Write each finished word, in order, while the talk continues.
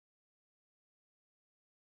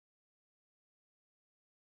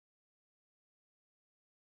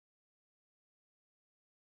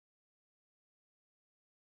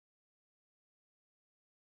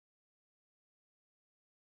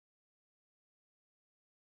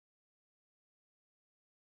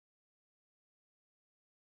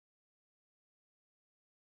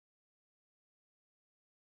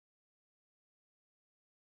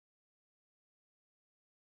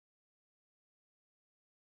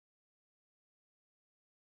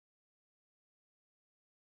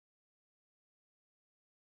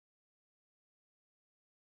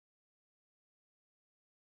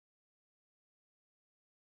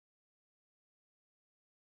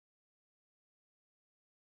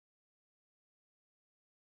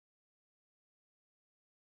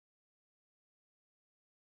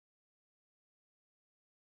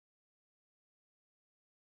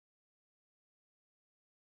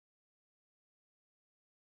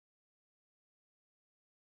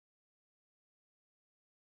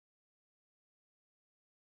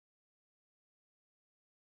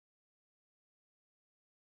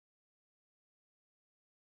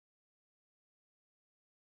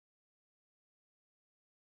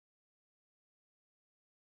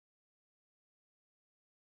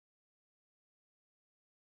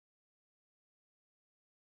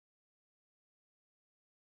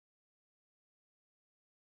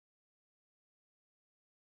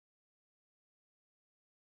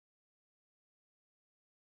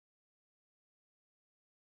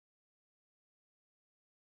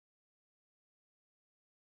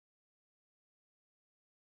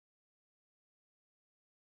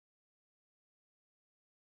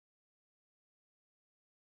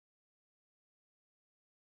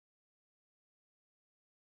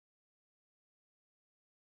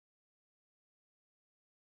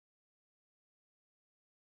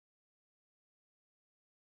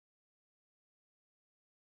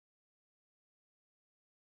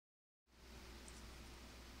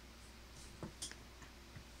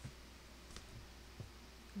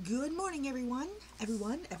Good morning, everyone.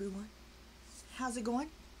 Everyone. How's it going?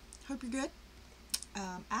 Hope you're good.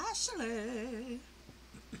 Ashley.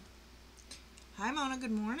 Hi, Mona.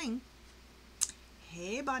 Good morning.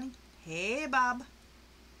 Hey, Bonnie. Hey, Bob.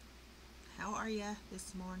 How are ya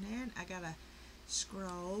this morning? I gotta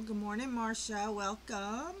scroll. Good morning, Marsha.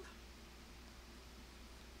 Welcome.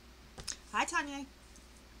 Hi, Tanya.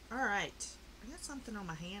 All right. I got something on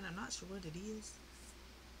my hand. I'm not sure what it is.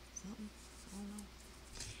 Something. I don't know.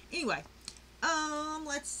 Anyway,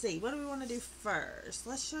 let's see. What do we want to do first?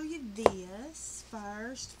 Let's show you this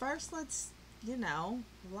first. First, let's,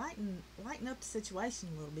 lighten up the situation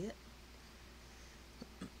a little bit.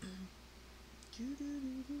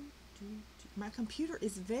 My computer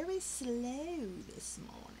is very slow this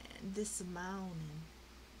morning. This morning.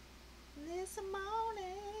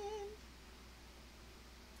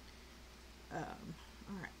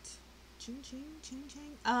 All right. Ching, ching, ching,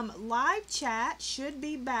 ching. Live chat should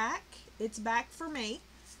be back. It's back for me.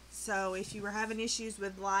 So if you were having issues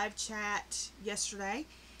with live chat yesterday,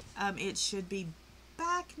 it should be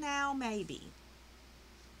back now, maybe.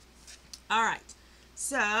 All right.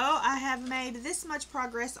 So I have made this much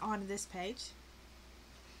progress on this page.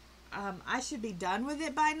 I should be done with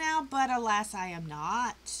it by now, but alas, I am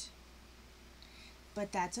not.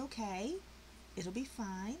 But that's okay. It'll be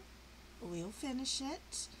fine. We'll finish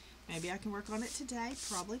it. Maybe I can work on it today.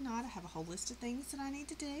 Probably not. I have a whole list of things that I need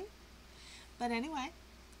to do. But anyway,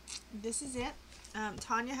 this is it.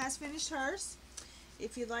 Tanya has finished hers.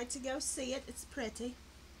 If you'd like to go see it, it's pretty.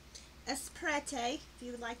 It's pretty. If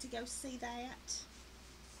you would like to go see that,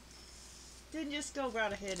 then just go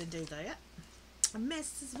right ahead and do that.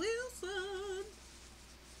 Mrs. Wilson.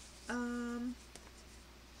 I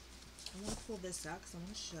want to pull this out because I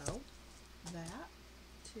want to show that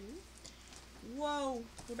too. Whoa,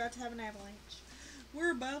 we're about to have an avalanche.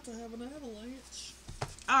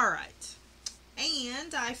 Alright.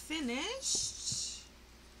 And I finished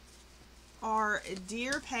our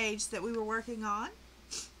deer page that we were working on.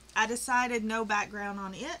 I decided no background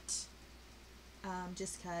on it.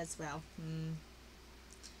 Just because, well,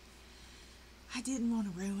 I didn't want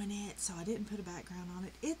to ruin it, so I didn't put a background on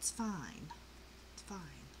it. It's fine. It's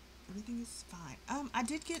fine. Everything is fine. I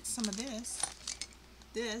did get some of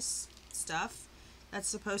this stuff that's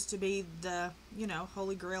supposed to be the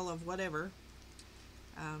holy grail of whatever,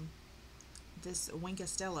 this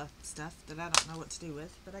Winkastella stuff that I don't know what to do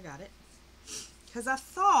with, but I got it because I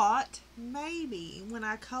thought maybe when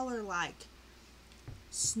I color like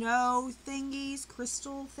snow thingies,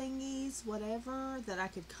 crystal thingies, whatever, that I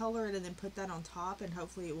could color it and then put that on top and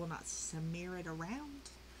hopefully it will not smear it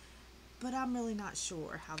around, but I'm really not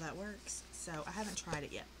sure how that works, so I haven't tried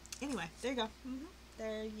it yet. Anyway, there you go.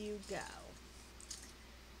 There you go.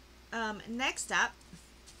 Next up,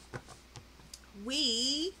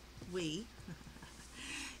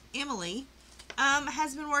 Emily,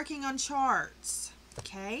 has been working on charts.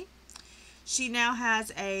 Okay. She now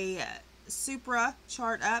has a Supra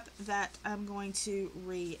chart up that I'm going to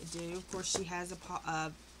redo. Of course, she has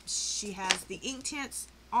the ink tints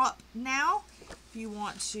up now. If you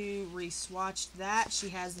want to re-swatch that, she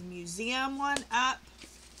has the museum one up.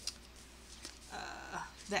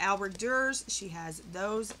 The Albert Durs, she has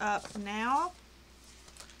those up now.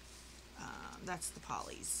 That's the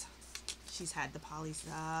polys. She's had the polys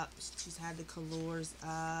up. She's had the colors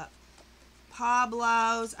up.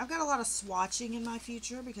 Pablo's. I've got a lot of swatching in my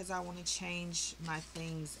future because I want to change my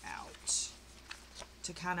things out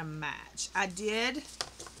to kind of match. I did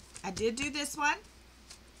do this one.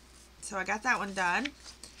 So I got that one done.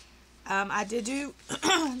 I did do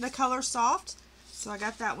the color soft. So I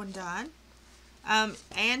got that one done.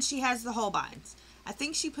 And she has the Holbeins. I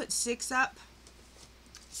think she put 6 up.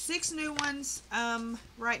 6 new ones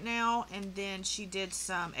right now, and then she did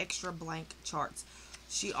some extra blank charts.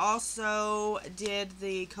 She also did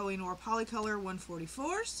the Kohinoor Polycolor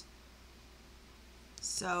 144s.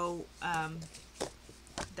 So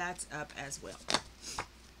that's up as well.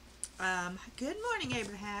 Good morning,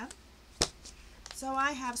 Abraham. So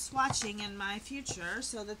I have swatching in my future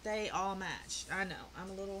so that they all match. I know, I'm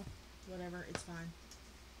a little whatever, it's fine.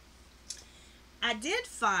 I did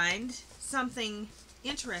find something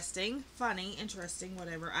interesting, funny, interesting,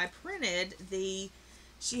 whatever. I printed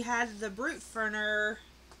she had the Brute Ferner,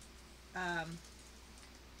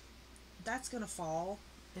 that's gonna fall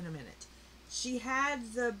in a minute. She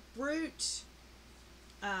had the Brute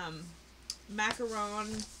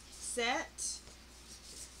macaron set.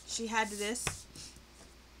 She had this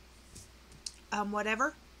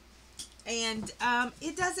whatever, and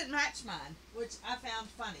it doesn't match mine, which I found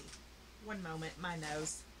funny. One moment, my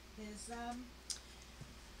nose is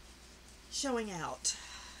showing out.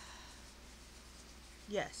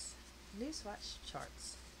 Yes. New swatch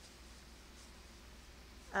charts.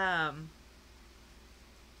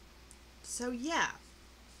 So yeah.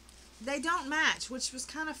 They don't match, which was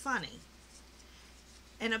kind of funny.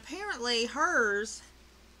 And apparently hers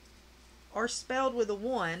are spelled with a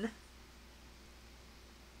 1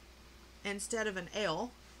 instead of an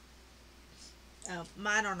L.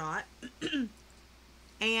 Mine are not.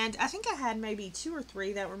 And I think I had maybe 2 or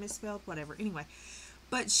 3 that were misspelled, whatever. Anyway,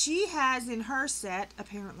 but she has in her set,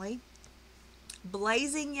 apparently,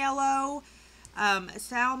 blazing yellow,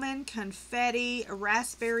 salmon, confetti,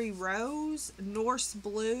 raspberry rose, Norse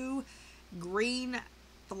blue, green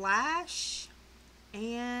flash,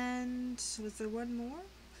 and was there one more?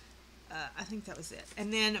 I think that was it.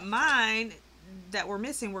 And then mine that were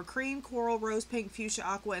missing were cream, coral, rose pink, fuchsia,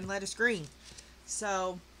 aqua, and lettuce green.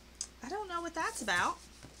 So I don't know what that's about.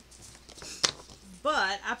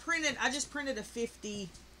 But I just printed a 50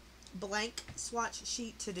 blank swatch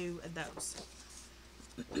sheet to do those.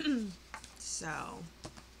 So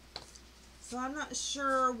I'm not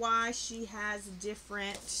sure why she has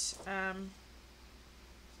different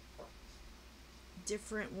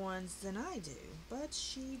different ones than I do, but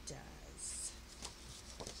she does,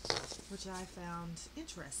 which I found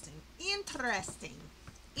interesting.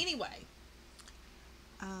 Anyway,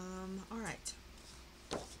 all right.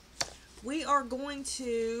 We are going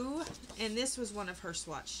to, and this was one of her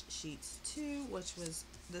swatch sheets too, which was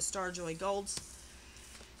the Starjoy Golds.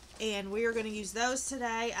 And we are going to use those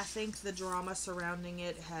today. I think the drama surrounding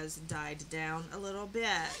it has died down a little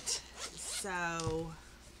bit. So,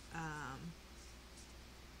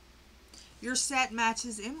 your set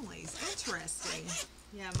matches Emily's. Interesting.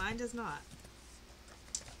 Yeah, mine does not.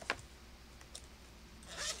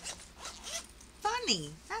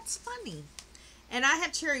 Funny. That's funny. And I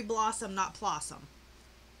have Cherry Blossom, not Blossom.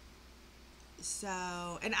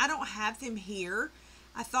 So, and I don't have them here.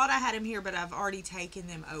 I thought I had them here, but I've already taken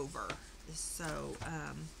them over. So,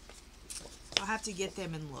 I'll have to get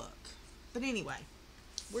them and look. But anyway,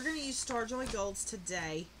 we're going to use Starjoy Golds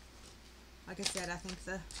today. Like I said, I think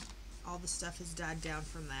all the stuff has died down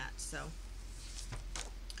from that. So,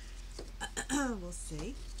 we'll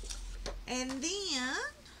see. And then,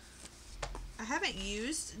 I haven't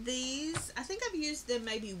used these. I think I've used them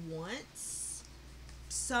maybe once.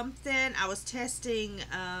 Something. I was testing,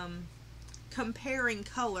 comparing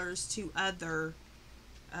colors to other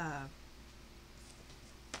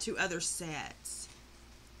sets.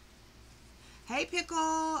 Hey Pickle,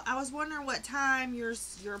 I was wondering what time your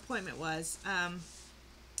appointment was.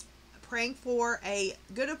 Praying for a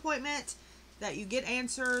good appointment, that you get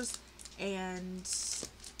answers, and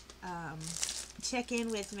check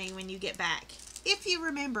in with me when you get back. If you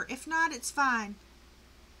remember. If not, it's fine.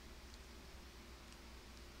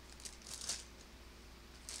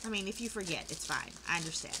 I mean, if you forget, it's fine. I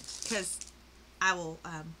understand. Because I will,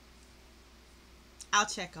 I'll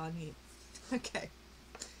check on you. Okay.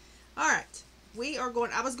 Alright. We are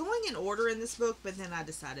going, I was going in order in this book, but then I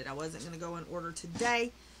decided I wasn't going to go in order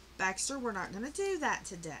today. Baxter, we're not going to do that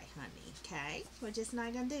today, honey. Okay? We're just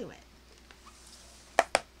not going to do it.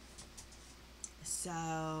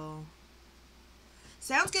 So,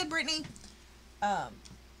 sounds good, Brittany.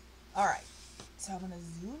 Alright. So, I'm going to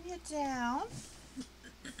zoom you down.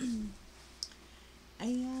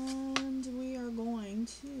 And we are going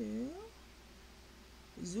to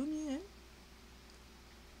zoom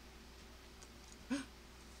in.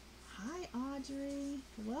 Hi, Audrey.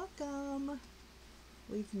 Welcome.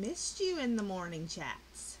 We've missed you in the morning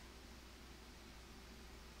chats.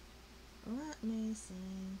 Let me see.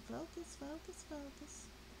 Focus, focus, focus.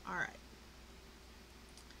 Alright.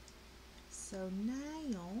 So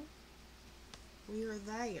now we are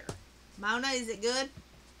there. Mona, is it good?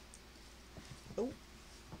 Oh,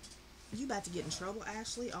 you about to get in trouble,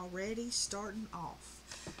 Ashley, already starting off.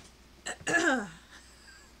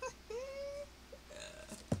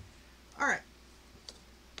 Alright.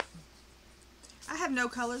 I have no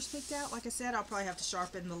colors picked out. Like I said, I'll probably have to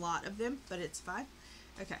sharpen the lot of them, but it's fine.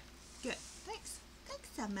 Okay, good. Thanks. Thanks,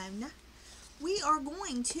 Mona. We are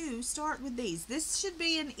going to start with these. This should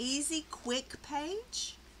be an easy, quick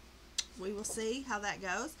page. We will see how that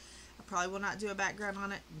goes. I probably will not do a background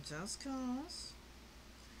on it just because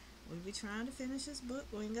we'll be trying to finish this book.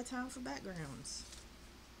 We ain't got time for backgrounds.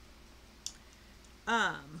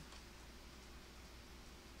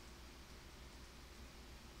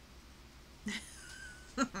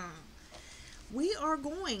 We are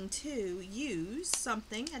going to use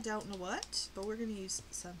something. I don't know what, but we're going to use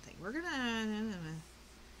something. We're going to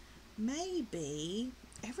maybe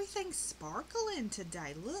everything's sparkling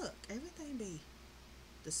today. Look, everything be,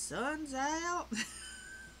 the sun's out.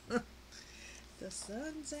 The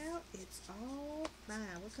sun's out. It's all fine.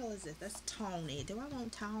 What color is this? That's tawny. Do I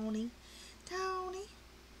want tawny? Tawny.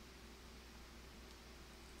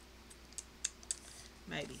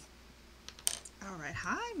 Maybe. All right.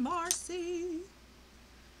 Hi, Marcy.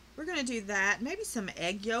 We're going to do that. Maybe some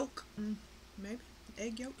egg yolk. Maybe.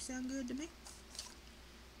 Egg yolk sound good to me.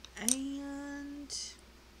 And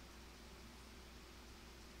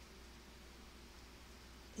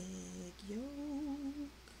egg yolk.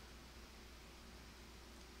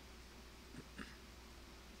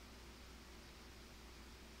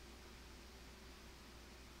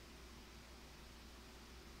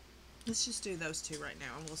 Let's just do those two right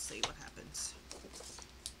now and we'll see what happens.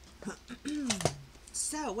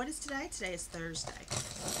 So, what is today? Today is Thursday.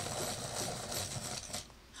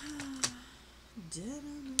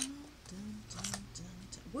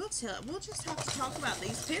 We'll just have to talk about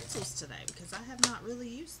these pencils today because I have not really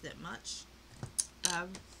used them much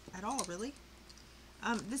at all, really.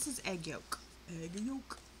 This is egg yolk. Egg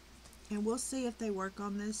yolk. And we'll see if they work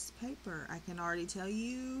on this paper. I can already tell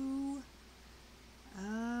you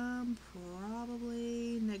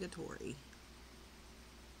probably negatory.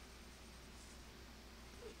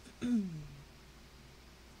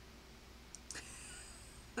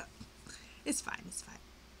 It's fine, it's fine.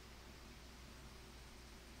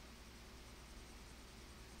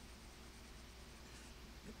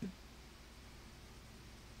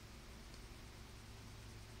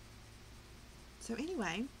 So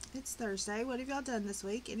anyway, it's Thursday. What have y'all done this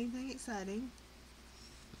week? Anything exciting?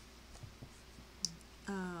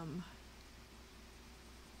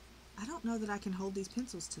 I don't know that I can hold these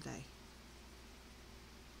pencils today.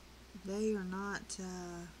 They are not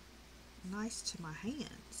nice to my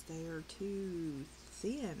hands. They are too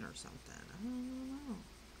thin or something. I don't know.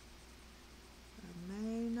 I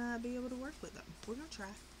may not be able to work with them. We're going to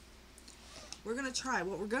try. We're going to try.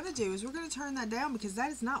 What we're going to do is we're going to turn that down because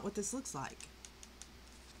that is not what this looks like.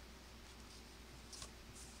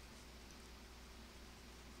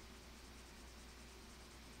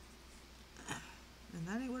 And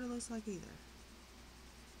that ain't what it looks like either.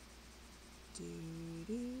 Do,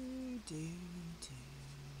 do, do, do.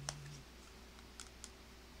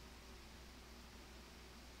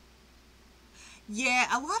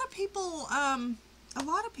 Yeah, a lot of people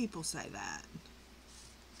say that.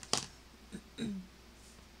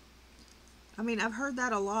 I mean, I've heard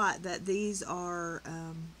that a lot, that these are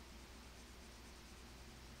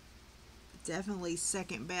definitely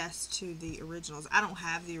second best to the originals. I don't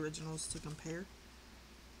have the originals to compare,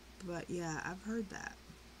 but yeah, I've heard that.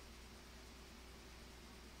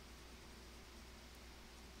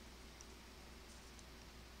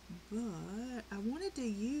 But I wanted to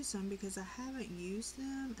use them because I haven't used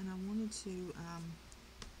them, and I wanted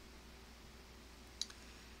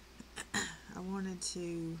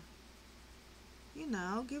to you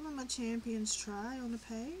know, give them a champion's try on the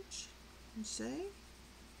page and see.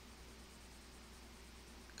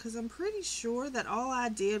 Because I'm pretty sure that all I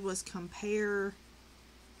did was compare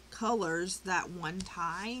colors that one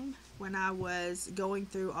time when I was going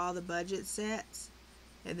through all the budget sets,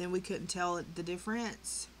 and then we couldn't tell the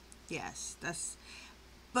difference. Yes, that's...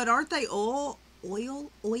 But aren't they oil?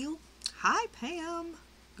 Hi, Pam.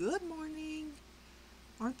 Good morning.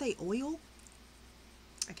 Aren't they oil?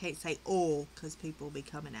 I can't say oil because people will be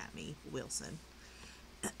coming at me, Wilson.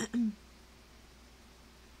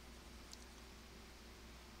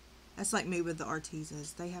 That's like me with the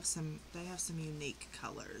Artesas. They have some unique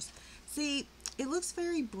colors. See, it looks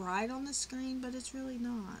very bright on the screen, but it's really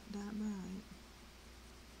not that bright.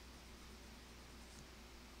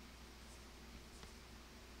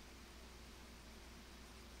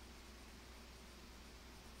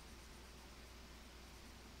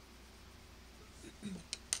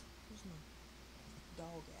 Where's my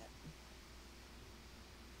dog at?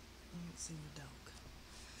 I don't see my dog.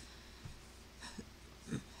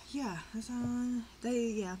 Yeah, that's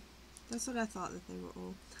that's what I thought, that they were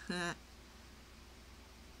all. I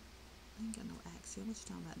ain't got no axiom. What you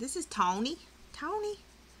talking about? This is Tawny. Tawny.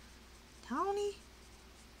 Tawny.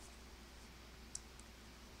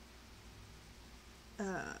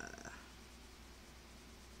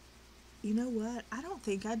 You know what? I don't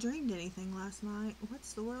think I dreamed anything last night.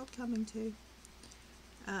 What's the world coming to?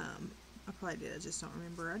 I probably did. I just don't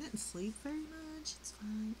remember. I didn't sleep very much. It's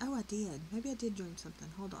fine. Oh, I did. Maybe I did dream something.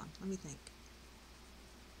 Hold on. Let me think.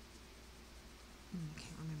 I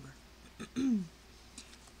can't remember.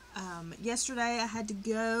 Yesterday I had to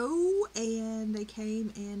go and they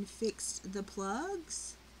came and fixed the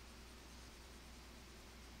plugs.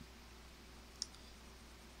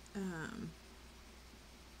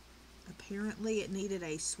 Apparently it needed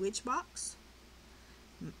a switch box,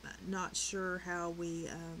 Not sure how we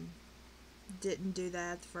didn't do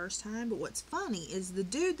that the first time. But what's funny is the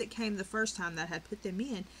dude that came the first time that had put them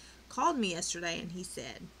in called me yesterday and he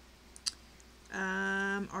said,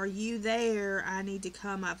 are you there? I need to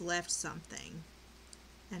come. I've left something.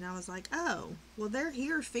 And I was like, oh, well, they're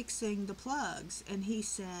here fixing the plugs. And he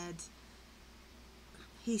said,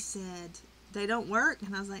 they don't work?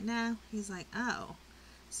 And I was like, no. He's like, oh.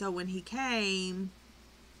 So when he came,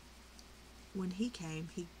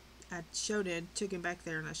 I showed him, took him back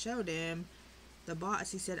there and I showed him the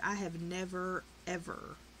box. He said, I have never,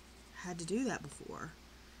 ever had to do that before.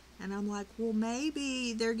 And I'm like, well,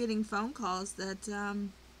 maybe they're getting phone calls that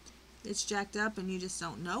it's jacked up and you just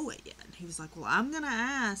don't know it yet. And he was like, well, I'm going to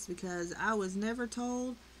ask because I was never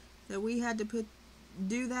told that we had to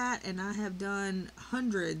do that. And I have done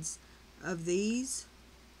hundreds of these.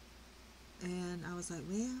 And I was like,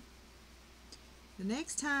 well, the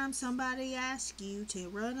next time somebody asks you to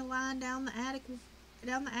run a line down the attic,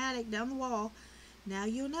 down the wall, now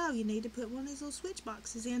you'll know you need to put one of these little switch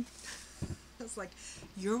boxes in. I was like,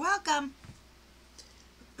 you're welcome.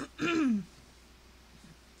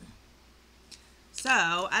 So,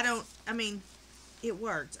 I mean, it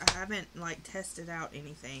worked. I haven't, like, tested out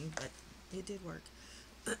anything, but it did work.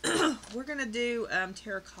 We're going to do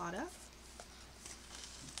terracotta.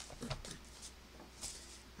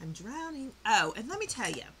 I'm drowning. Oh, and let me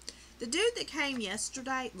tell you, the dude that came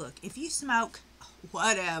yesterday, look, if you smoke,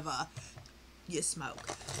 whatever, you smoke.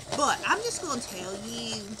 But I'm just going to tell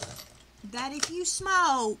you that if you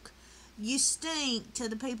smoke, you stink to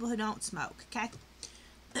the people who don't smoke, okay?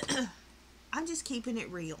 I'm just keeping it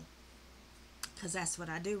real, because that's what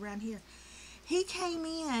I do around here. He came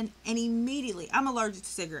in, and immediately, I'm allergic to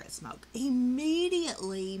cigarette smoke.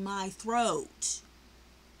 Immediately, my throat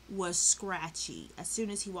was scratchy as soon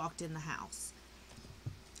as he walked in the house.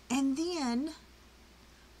 And then,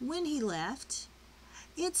 when he left,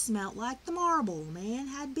 it smelled like the marble man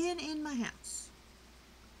had been in my house.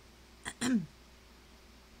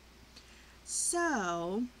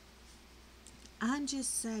 So, I'm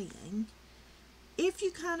just saying, if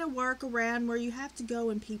you kind of work around where you have to go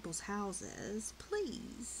in people's houses,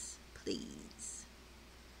 please, please,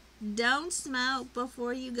 don't smoke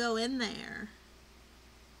before you go in there.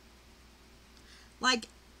 Like,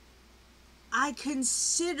 I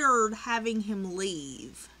considered having him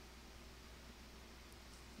leave.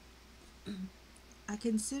 But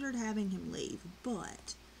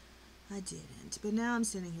I didn't. But now I'm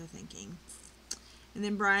sitting here thinking. And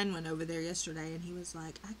then Brian went over there yesterday and he was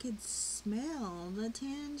like, I could smell the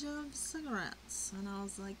tinge of cigarettes. And I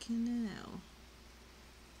was like, no.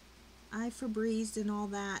 I Febrezed and all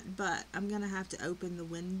that, but I'm going to have to open the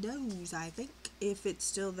windows, I think, if it's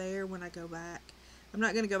still there when I go back. I'm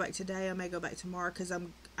not going to go back today. I may go back tomorrow because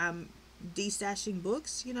I'm destashing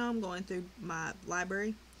books. You know, I'm going through my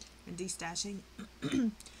library and destashing.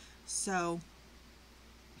 So,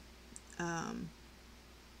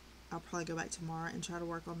 I'll probably go back tomorrow and try to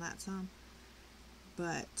work on that some.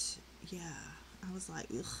 But, yeah, I was like,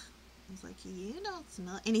 ugh. I was like, you don't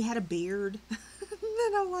smell it. And he had a beard.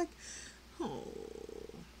 And I'm like, oh.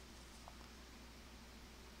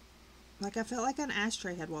 Like, I felt like an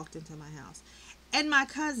ashtray had walked into my house. And my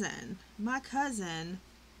cousin,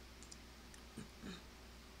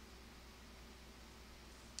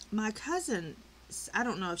 I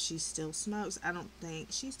don't know if she still smokes. I don't think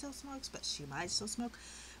she still smokes, but she might still smoke.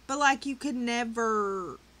 But, like, you would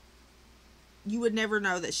never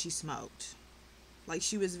know that she smoked. Like,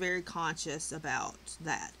 she was very conscious about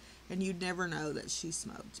that. And you'd never know that she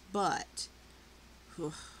smoked. But,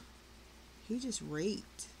 whew, he just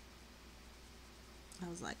reeked. I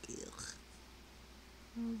was like, ugh.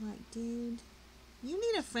 I was like, dude, you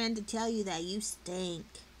need a friend to tell you that you stink.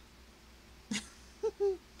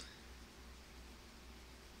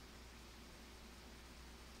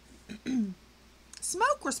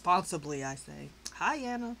 Smoke responsibly, I say. Hi,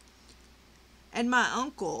 Anna. And my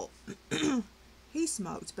uncle, he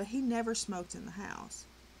smoked, but he never smoked in the house.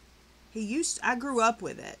 I grew up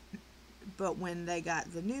with it, but when they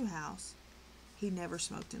got the new house, he never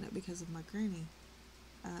smoked in it because of my granny.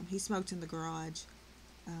 He smoked in the garage,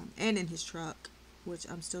 and in his truck, which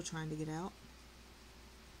I'm still trying to get out.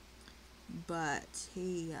 But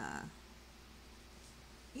he,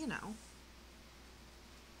 you know.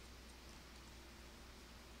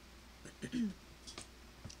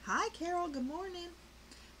 Hi, Carol. Good morning.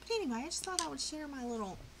 But anyway, I just thought I would share my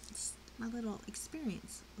little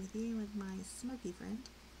experience with you, with my smoky friend.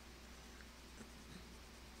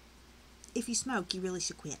 If you smoke, you really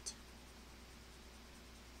should quit.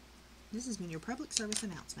 This has been your public service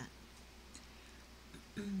announcement.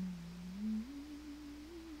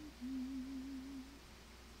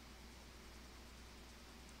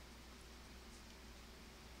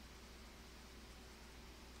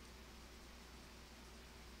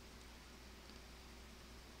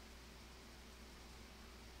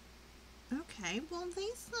 Okay, well,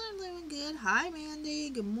 these are doing good. Hi, Mandy.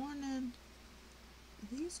 Good morning.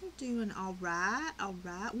 These are doing all right. All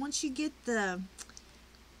right. Once you get the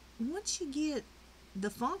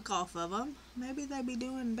funk off of them, maybe they'll be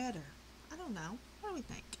doing better. I don't know. What do we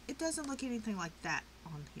think? It doesn't look anything like that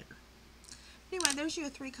on here. Anyway, there's you a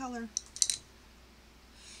 3-color.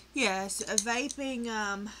 Yes, vaping.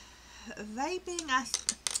 Vaping. I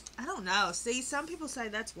don't know. See, some people say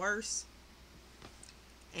that's worse,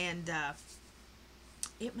 and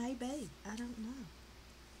it may be. I don't know.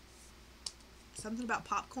 Something about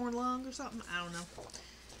popcorn lung or something. I don't know.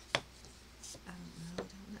 I don't know.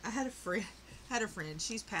 I had a friend.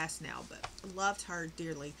 She's passed now, but loved her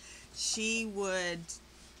dearly.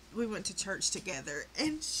 We went to church together,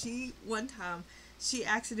 and one time she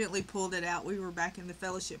accidentally pulled it out. We were back in the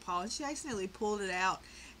fellowship hall, and she accidentally pulled it out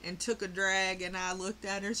and took a drag, and I looked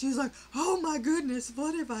at her. She was like, "Oh my goodness,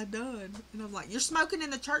 what have I done?" And I'm like, "You're smoking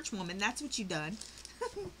in the church, woman. That's what you done."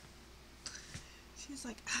 She's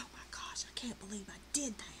like, "Oh my gosh, I can't believe I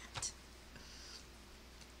did that."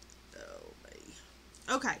 Oh, me.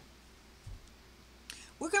 Okay.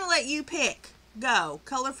 We're going to let you pick. Go.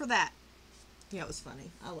 Color for that. Yeah, it was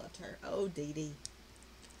funny. I loved her. Oh, Dee Dee.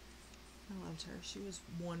 I loved her. She was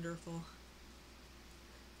wonderful.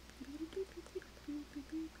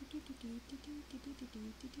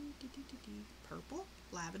 Purple.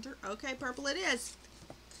 Lavender. Okay, purple it is.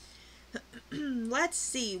 Let's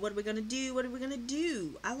see. What are we going to do? What are we going to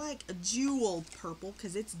do? I like a jewel purple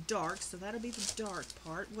because it's dark, so that'll be the dark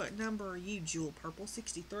part. What number are you, jewel purple?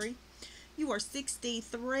 63? You are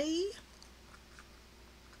 63.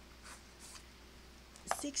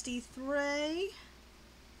 63.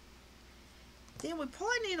 Then we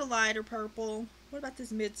probably need a lighter purple. What about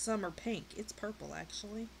this midsummer pink? It's purple,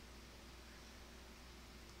 actually.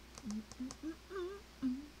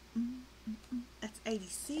 That's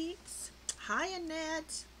 86. Hi,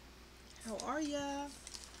 Annette. How are ya?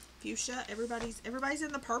 Fuchsia. Everybody's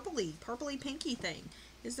in the purpley pinky thing.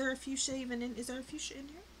 Is there a fuchsia even in? Is there a fuchsia in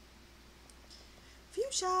here?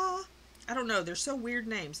 Fuchsia. I don't know. They're so weird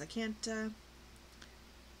names. I can't even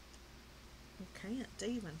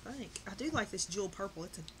think. I do like this jewel purple.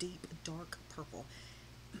 It's a deep, dark purple.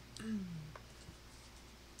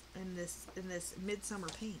 and this midsummer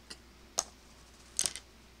pink.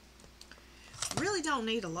 Really don't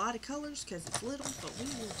need a lot of colors because it's little, but we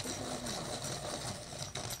will figure it out.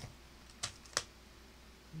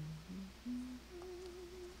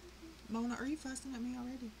 Mona, are you fussing at me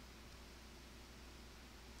already?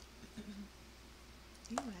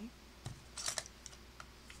 Anyway.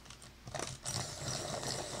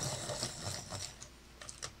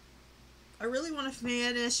 I really want to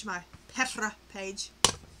finish my Petra page.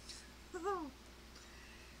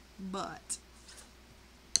 But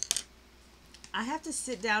I have to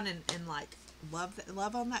sit down and like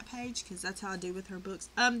love on that page because that's how I do with her books.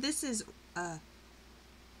 This is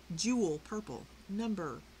jewel purple,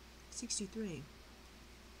 number 63.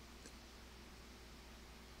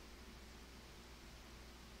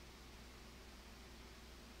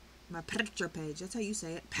 My Petra page. That's how you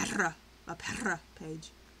say it. Petra. My Petra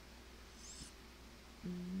page.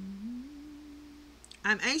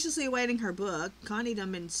 I'm anxiously awaiting her book. Connie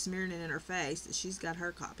done been smearing it in her face that she's got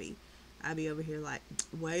her copy. I be over here like,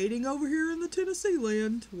 waiting over here in the Tennessee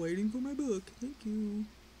land, waiting for my book. Thank you.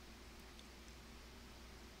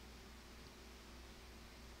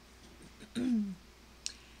 Dun,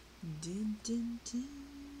 dun, dun, dun,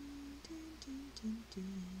 dun, dun,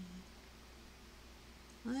 dun.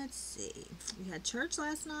 Let's see. We had church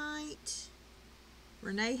last night.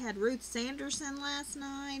 Renee had Ruth Sanderson last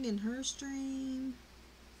night in her stream.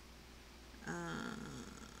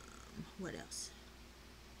 What else?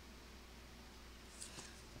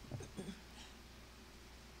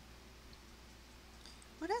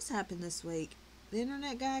 What else happened this week? The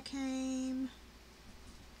internet guy came.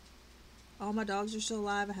 All my dogs are still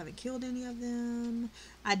alive. I haven't killed any of them.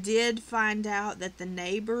 I did find out that the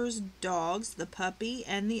neighbor's dogs, the puppy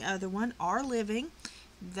and the other one, are living.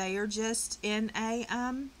 They are just in a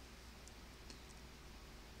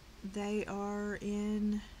they are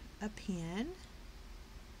in a pen.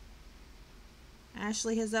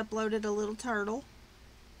 Ashley has uploaded a little turtle,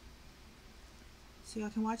 so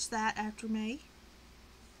y'all can watch that after me.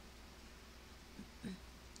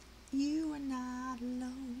 You are not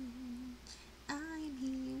alone. I am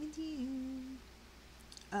here with you.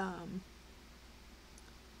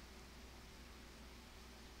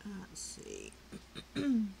 Let's see.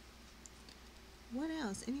 What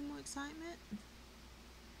else? Any more excitement?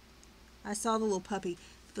 I saw the little puppy.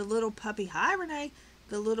 The little puppy. Hi, Renee.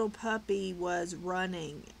 The little puppy was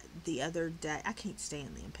running. the other day. I can't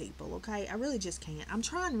stand them people, okay? I really just can't. I'm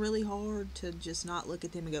trying really hard to just not look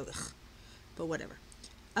at them and go, ugh, but whatever.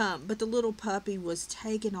 But the little puppy was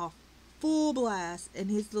taking off full blast, and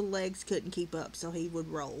his little legs couldn't keep up, so he would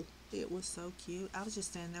roll. It was so cute. I was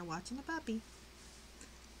just standing there watching the puppy.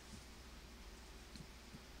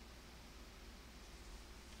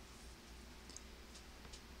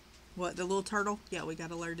 What, the little turtle? Yeah, we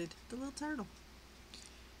got alerted. The little turtle.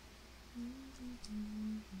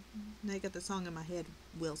 Now I got the song in my head.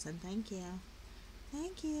 Wilson, thank you.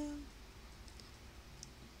 Thank you.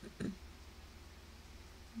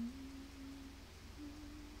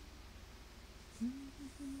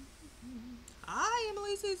 Hi,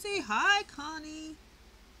 Emily CC. Hi, Connie.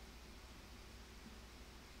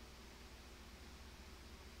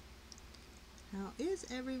 How is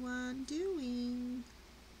everyone doing?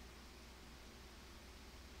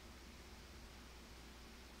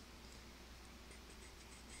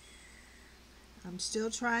 I'm still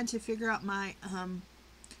trying to figure out my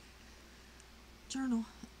journal.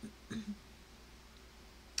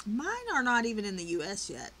 Mine are not even in the US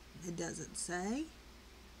yet. It doesn't say.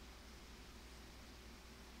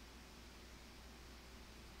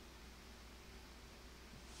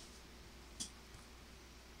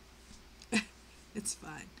 It's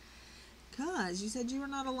fine. Cause you said you were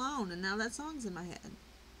not alone, and now that song's in my head.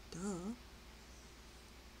 Duh.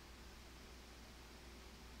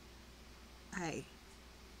 Hey.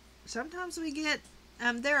 Sometimes we get,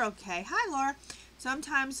 they're okay. Hi, Laura.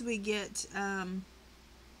 Sometimes we get,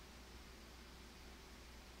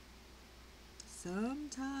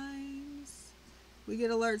 sometimes we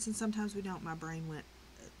get alerts and sometimes we don't. My brain went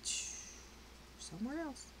somewhere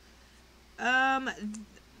else.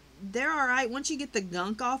 They're alright. Once you get the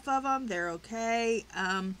gunk off of them, they're okay.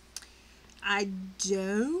 I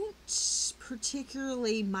don't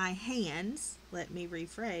particularly, my hands, let me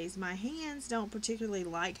rephrase, my hands don't particularly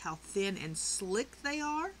like how thin and slick they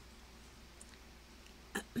are.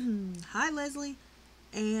 Hi, Leslie.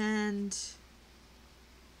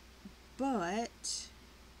 But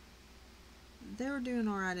they were doing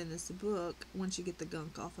alright in this book once you get the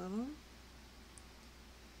gunk off of them.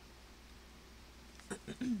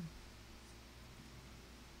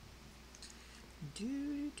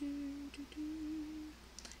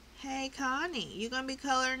 Hey, Connie, you gonna be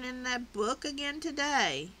coloring in that book again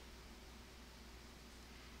today?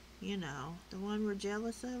 You know, the one we're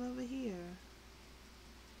jealous of over here.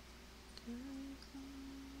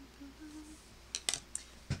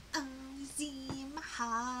 Always in my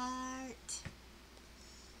heart.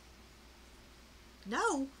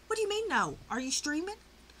 No? What do you mean no? Are you streaming?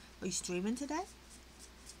 Are you streaming today?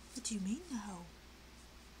 What do you mean no?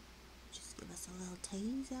 Just give us a little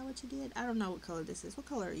tease. Is that what you did? I don't know what color this is. What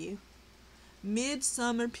color are you?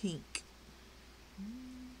 Midsummer Pink.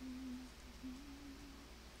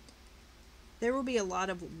 There will be a lot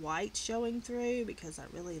of white showing through because I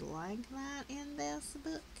really like that in this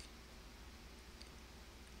book.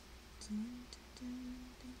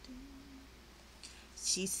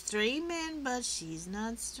 She's streaming, but she's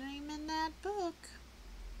not streaming that book.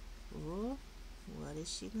 Oh, what is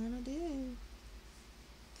she gonna do?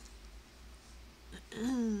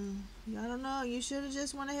 I don't know. You should have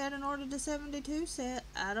just went ahead and ordered the 72 set.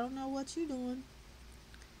 I don't know what you're doing.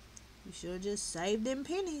 You should have just saved them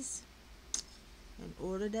pennies and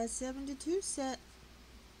ordered that 72 set.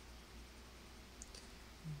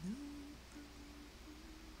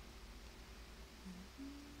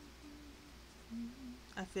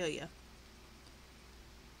 I feel ya.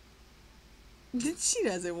 She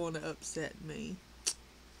doesn't want to upset me.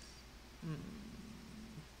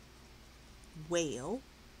 Well,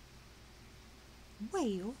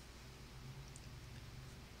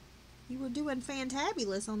 you were doing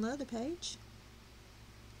fantabulous on the other page.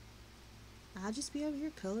 I'll just be over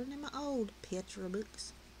here coloring in my old picture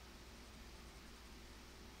books.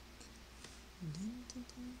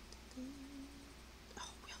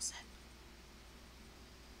 Oh,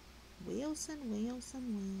 Wilson.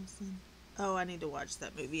 Oh, I need to watch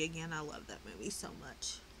that movie again. I love that movie so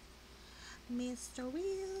much. Mr.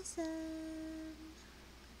 Wilson.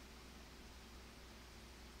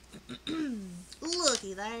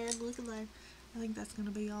 Looky there. I think that's going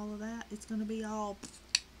to be all of that. It's going to be all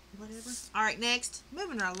whatever. Alright, next.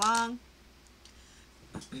 Moving right along.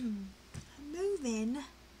 Moving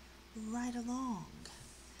right along.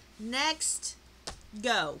 Next,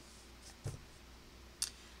 go.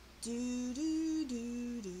 Do do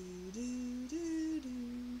do do do do do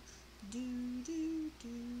do do do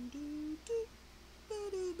do.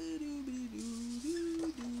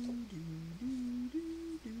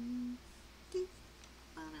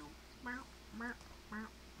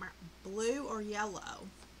 Yellow.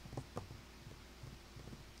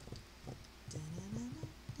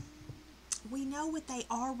 We know what they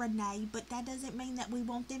are, Renee, but that doesn't mean that we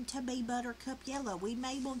want them to be Buttercup Yellow. We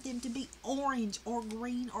may want them to be orange or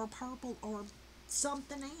green or purple or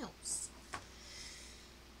something else.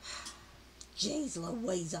 Jeez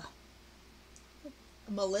Louisa.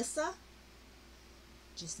 Melissa,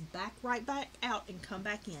 just back right back out and come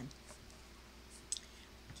back in.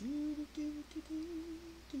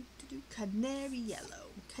 Canary Yellow.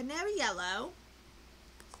 Canary Yellow.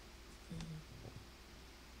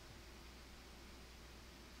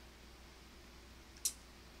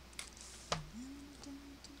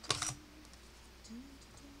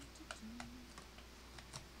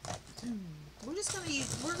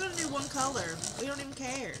 We're gonna do one color. We don't even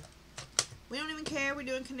care. We don't even care. We're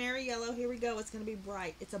doing Canary Yellow. Here we go. It's gonna be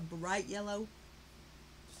bright. It's a bright yellow.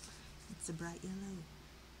 It's a bright yellow.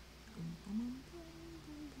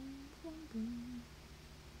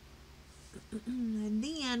 And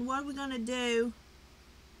then what are we gonna do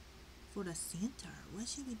for the center? What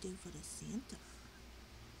should we do for the center?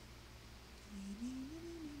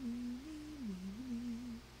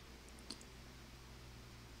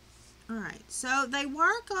 Alright, so they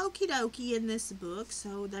work okie dokie in this book,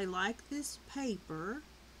 so they like this paper.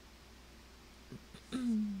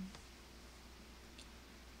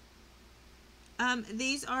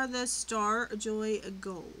 These are the Star Joy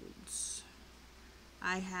Golds.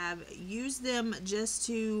 I have used them just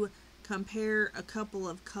to compare a couple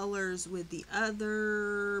of colors with the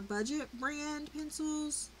other budget brand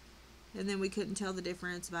pencils, and then we couldn't tell the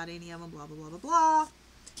difference about any of them, blah blah blah blah blah.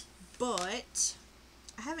 But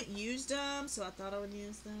I haven't used them, so I thought I would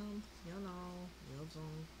use them. You know,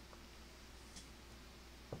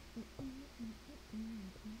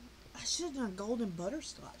 I should have done golden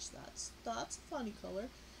butterscotch. That's a funny color.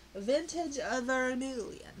 Vintage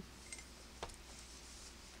Vermilion.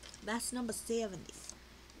 That's number 70.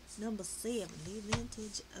 Number 70,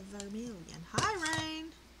 Vintage Vermilion. Hi,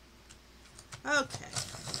 Rain. Okay.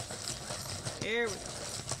 Here we go.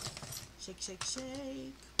 Shake, shake,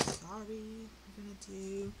 shake. Sorry. We're going to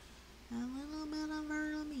do a little bit of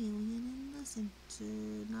vermilion in the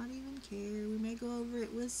center. Not even care. We may go over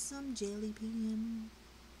it with some jelly pen.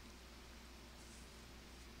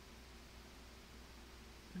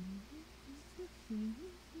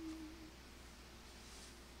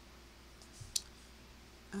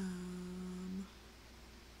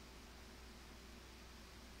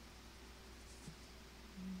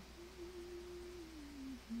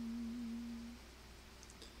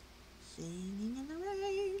 Singing in the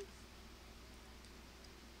rain.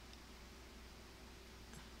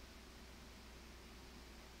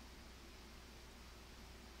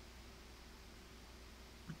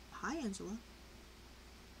 Hi, Angela.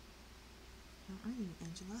 How are you,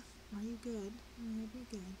 Angela? Are you good? I hope you're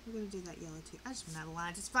good. We're going to do that yellow too. I just ran out of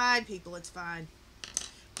lines. It's fine, people. It's fine.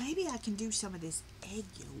 Maybe I can do some of this egg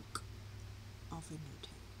yolk off in there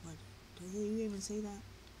too. What? Do you even see that?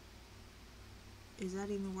 Is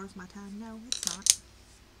that even worth my time? No, it's not.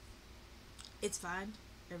 It's fine.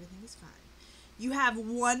 Everything is fine. You have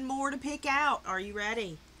one more to pick out. Are you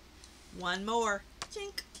ready? One more.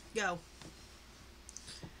 Chink. Go.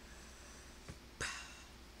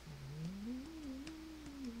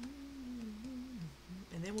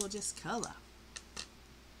 And then we'll just color.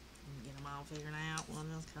 Get them all figured out. We'll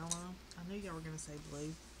just color. I knew y'all were going to say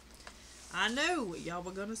blue. I knew y'all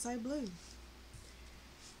were going to say blue.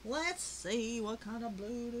 Let's see, what kind of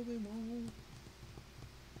blue do we want?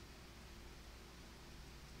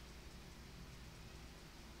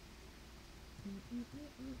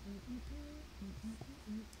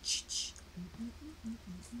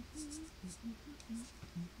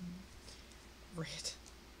 Red.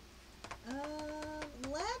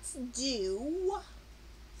 Let's do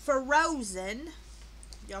Frozen.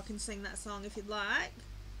 Y'all can sing that song if you'd like.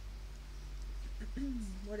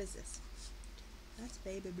 What is this? That's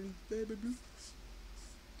baby blue, baby blue.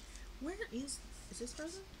 Where is this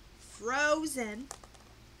Frozen? Frozen.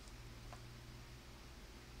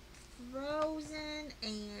 Frozen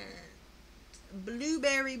and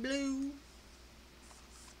blueberry blue.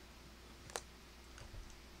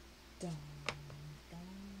 Dun, dun, dun.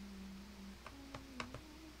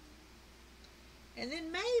 And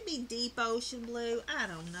then maybe deep ocean blue. I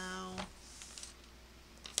don't know.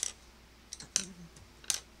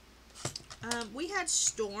 We had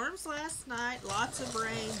storms last night. Lots of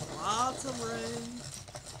rain. Lots of rain.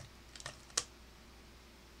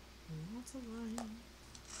 Lots of rain.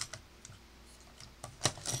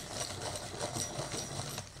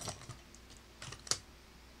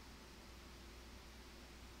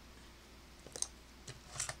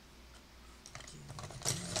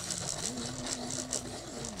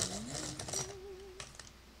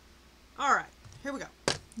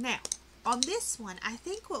 Now, on this one, I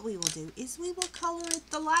think what we will do is we will color it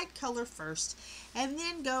the light color first and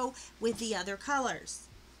then go with the other colors.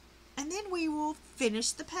 And then we will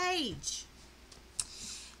finish the page.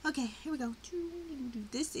 Okay, here we go.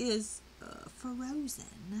 This is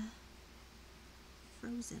Frozen.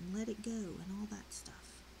 Frozen, let it go, and all that stuff.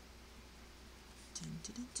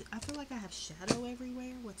 I feel like I have shadow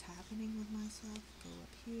everywhere. What's happening with myself? Go up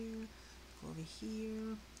here, go over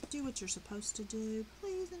here. Do what you're supposed to do,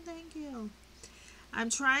 please and thank you. I'm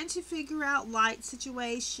trying to figure out light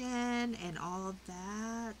situation and all of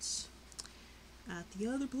that at the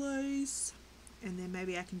other place, and then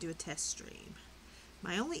maybe I can do a test stream.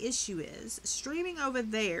 My only issue is streaming over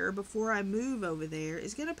there before I move over there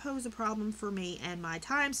is going to pose a problem for me and my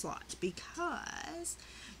time slot because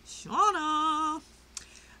Shauna,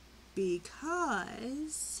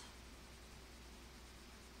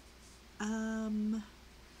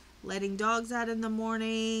 letting dogs out in the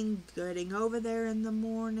morning, getting over there in the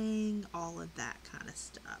morning, all of that kind of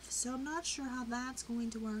stuff. So I'm not sure how that's going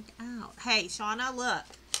to work out. Hey, Shauna, look.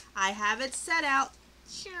 I have it set out.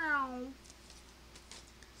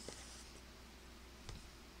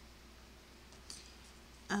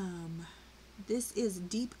 This is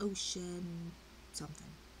Deep Ocean something.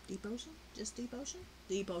 Deep Ocean? Just Deep Ocean?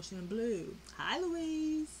 Deep Ocean Blue. Hi,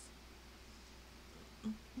 Louise.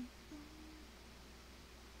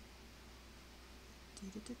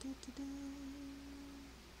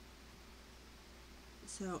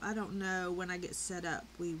 So I don't know, when I get set up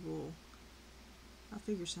I'll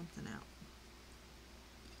figure something out.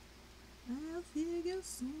 I'll figure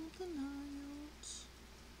something out.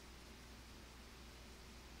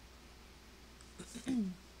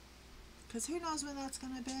 Because who knows when that's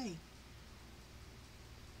going to be.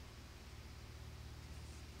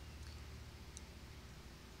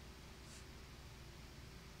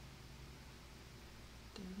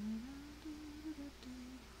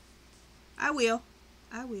 I will.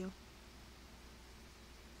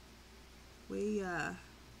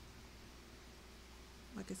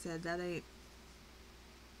 Like I said, I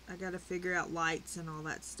gotta figure out lights and all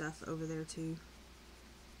that stuff over there too.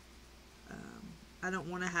 I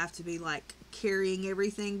don't want to have to be like carrying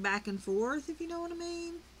everything back and forth, if you know what I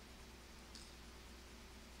mean.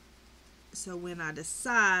 So when I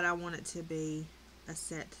decide, I want it to be a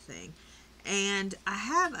set thing. And I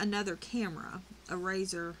have another camera, a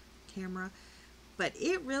Razor camera, but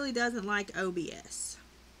it really doesn't like OBS.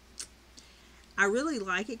 I really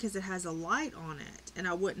like it because it has a light on it, and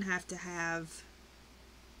I wouldn't have to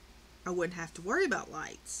worry about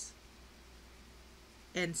lights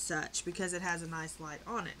and such because it has a nice light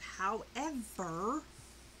on it. However,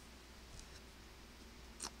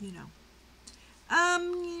 you know,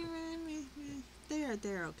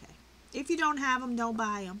 they're okay. If you don't have them, don't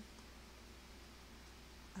buy them.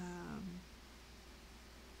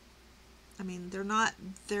 I mean, they're not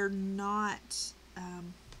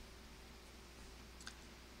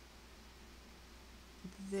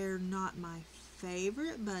my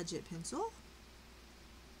favorite budget pencil.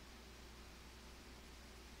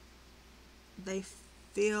 They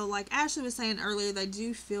feel, like Ashley was saying earlier, they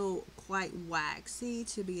do feel quite waxy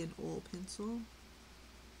to be an oil pencil.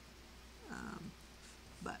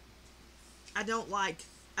 But I don't like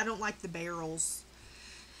the barrels.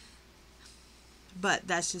 But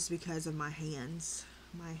that's just because of my hands.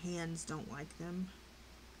 My hands don't like them.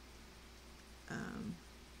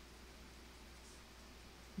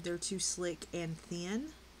 They're too slick and thin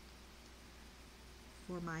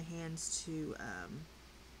for my hands to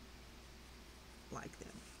like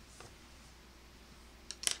them.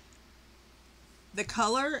 The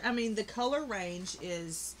color, the color range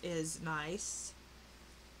is nice.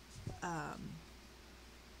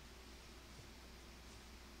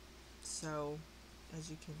 So as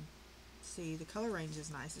you can see, the color range is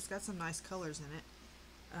nice. It's got some nice colors in it.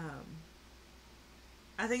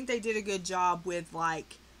 I think they did a good job with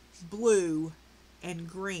like blue and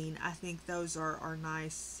green. I think those are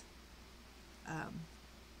nice,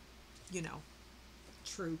 you know,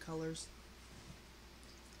 true colors.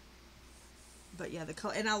 But yeah, the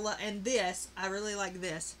color, and I really like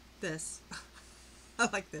this. I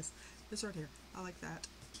like this right here. I like that.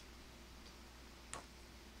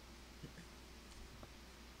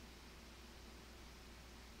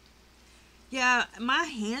 Yeah, my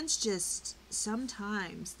hands just,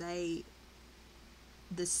 sometimes they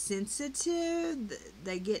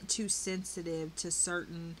get too sensitive to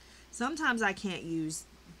certain, sometimes I can't use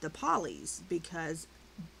the polys because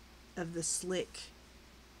of the slick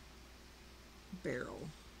barrel.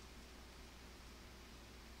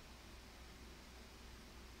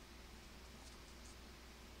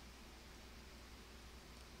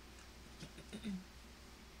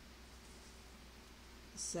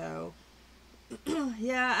 So,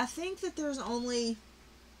 yeah, I think that there's only,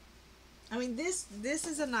 I mean, this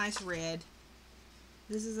is a nice red.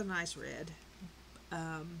 This is a nice red.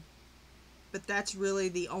 But that's really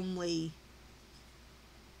the only,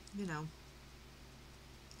 you know,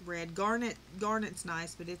 red. Garnet's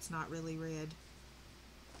nice, but it's not really red.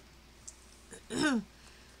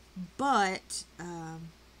 But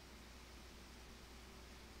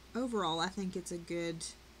overall, I think it's a good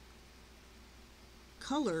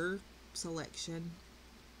color selection.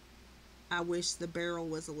 I wish the barrel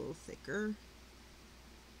was a little thicker,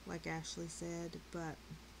 like Ashley said, but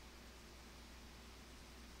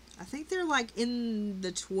I think they're like in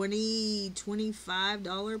the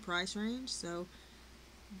 $20–25 price range, so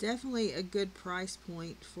definitely a good price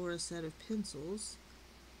point for a set of pencils.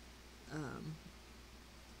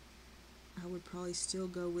 I would probably still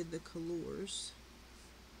go with the colors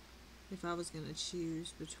if I was going to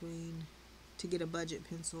choose between, to get a budget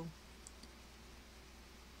pencil.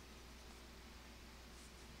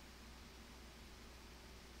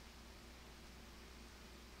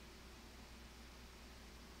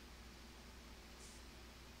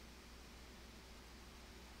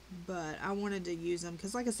 But I wanted to use them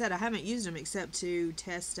because, like I said, I haven't used them except to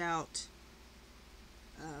test out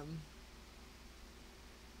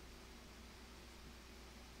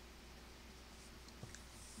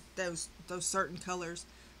those certain colors.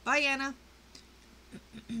 Bye, Anna.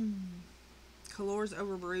 Colors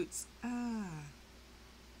over Brutes. I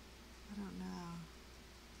don't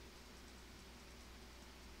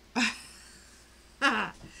know.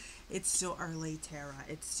 It's still early, Tara.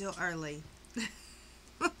 It's still early.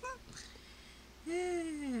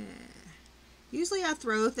 Usually I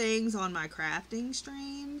throw things on my crafting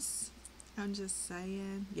streams. I'm just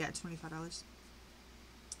saying. Yeah, $25.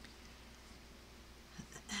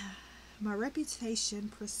 My reputation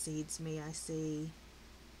precedes me, I see.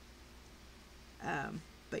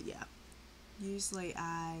 But yeah. Usually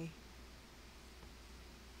I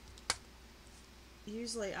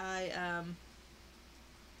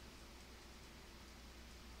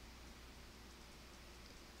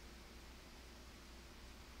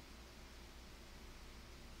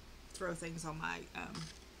throw things on my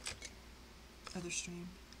other stream.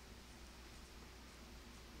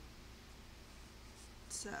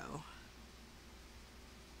 So,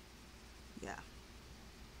 yeah.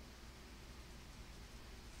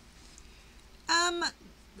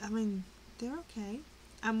 I mean, they're okay.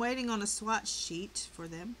 I'm waiting on a swatch sheet for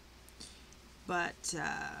them, but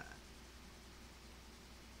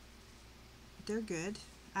they're good.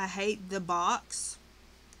 I hate the box.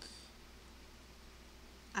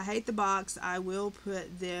 I will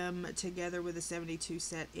put them together with a 72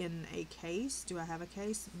 set in a case. Do I have a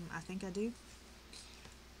case? I think I do.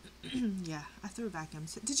 Yeah, I threw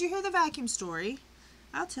vacuums. Did you hear the vacuum story?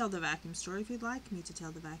 I'll tell the vacuum story if you'd like me to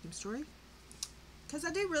tell the vacuum story. Because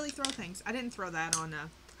I do really throw things. I didn't throw that on,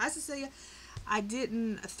 hi Cecilia. I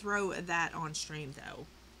didn't throw that on stream though.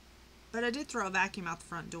 But I did throw a vacuum out the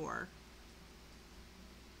front door.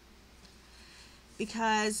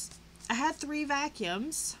 Because I had 3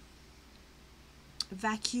 vacuums.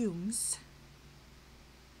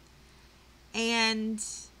 And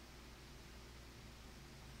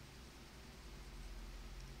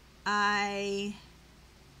I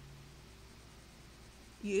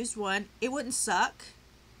used one. It wouldn't suck.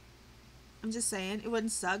 I'm just saying, it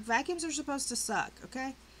wouldn't suck. Vacuums are supposed to suck,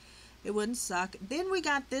 okay? It wouldn't suck. Then we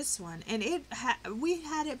got this one, and we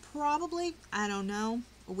had it probably, I don't know,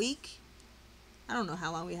 a week. I don't know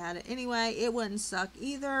how long we had it. Anyway, it wouldn't suck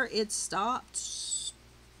either. It stopped.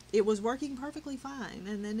 It was working perfectly fine,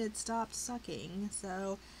 and then it stopped sucking.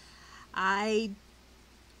 So I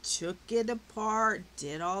took it apart,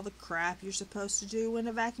 did all the crap you're supposed to do when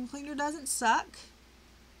a vacuum cleaner doesn't suck.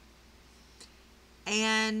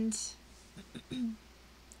 And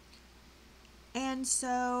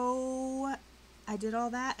so I did all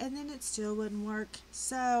that, and then it still wouldn't work.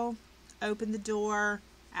 So opened the door,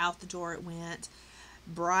 out the door it went.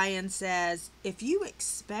 Brian says, if you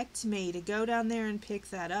expect me to go down there and pick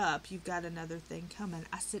that up, you've got another thing coming.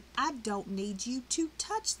 I said, I don't need you to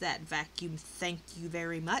touch that vacuum, thank you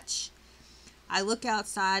very much. I look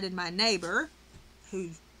outside, and my neighbor,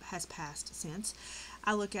 who has passed since,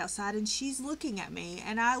 I look outside and she's looking at me,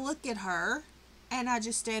 and I look at her, and I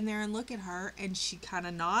just stand there and look at her, and she kind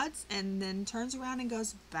of nods and then turns around and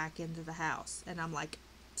goes back into the house. And I'm like,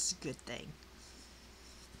 it's a good thing.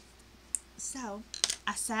 So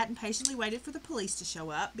I sat and patiently waited for the police to show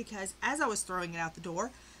up, because as I was throwing it out the door,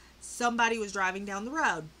 somebody was driving down the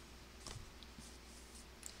road.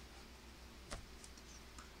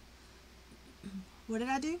 What did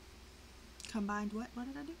I do? Combined what? What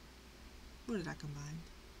did I do? What did I combine?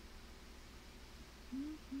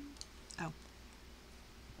 Oh.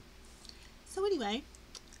 So anyway,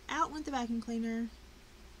 out went the vacuum cleaner.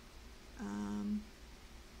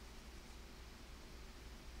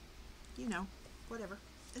 You know, whatever.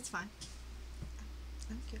 It's fine.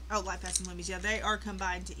 I don't care. Oh, Light Fast and Loomies. Yeah, they are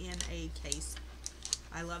combined in a case.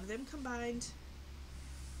 I love them combined.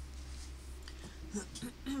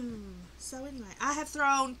 So anyway, I have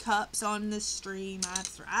thrown cups on this stream.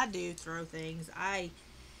 I do throw things.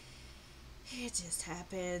 It just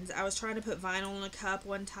happens. I was trying to put vinyl in a cup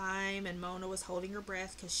one time, and Mona was holding her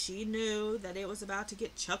breath because she knew that it was about to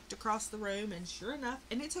get chucked across the room, and sure enough,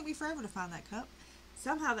 and it took me forever to find that cup.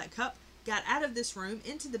 Somehow that cup got out of this room,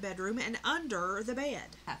 into the bedroom, and under the bed.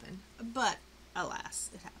 Happened. But, alas,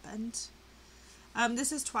 it happened.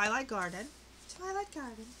 This is Twilight Garden. Twilight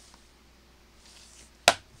Garden.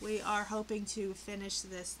 We are hoping to finish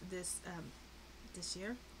this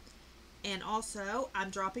year. And also, I'm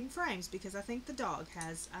dropping frames because I think the dog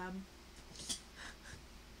has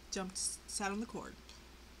sat on the cord.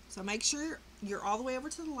 So make sure you're all the way over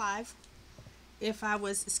to the live if I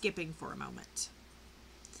was skipping for a moment.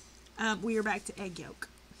 We are back to egg yolk.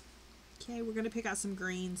 Okay, we're going to pick out some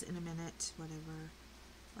greens in a minute, whatever.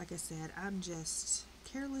 Like I said, I'm just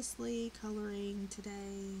carelessly coloring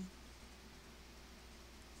today.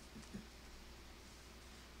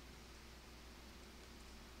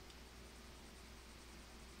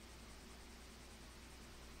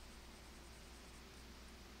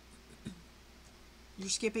 You're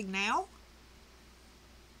skipping now?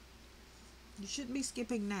 You shouldn't be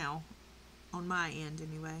skipping now. On my end,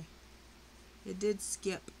 anyway. It did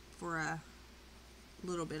skip for a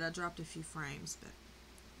little bit. I dropped a few frames, but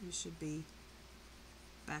you should be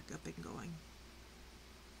back up and going.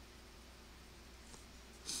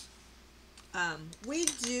 We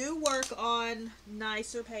do work on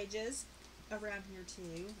nicer pages around here,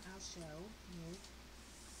 too. I'll show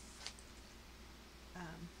you.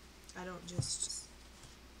 I don't just...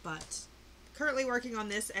 But currently working on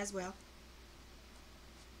this as well.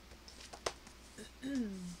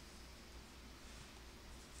 And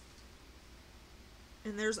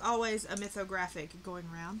there's always a mythographic going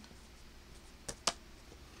around.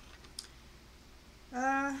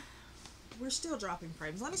 We're still dropping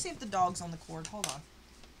frames. Let me see if the dog's on the cord. Hold on.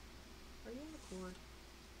 Are you on the cord?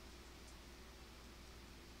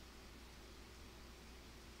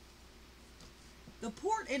 The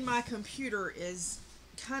port in my computer is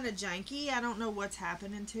kind of janky. I don't know what's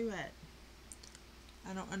happening to it.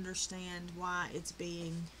 I don't understand why it's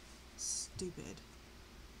being stupid.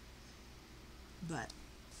 But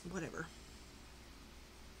whatever.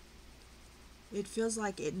 It feels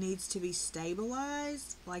like it needs to be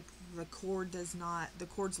stabilized. Like the cord does not. The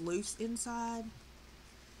cord's loose inside.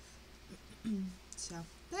 So,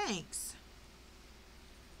 thanks.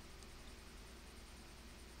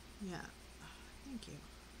 Yeah. Thank you.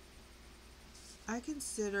 I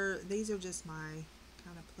consider these are just my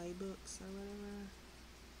kind of playbooks or whatever.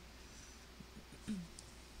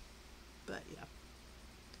 But yeah.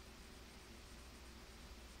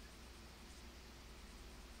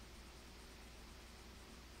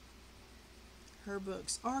 Her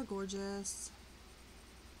books are gorgeous.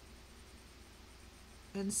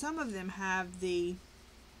 And some of them have an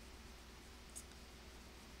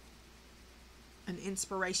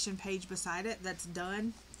inspiration page beside it that's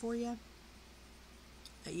done for you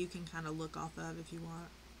that you can kind of look off of if you want.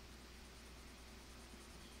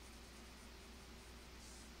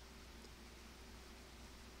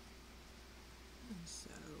 And so,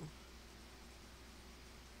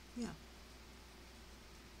 yeah.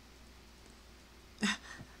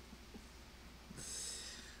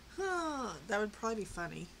 That would probably be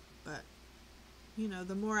funny, but you know,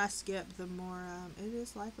 the more I skip, the more it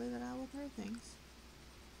is likely that I will throw things.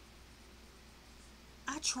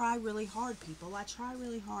 I try really hard, people. I try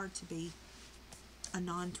really hard to be a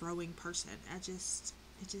non-throwing person. It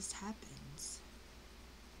just happens.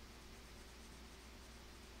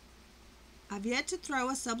 I've yet to throw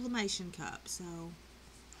a sublimation cup, so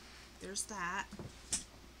there's that.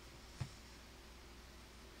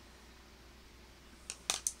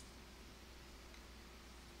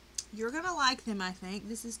 You're going to like them, I think.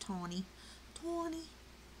 This is Tawny. Tawny.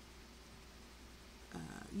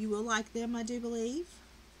 You will like them, I do believe.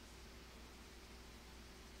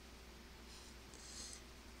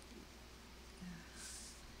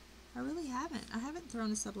 I really haven't. I haven't thrown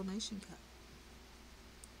a sublimation cup.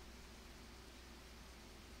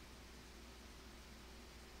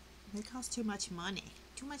 They cost too much money.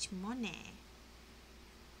 Too much money.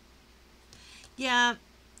 Yeah.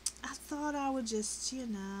 I thought I would just, you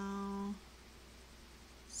know,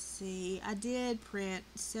 see. I did print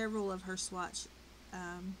several of her swatch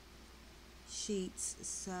sheets,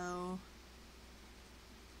 so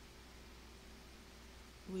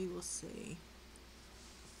we will see.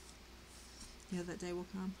 Yeah, that day will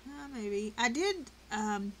come. Maybe. I did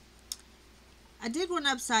one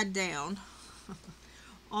upside down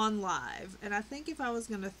on live, and I think if I was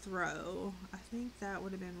going to throw, I think that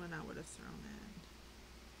would have been when I would have thrown it.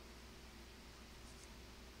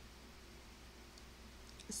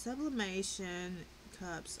 Sublimation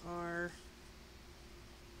cups are...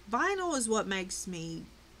 Vinyl is what makes me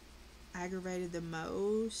aggravated the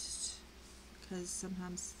most, because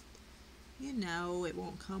sometimes, you know, it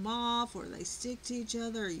won't come off, or they stick to each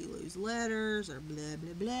other, or you lose letters, or blah,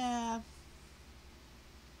 blah, blah.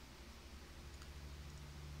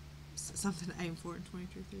 So something to aim for in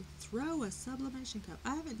 2023. Throw a sublimation cup.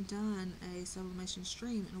 I haven't done a sublimation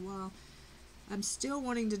stream in a while. I'm still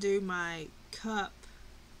wanting to do my cup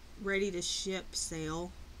ready to ship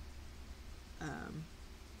sale.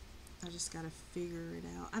 I just got to figure it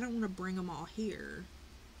out. I don't want to bring them all here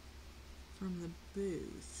from the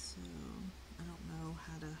booth, so I don't know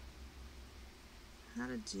how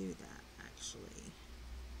to do that actually.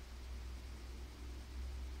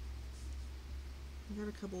 I got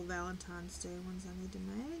a couple Valentine's Day ones I need to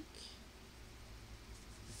make.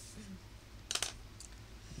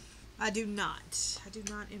 I do not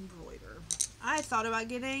embroider. I thought about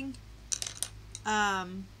getting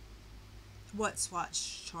what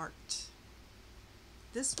swatch chart?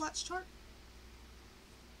 This swatch chart?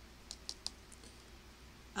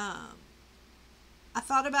 I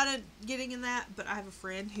thought about it getting in that, but I have a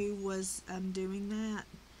friend who was doing that,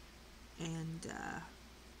 and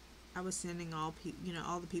I was sending all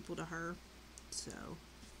the people to her, so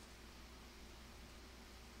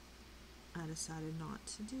I decided not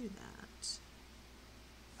to do that.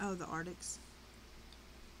 Oh, the Arctics.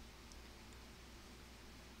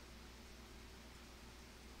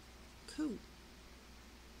 Cool.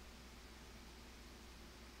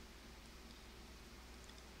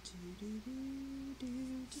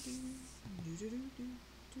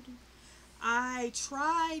 I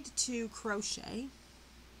tried to crochet.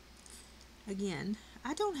 Again,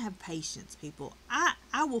 I don't have patience, people.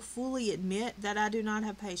 I will fully admit that I do not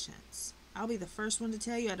have patience. I'll be the first one to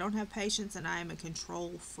tell you I don't have patience, and I am a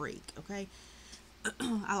control freak, okay?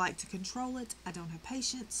 I like to control it. I don't have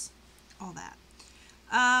patience. All that.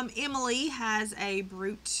 Emily has a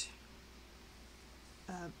Brute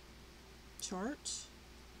chart.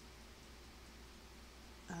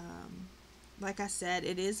 Like I said,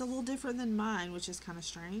 it is a little different than mine, which is kind of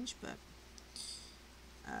strange, but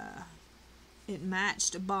it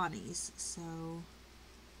matched Bonnie's, so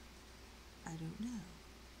I don't know.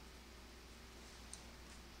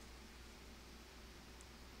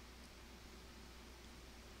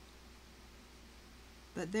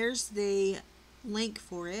 But there's the link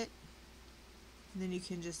for it, and then you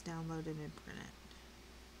can just download it and print it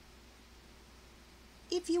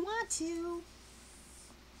if you want to.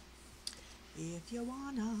 If you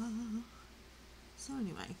wanna. So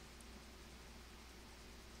anyway,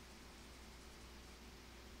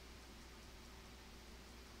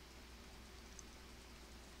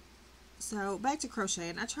 so back to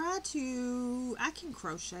crocheting. I can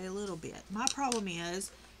crochet a little bit. My problem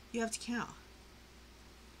is you have to count.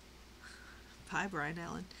 Bye, Brian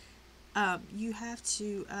Allen. You have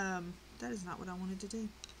to, that is not what I wanted to do.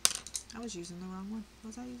 I was using the wrong one.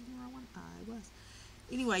 Was I using the wrong one? I was.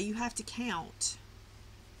 Anyway, you have to count.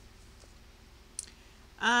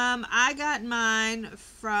 I got mine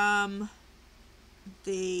from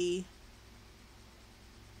that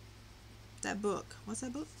book. What's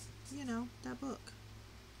that book? You know, that book.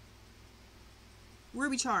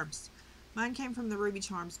 Ruby Charms. Mine came from the Ruby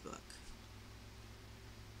Charms book.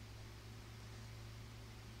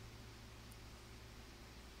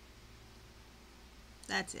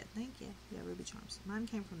 That's it. Thank you. Yeah, Ruby Charms. Mine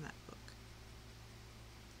came from that book.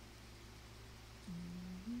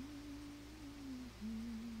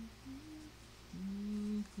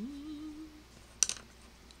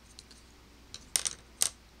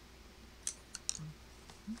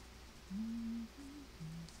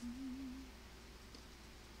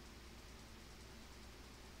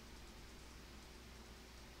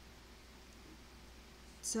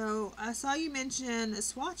 So, I saw you mention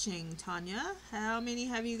swatching, Tanya. How many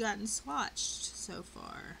have you gotten swatched so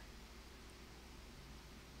far?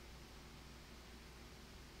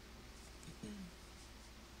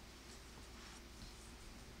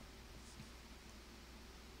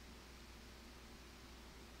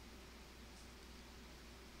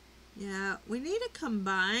 Yeah, we need a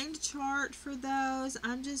combined chart for those.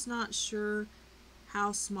 I'm just not sure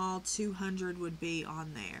how small 200 would be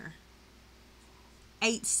on there.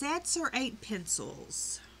 8 sets or 8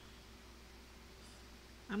 pencils?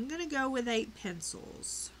 I'm going to go with 8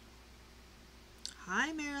 pencils.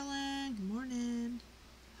 Hi, Marilyn. Good morning.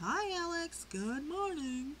 Hi, Alex. Good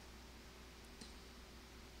morning.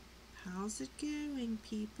 How's it going,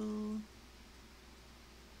 people?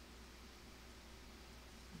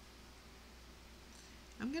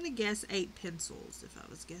 I'm going to guess 8 pencils if I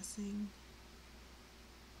was guessing.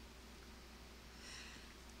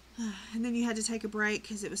 And then you had to take a break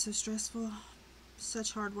because it was so stressful.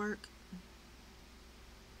 Such hard work.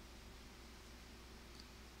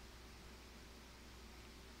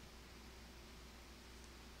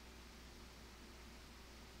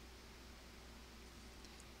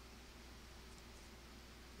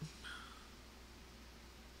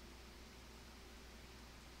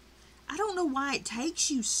 I don't know why it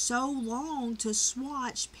takes you so long to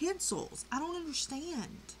swatch pencils. I don't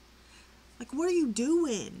understand. Like, what are you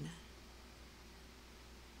doing?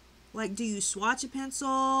 Like, do you swatch a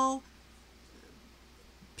pencil,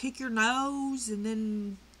 pick your nose, and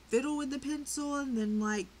then fiddle with the pencil, and then,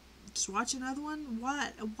 like, swatch another one?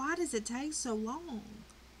 What? Why does it take so long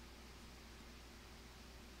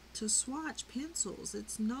to swatch pencils?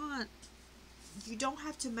 It's not... You don't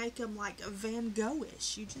have to make them, like, a Van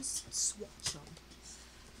Gogh-ish. You just swatch them.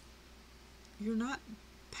 You're not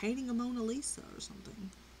painting a Mona Lisa or something.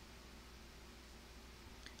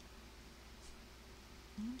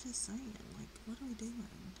 I'm just saying, like, what are we doing?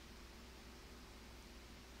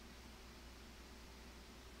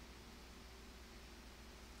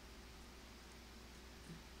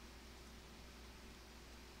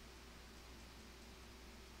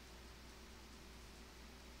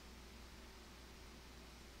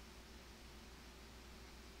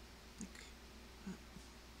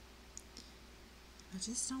 I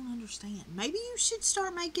just don't understand. Maybe you should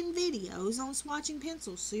start making videos on swatching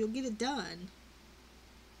pencils so you'll get it done.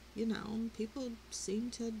 You know, people seem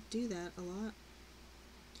to do that a lot.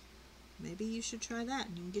 Maybe you should try that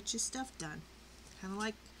and you can get your stuff done. Kind of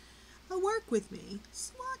like, work with me,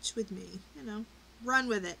 swatch with me, you know, run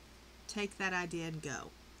with it. Take that idea and go.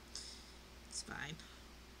 It's fine.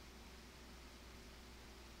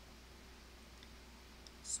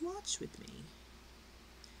 Swatch with me.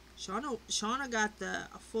 Shauna got the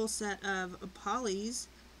full set of Polly's,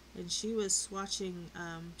 and she was swatching.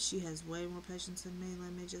 She has way more patience than me,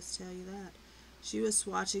 let me just tell you that. She was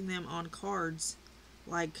swatching them on cards,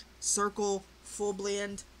 like circle, full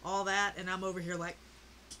blend, all that, and I'm over here like,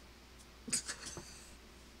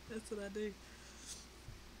 that's what I do.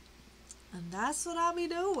 And that's what I'll be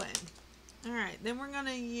doing. Alright, then we're going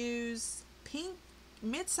to use pink,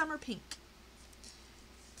 Midsummer Pink.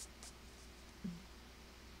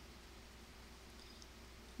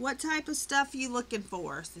 What type of stuff are you looking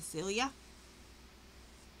for, Cecilia?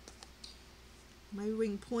 Maybe we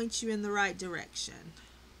can point you in the right direction.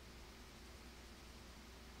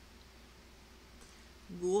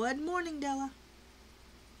 Good morning, Della.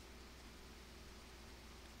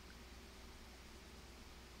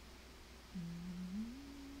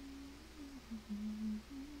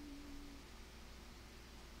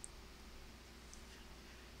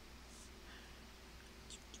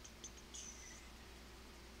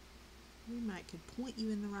 We could point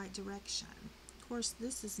you in the right direction. Of course,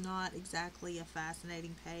 this is not exactly a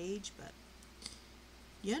fascinating page, but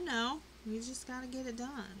you know, we just got to get it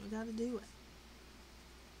done. We got to do it.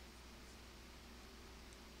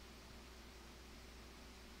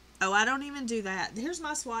 Oh, I don't even do that. Here's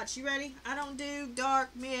my swatch. You ready? I don't do dark,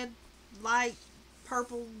 mid, light,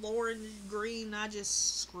 purple, orange, green. I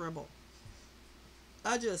just scribble.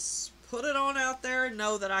 I just put it on out there and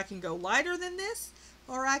know that I can go lighter than this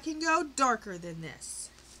or I can go darker than this.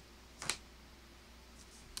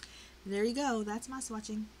 There you go. That's my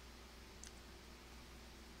swatching.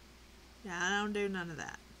 Yeah, I don't do none of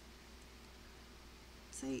that.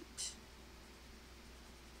 See?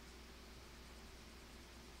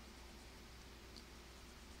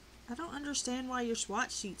 I don't understand why your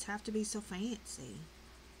swatch sheets have to be so fancy.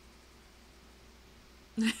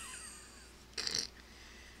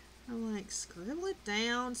 I'm like, scribble it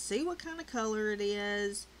down, see what kind of color it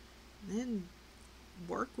is, then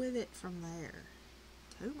work with it from there.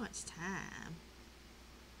 Too much time.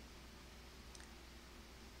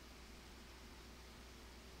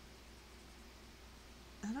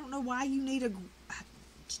 I don't know why you need a...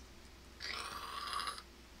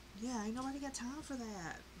 Yeah, ain't nobody got time for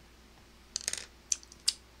that.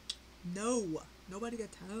 No, nobody got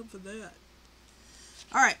time for that.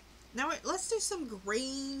 Alright, now let's do some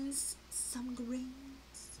greens. Some greens.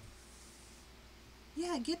 Yeah,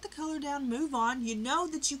 yeah, get the color down, move on. You know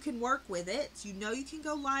that you can work with it. You know you can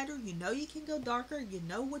go lighter. You know you can go darker. You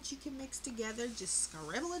know what you can mix together. Just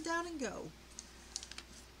scribble it down and go.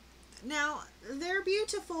 Now, they're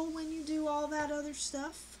beautiful when you do all that other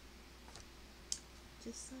stuff.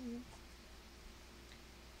 Just saying.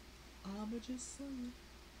 I'ma just saying.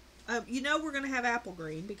 You know we're going to have apple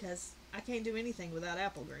green because I can't do anything without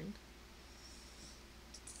apple green.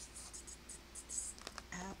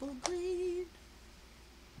 Apple green.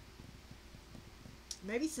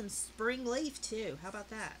 Maybe some spring leaf too. How about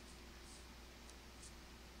that?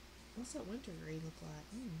 What's that winter green look like?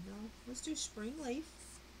 No. Let's do spring leaf.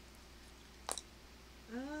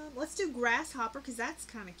 Let's do grasshopper because that's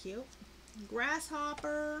kind of cute.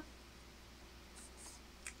 Grasshopper.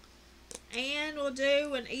 And we'll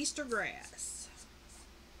do an Easter grass.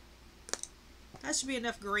 That should be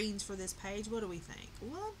enough greens for this page. What do we think?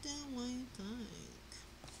 What do we think?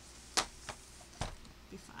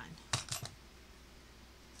 Be fine.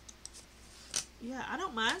 Yeah, I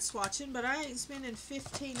don't mind swatching, but I ain't spending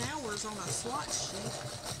 15 hours on a swatch sheet.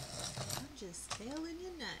 I'm just telling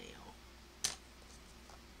you now.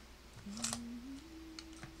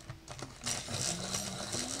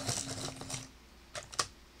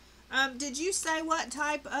 Did you say what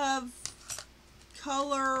type of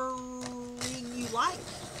coloring you like?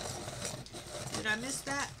 Did I miss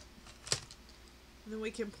that? And then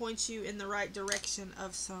we can point you in the right direction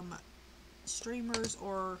of some streamers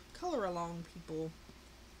or color along people.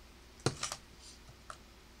 I'm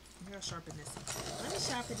gonna sharpen this in two. Let me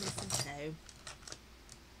sharpen this in two.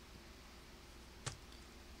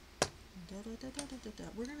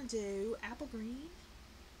 We're gonna do apple green.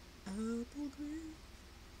 Apple green.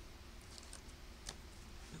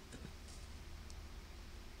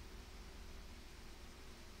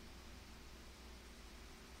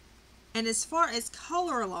 And as far as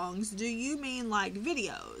color alongs, do you mean like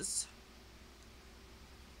videos?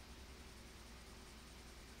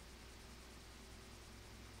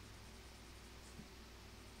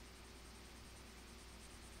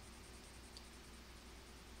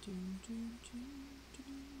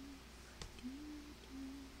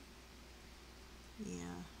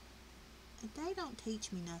 Yeah. They don't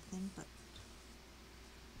teach me nothing, but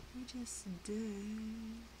we just do.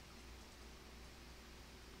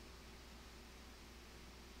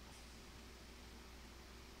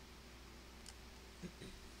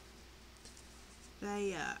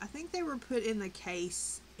 They, I think they were put in the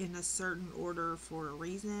case in a certain order for a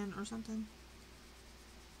reason or something.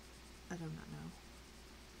 I do not know.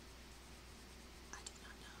 I do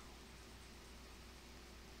not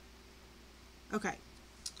know. Okay,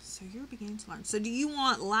 so you're beginning to learn. So do you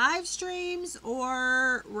want live streams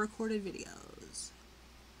or recorded videos?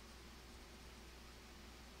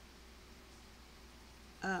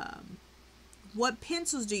 What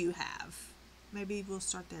pencils do you have? Maybe we'll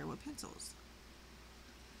start there. What pencils?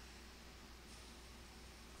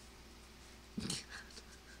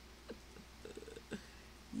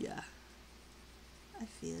 Yeah, I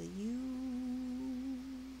feel you.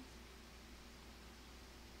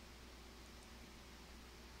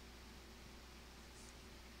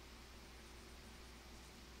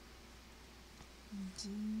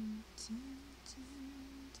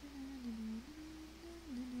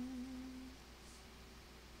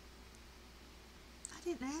 I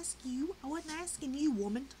didn't ask you. I wasn't asking you,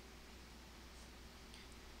 woman.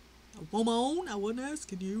 Woman, I wasn't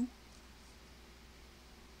asking you.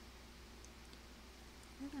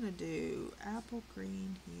 We're going to do apple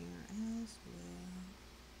green here as well.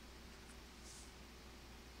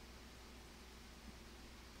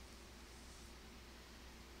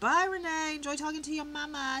 Bye, Renee. Enjoy talking to your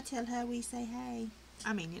mama. Tell her we say hey.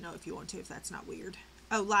 I mean, you know, if you want to, if that's not weird.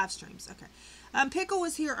 Oh, live streams. Okay. Pickle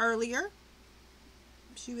was here earlier.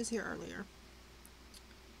 She was here earlier.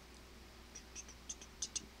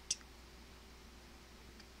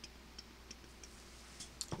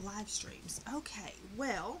 Live streams. Okay,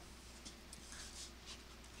 well,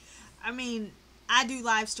 I mean, I do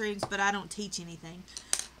live streams, but I don't teach anything.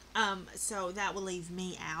 So that will leave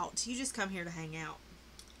me out. You just come here to hang out.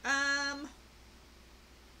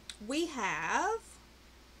 We have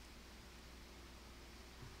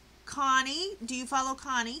Connie. Do you follow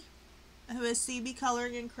Connie? Who is CB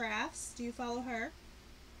Coloring and Crafts. Do you follow her?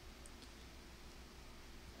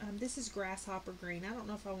 This is grasshopper green. I don't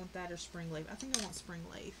know if I want that or spring leaf. I think I want spring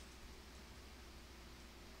leaf.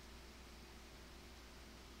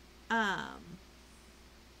 Oh,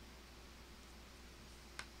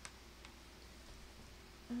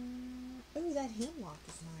 that hemlock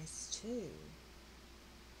is nice too.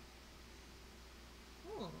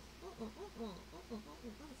 How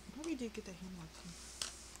do you get the hemlock?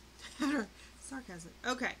 Sarcasm.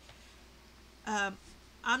 Okay.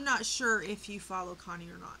 I'm not sure if you follow Connie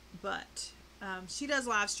or not, but she does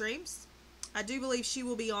live streams. I do believe she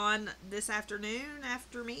will be on this afternoon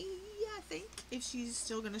after me, I think, if she's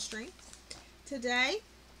still going to stream today.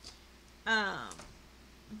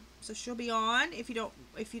 So she'll be on. If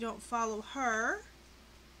you don't follow her,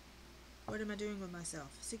 what am I doing with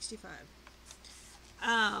myself? 65.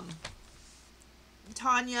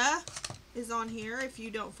 Tanya is on here if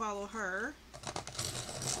you don't follow her.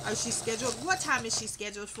 Oh, she's scheduled. What time is she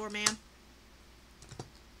scheduled for, ma'am?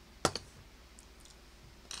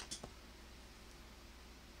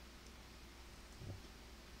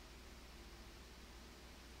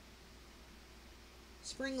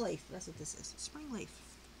 Spring leaf. That's what this is. Spring leaf.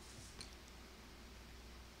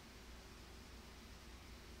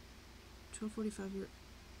 12:45 here.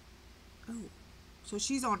 Oh, so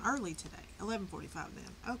she's on early today. 11:45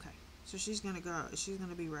 then. Okay, so she's gonna go. She's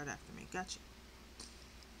gonna be right after me. Gotcha.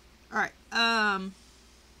 All right.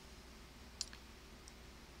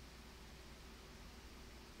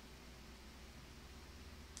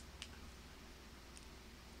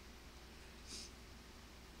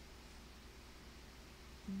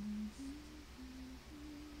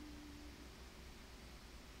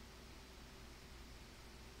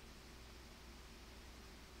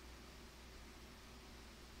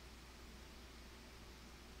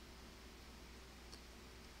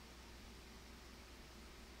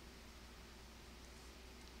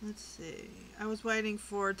 Let's see. I was waiting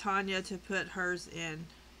for Tanya to put hers in.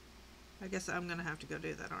 I guess I'm going to have to go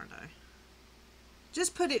do that, aren't I?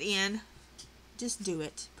 Just put it in. Just do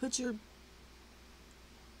it. Put your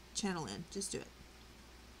channel in. Just do it.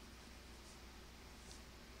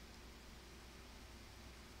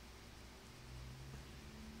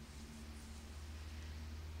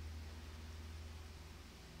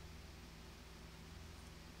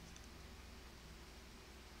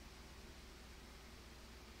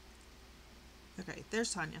 Okay,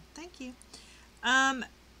 there's Tanya. Thank you.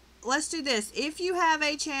 Let's do this. If you have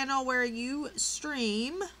a channel where you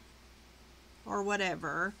stream or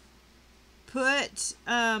whatever, put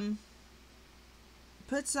some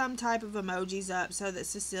type of emojis up so that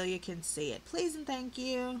Cecilia can see it. Please and thank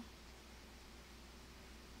you.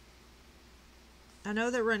 I know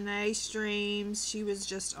that Renee streams. She was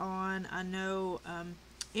just on. I know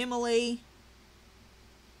Emily.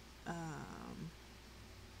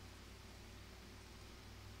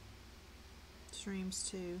 Streams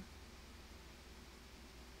too.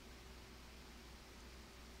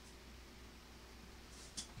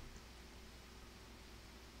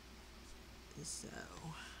 So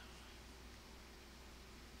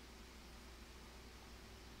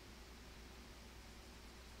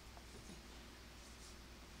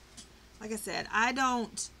like I said, I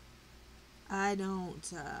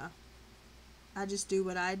just do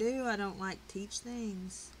what I do. I don't like teach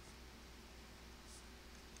things.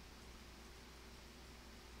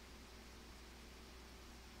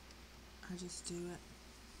 I just do it.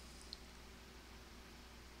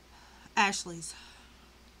 Ashley's.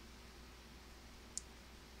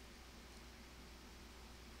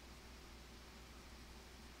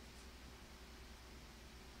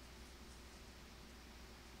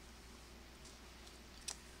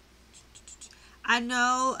 I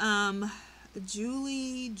know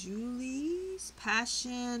Julie's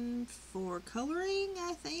passion for coloring,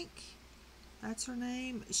 I think that's her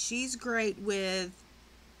name. She's great with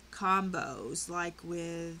combos, like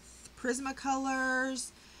with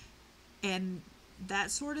Prismacolors and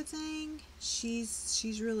that sort of thing.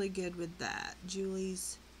 She's really good with that.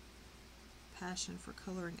 Julie's passion for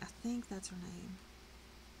coloring, I think that's her name.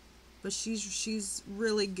 But she's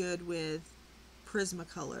really good with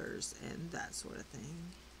Prismacolors and that sort of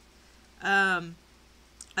thing.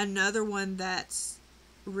 Another one that's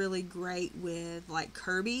really great with like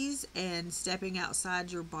Kirby's and stepping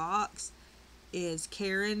outside your box is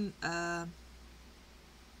Karen. My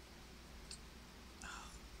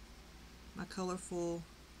colorful,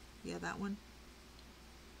 yeah, that one.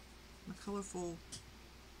 My colorful,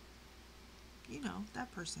 you know,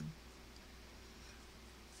 that person.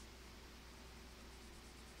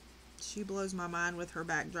 She blows my mind with her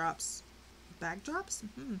backdrops. Backdrops?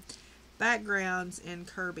 Backgrounds in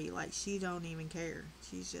Kirby. Like, she don't even care.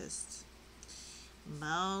 She's just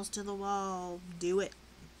balls to the wall. Do it.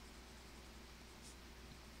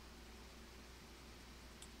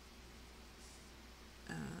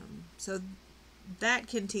 So that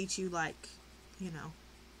can teach you, like, you know,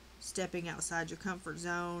 stepping outside your comfort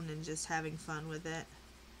zone and just having fun with it.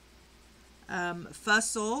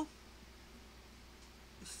 Fussel,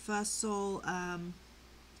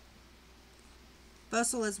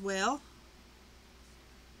 Bustle as well.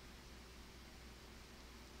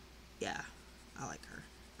 Yeah, I like her.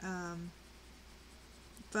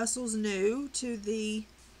 Bustle's new to the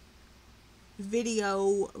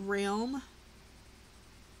video realm.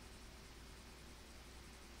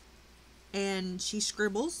 And she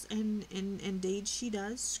scribbles, and indeed she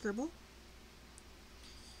does scribble,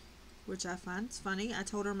 which I find funny. I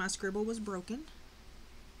told her my scribble was broken.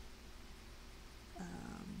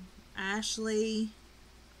 Ashley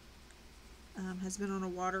has been on a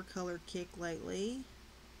watercolor kick lately.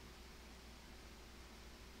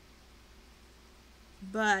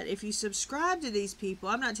 But if you subscribe to these people,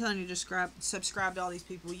 I'm not telling you to subscribe to all these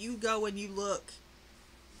people. You go and you look.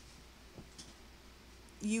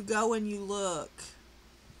 You go and you look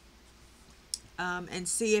and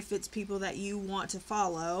see if it's people that you want to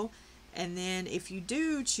follow. And then if you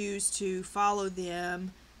do choose to follow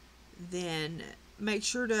them, then make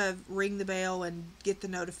sure to ring the bell and get the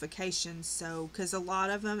notifications. So, because a lot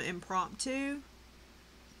of them impromptu.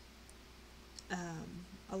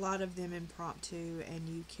 A lot of them impromptu, and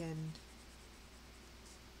you can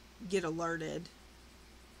get alerted,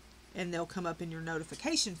 and they'll come up in your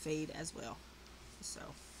notification feed as well. So,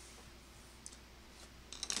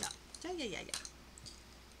 yeah.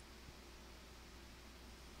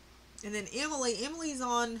 And then Emily's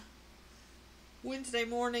on Wednesday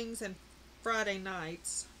mornings and Friday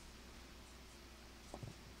nights.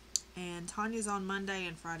 And Tanya's on Monday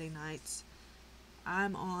and Friday nights.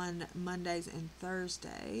 I'm on Mondays and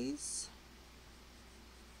Thursdays.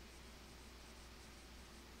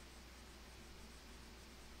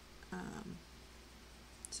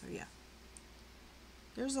 So yeah.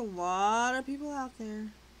 There's a lot of people out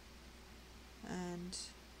there. And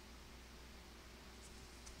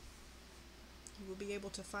you will be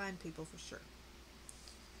able to find people for sure.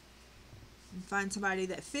 And find somebody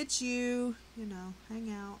that fits you, you know,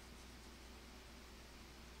 hang out.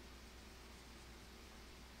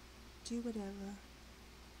 Do whatever.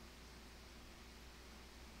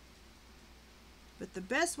 But the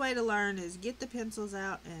best way to learn is get the pencils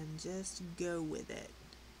out and just go with it.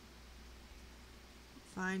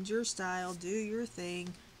 Find your style, do your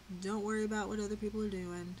thing. Don't worry about what other people are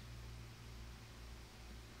doing.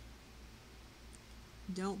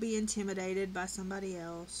 Don't be intimidated by somebody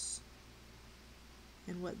else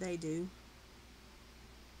and what they do.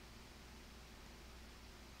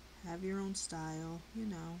 Have your own style, you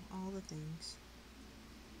know, all the things.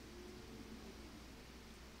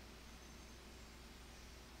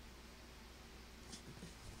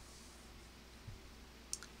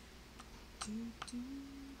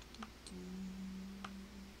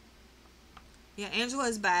 Yeah,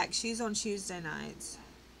 Angela's back. She's on Tuesday nights.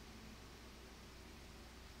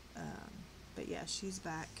 But yeah, she's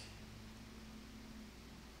back.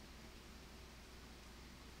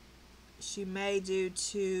 She may do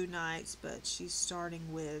 2 nights, but she's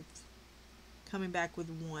coming back with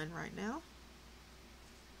 1 right now.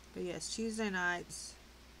 But yes, Tuesday nights.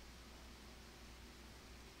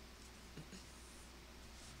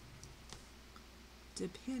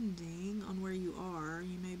 Depending on where you are,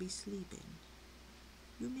 you may be sleeping.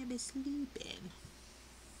 You may be sleeping.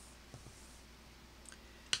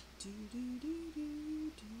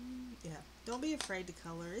 Yeah, don't be afraid to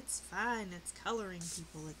color. It's fine. It's coloring,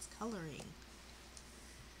 people. It's coloring.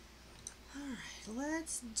 Alright,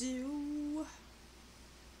 let's do...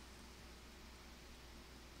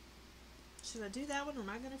 Should I do that one or am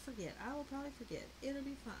I going to forget? I will probably forget. It'll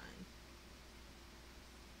be fine.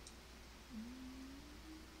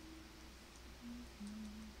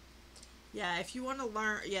 Yeah, if you want to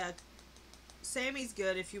learn... Yeah, Sammy's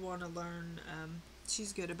good if you want to learn...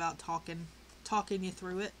 she's good about talking you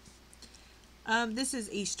through it. This is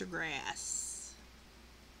Easter grass.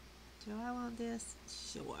 Do I want this?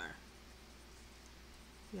 Sure.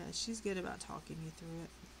 Yeah, she's good about talking you through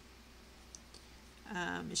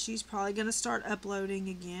it. She's probably going to start uploading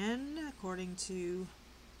again, according to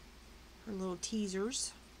her little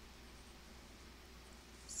teasers.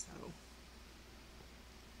 So.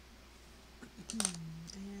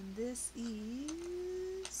 And this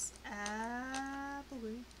is apple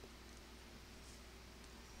green.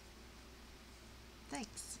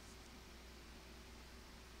 Thanks.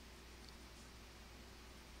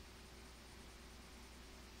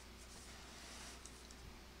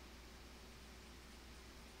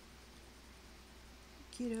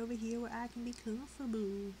 Get over here where I can be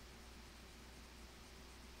comfortable.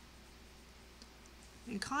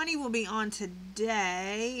 And Connie will be on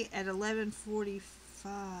today at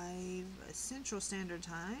 11:45 Central Standard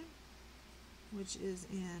Time, which is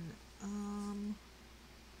in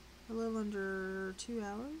a little under 2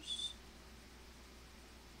 hours.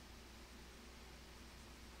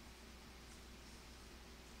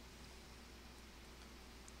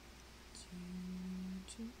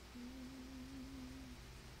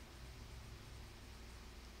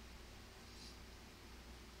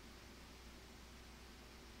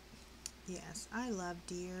 Yes, I love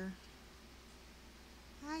deer.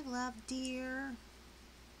 I love deer.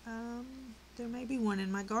 There may be one in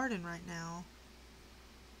my garden right now.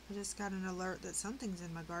 I just got an alert that something's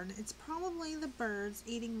in my garden. It's probably the birds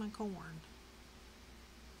eating my corn.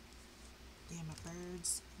 Damn it,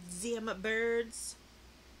 birds. Damn it, birds.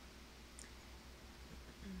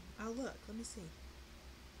 Oh, look. Let me see.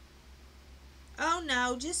 Oh,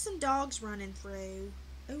 no. Just some dogs running through.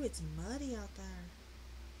 Oh, it's muddy out there.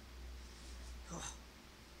 Oh,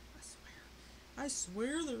 I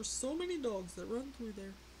swear there's so many dogs that run through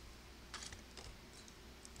there.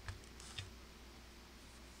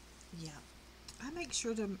 Yeah. I make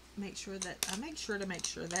sure that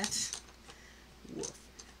woof.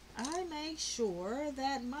 I make sure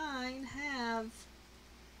that mine have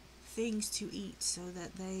things to eat so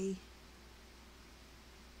that they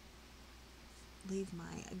leave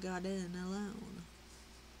my garden alone.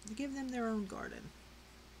 Give them their own garden.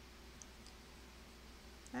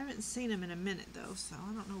 I haven't seen them in a minute though, so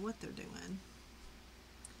I don't know what they're doing.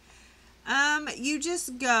 You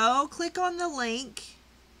just go click on the link,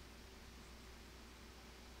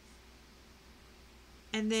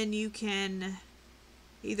 and then you can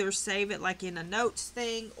either save it like in a notes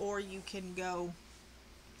thing, or you can go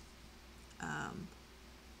I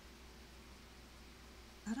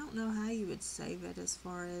don't know how you would save it as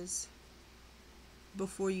far as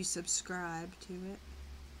before you subscribe to it.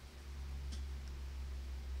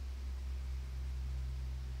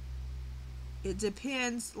 It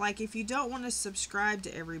depends. Like, if you don't want to subscribe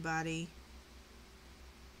to everybody,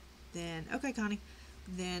 then, okay, Connie,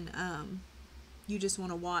 then you just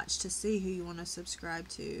want to watch to see who you want to subscribe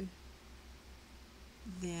to,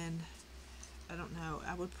 then I don't know.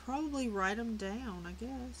 I would probably write them down, I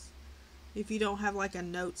guess. If you don't have like a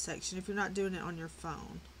note section, if you're not doing it on your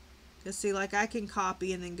phone. Because see, like, I can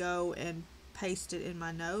copy and then go and paste it in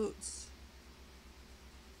my notes.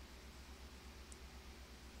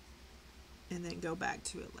 And then go back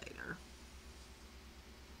to it later.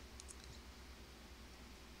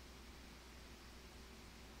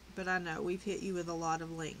 But I know we've hit you with a lot of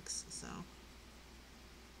links, so.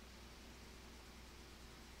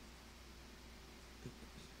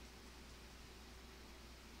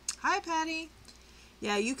 Hi, Patty.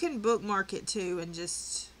 Yeah, you can bookmark it too and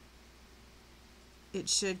just, it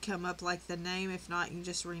should come up like the name. If not, you can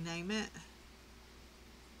just rename it.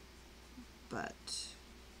 But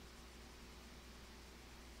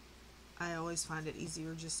I always find it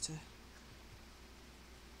easier just to,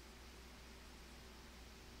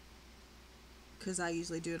 because I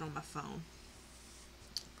usually do it on my phone.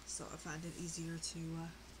 So I find it easier to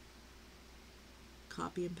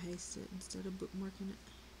copy and paste it instead of bookmarking it.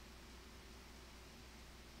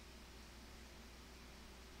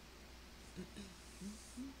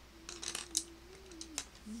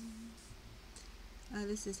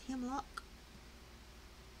 This is Hemlock.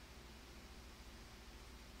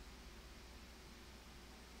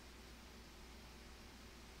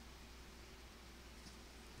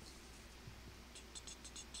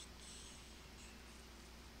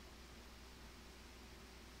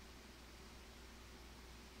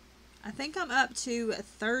 I think I'm up to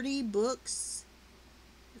 30 books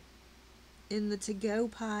in the to-go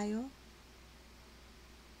pile.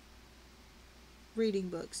 Reading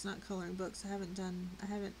books, not coloring books. I haven't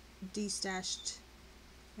destashed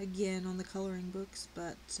again on the coloring books,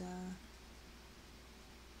 but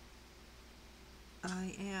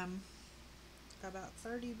I am about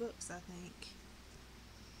 30 books, I think.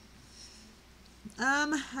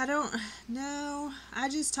 I don't know. I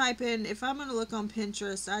just type in, if I'm going to look on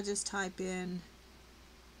Pinterest, I just type in,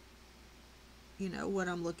 you know, what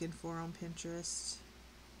I'm looking for on Pinterest.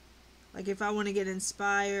 Like, if I want to get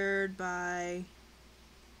inspired by,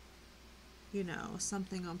 you know,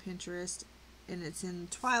 something on Pinterest and it's in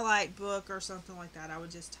Twilight book or something like that, I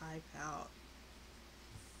would just type out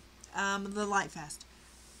the Light Fast.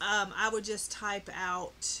 I would just type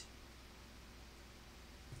out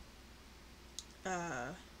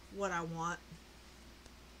what I want,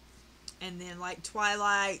 and then like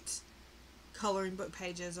Twilight coloring book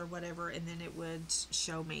pages or whatever, and then it would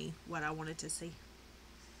show me what I wanted to see.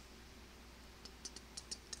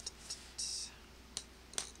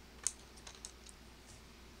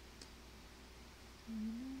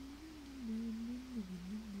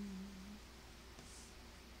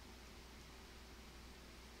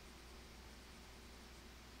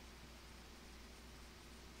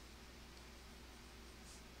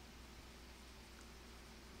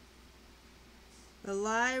 The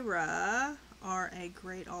Lyra are a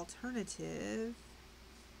great alternative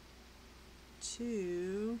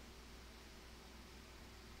to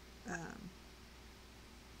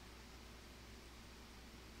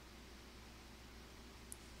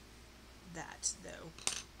that, though.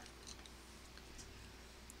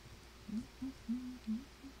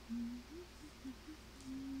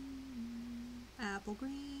 Apple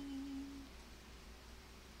green.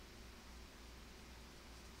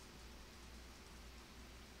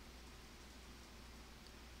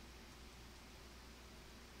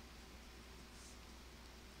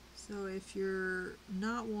 So if you're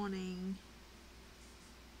not wanting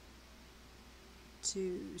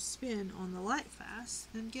to spin on the light fast,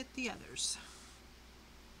 then get the others.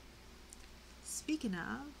 Speaking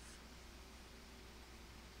of,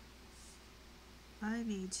 I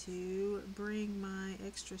need to bring my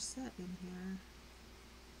extra set in here.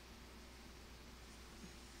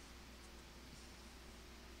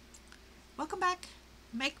 Welcome back.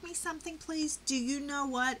 Make me something, please. Do you know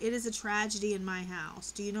what? It is a tragedy in my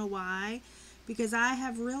house. Do you know why? Because I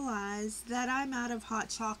have realized that I'm out of hot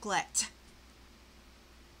chocolate.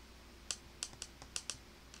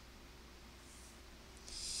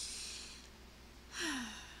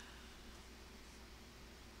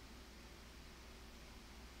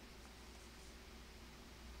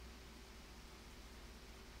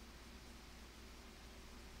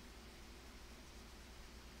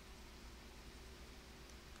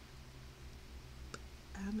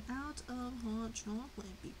 I'm out of hot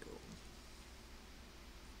chocolate, people.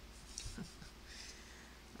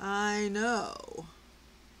 I know.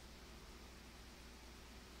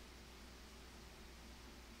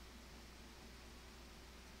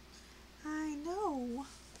 I know.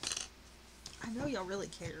 I know y'all really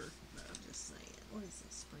care, but I'm just saying. What is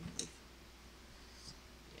this, spring leaf?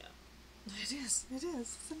 Yeah. It is. It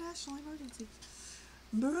is. It's a national emergency.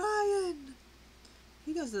 Brian!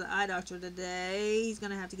 He goes to the eye doctor today. He's going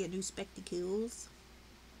to have to get new spectacles.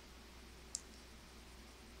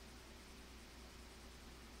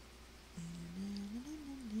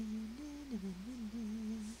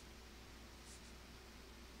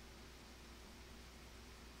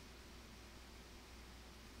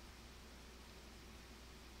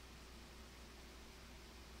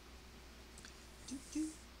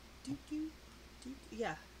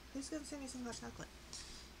 Yeah. Who's going to send me some hot chocolate?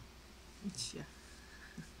 Yeah.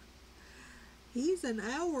 He's an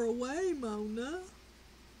hour away, Mona.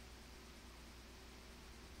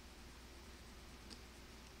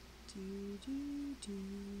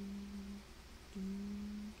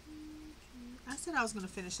 I said I was going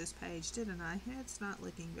to finish this page, didn't I? It's not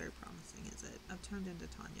looking very promising, is it? I've turned into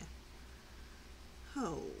Tanya.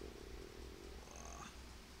 Oh.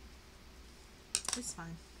 It's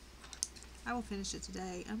fine. I will finish it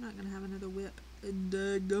today. I'm not going to have another whip.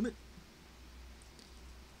 Dadgummit.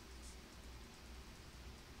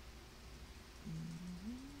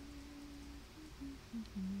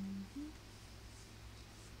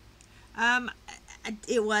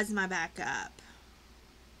 It was my backup.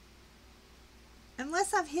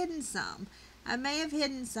 Unless I've hidden some. I may have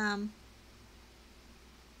hidden some.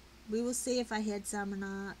 We will see if I hid some or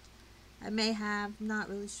not. I may have. Not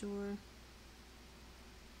really sure.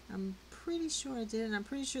 I'm pretty sure I did, and I'm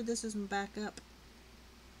pretty sure this was my backup.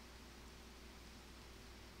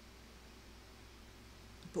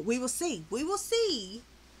 But we will see. We will see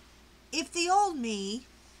if the old me...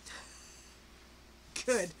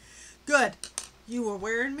 Good. Good. You were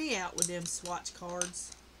wearing me out with them swatch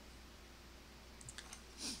cards.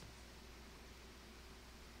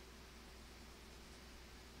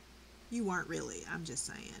 You weren't really. I'm just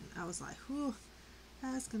saying. I was like, whew,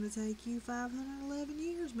 that's going to take you 511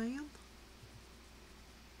 years, ma'am.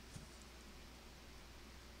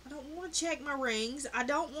 I don't want to check my rings. I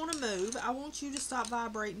don't want to move. I want you to stop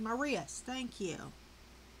vibrating my wrist. Thank you.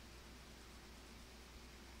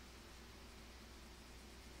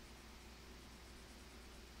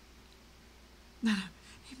 No,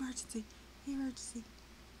 emergency, emergency.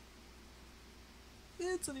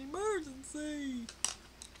 It's an emergency.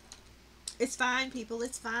 It's fine, people,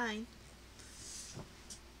 it's fine.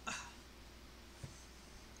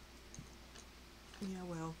 Yeah,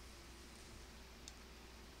 well.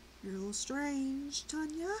 You're a little strange,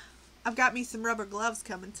 Tanya. I've got me some rubber gloves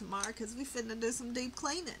coming tomorrow because we finna do some deep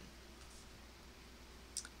cleaning.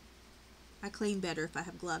 I clean better if I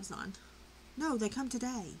have gloves on. No, they come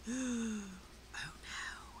today. Oh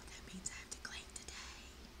no, that means I have to clean today.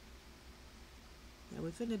 Yeah,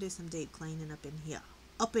 we're finna do some deep cleaning up in here.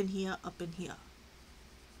 Up in here, up in here.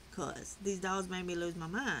 Cause these dolls made me lose my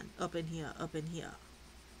mind. Up in here, up in here.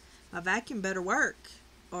 My vacuum better work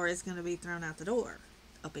or it's gonna be thrown out the door.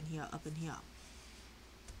 Up in here, up in here.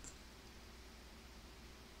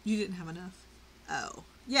 You didn't have enough? Oh.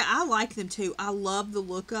 Yeah, I like them too. I love the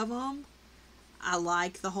look of them. I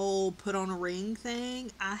like the whole put on a ring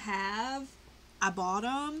thing. I bought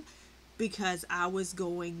them because I was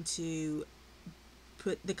going to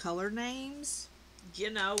put the color names,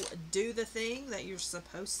 you know, do the thing that you're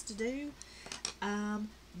supposed to do.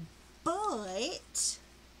 But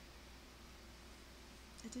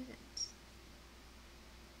I didn't.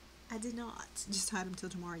 I did not. Just hide them till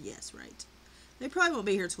tomorrow. Yes, right. They probably won't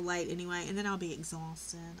be here till late anyway, and then I'll be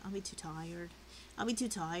exhausted. I'll be too tired. I'll be too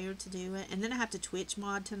tired to do it. And then I have to Twitch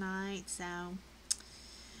mod tonight, so,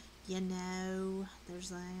 you know, there's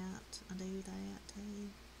that. I do that too.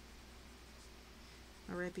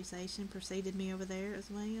 My reputation preceded me over there as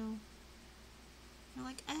well. They're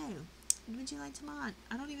like, oh, would you like to mod?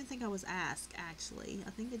 I don't even think I was asked, actually.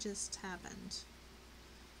 I think it just happened.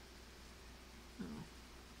 Oh.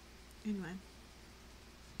 Anyway.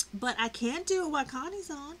 But I can't do it while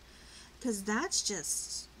Connie's on, because that's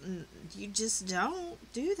just, you just don't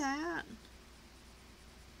do that.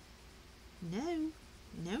 No.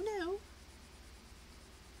 No, no.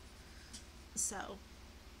 So,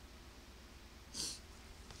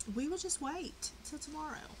 we will just wait till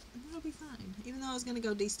tomorrow, and it'll be fine. Even though I was going to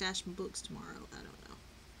go destash my books tomorrow, I don't know.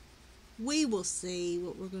 We will see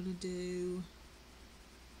what we're going to do.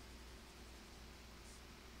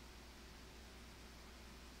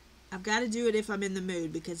 I've got to do it if I'm in the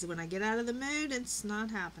mood, because when I get out of the mood, it's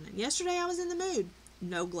not happening. Yesterday I was in the mood.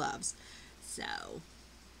 No gloves. So,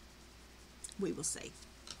 we will see.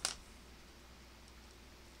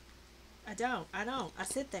 I don't. I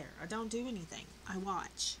sit there. I don't do anything. I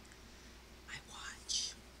watch.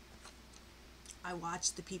 I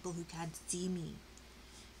watch the people who can't see me.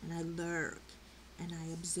 And I lurk. And I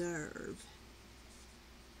observe.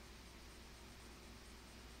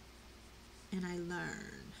 And I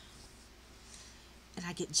learn. And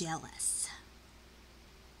I get jealous.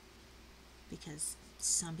 Because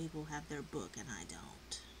some people have their book and I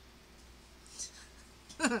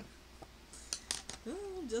don't.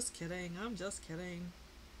 Oh, I'm just kidding. I'm just kidding.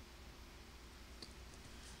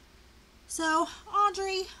 So,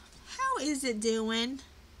 Audrey, how is it doing?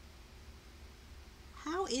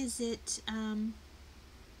 How is it,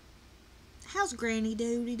 how's Granny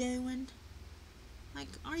Doody doing? Like,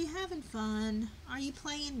 are you having fun? Are you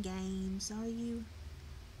playing games? Are you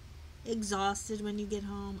exhausted when you get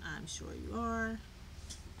home? I'm sure you are.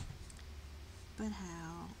 But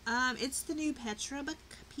how? It's the new Petra book.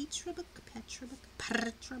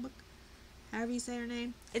 However you say her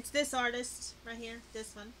name. It's this artist right here.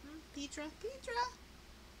 This one. Petra.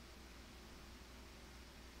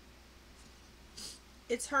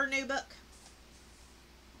 It's her new book.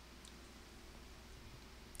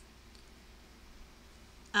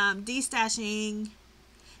 Destashing.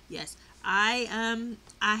 Yes. I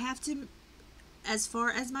have to, as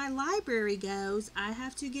far as my library goes, I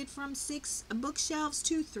have to get from 6 bookshelves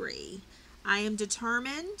to 3. I am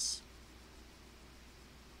determined.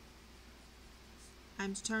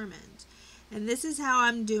 I'm determined. And this is how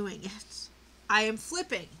I'm doing it. I am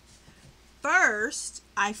flipping. First,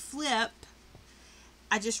 I flip.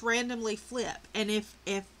 I just randomly flip. And if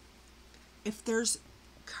there's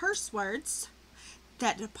curse words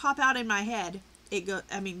that pop out in my head, it go.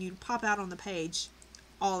 I mean, you pop out on the page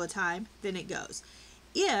all the time, then it goes.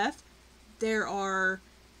 If there are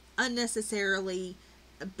unnecessarily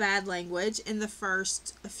bad language in the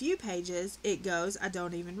first few pages, it goes. I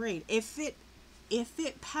don't even read. If it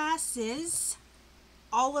passes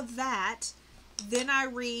all of that, then I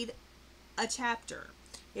read a chapter.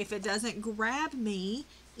 If it doesn't grab me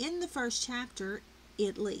in the first chapter,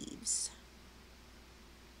 it leaves.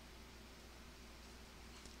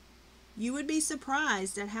 You would be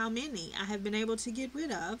surprised at how many I have been able to get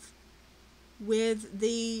rid of with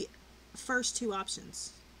the first 2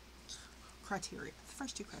 options. Criteria. The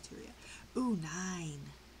first 2 criteria. Ooh, 9.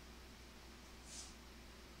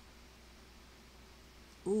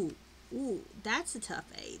 Ooh, that's a tough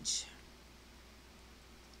age.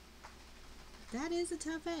 That is a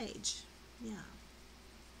tough age. Yeah.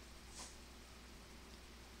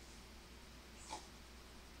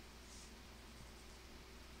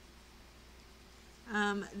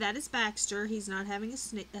 That is Baxter. He's not having a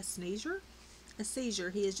seizure.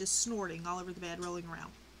 He is just snorting all over the bed, rolling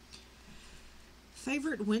around.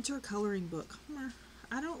 Favorite winter coloring book.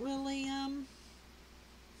 I don't really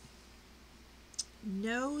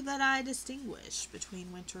know that I distinguish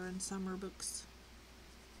between winter and summer books.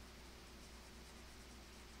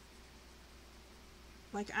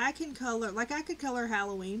 Like, I could color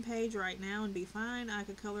Halloween page right now and be fine. I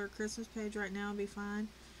could color a Christmas page right now and be fine.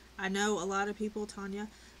 I know a lot of people, Tanya,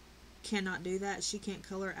 cannot do that. She can't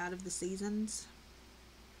color out of the seasons.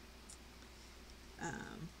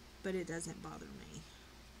 But it doesn't bother me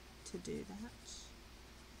to do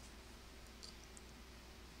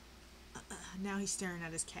that. Now he's staring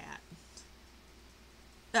at his cat.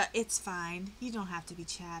 It's fine. You don't have to be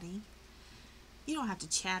chatty. You don't have to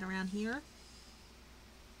chat around here.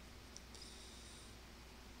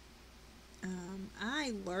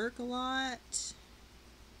 I lurk a lot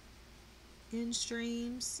in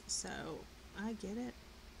streams, so I get it.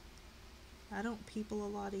 I don't people a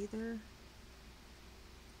lot either.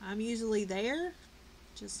 I'm usually there,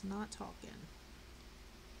 just not talking.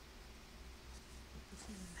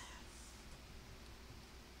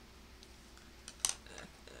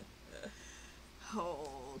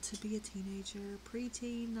 Oh, to be a teenager,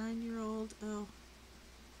 preteen, 9-year-old. Oh.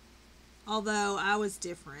 Although I was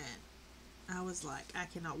different. I was like, I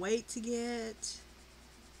cannot wait to get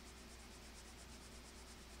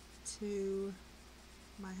to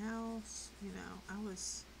my house. You know, I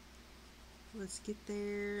was, let's get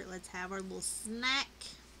there. Let's have our little snack.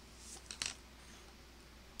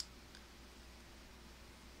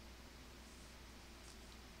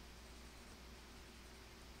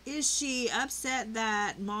 Is she upset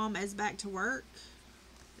that mom is back to work?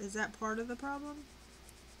 Is that part of the problem?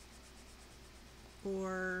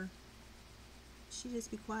 Or she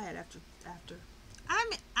just be quiet after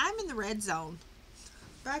I'm in the red zone.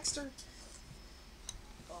 Baxter.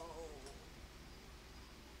 Oh.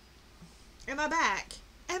 Am I back?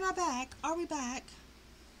 Am I back? Are we back?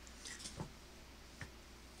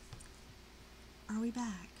 Are we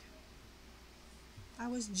back? I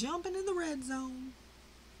was jumping in the red zone.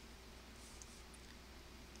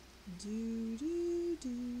 Do, do, do,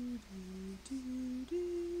 do, do,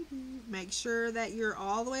 do, do. Make sure that you're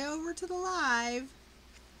all the way over to the live,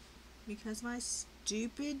 because my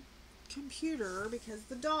stupid computer, because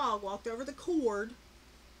the dog walked over the cord,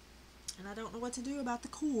 and I don't know what to do about the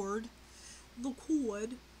cord. The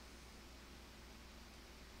cord.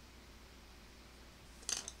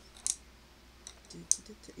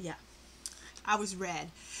 Yeah, I was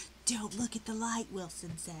red. Don't look at the light,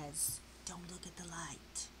 Wilson says. Don't look at the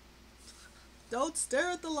light. Don't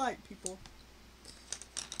stare at the light, people.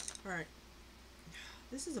 Alright.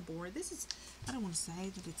 This is a boring, I don't want to say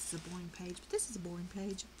that it's a boring page, but this is a boring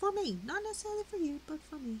page. For me. Not necessarily for you, but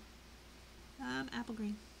for me. Apple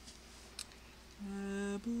green.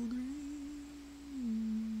 Apple green.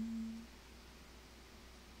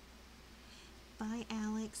 Bye,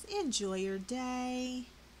 Alex. Enjoy your day.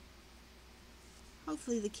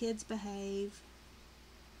 Hopefully the kids behave.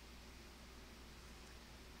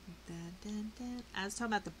 Dun, dun, dun. I was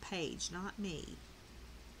talking about the page, not me.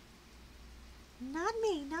 Not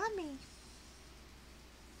me, not me.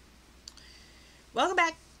 Welcome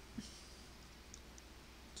back.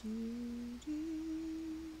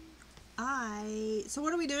 So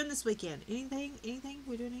what are we doing this weekend? Anything?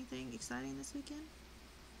 We doing anything exciting this weekend?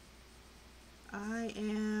 I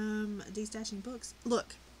am destashing books.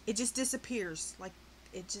 Look, it just disappears. Like,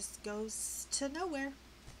 it just goes to nowhere.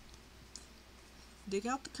 Dig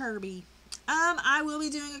out the Kirby. I will be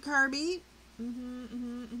doing a Kirby.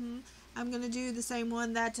 I'm going to do the same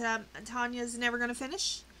one that Tanya's never going to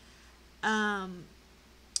finish.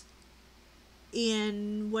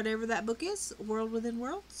 In whatever that book is. World Within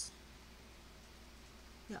Worlds.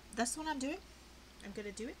 Yeah, that's the one I'm doing. I'm going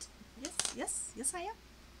to do it. Yes, I am.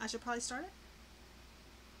 I should probably start it.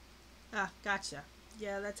 Ah, gotcha.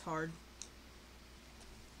 Yeah, that's hard.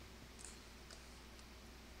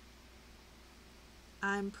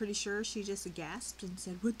 I'm pretty sure she just gasped and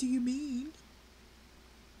said, "What do you mean?"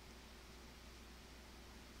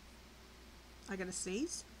 I gotta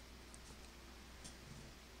sneeze.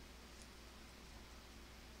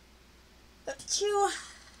 Achoo.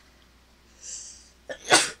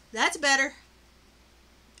 That's better.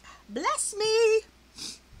 Bless me.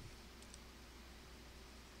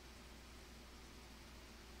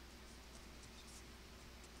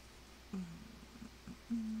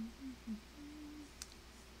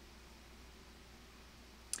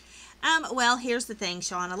 Well, here's the thing,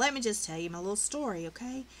 Shauna. Let me just tell you my little story,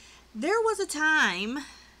 okay? There was a time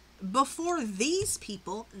before these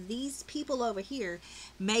people over here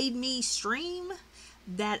made me stream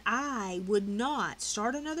that I would not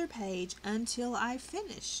start another page until I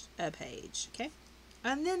finished a page, okay?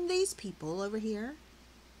 And then these people over here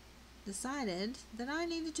decided that I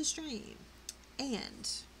needed to stream. And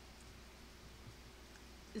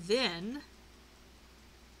then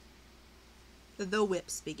the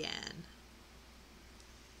whips began.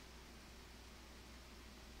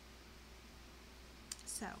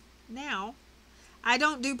 So now I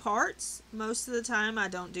don't do parts. Most of the time I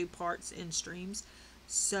don't do parts in streams.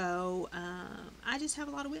 So I just have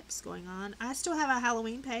a lot of whips going on. I still have a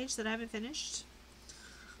Halloween page that I haven't finished.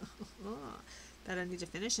 that I need to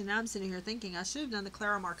finish. And now I'm sitting here thinking I should have done the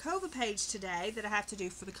Clara Markova page today that I have to do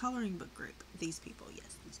for the coloring book group. These people,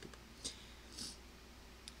 yes, these people.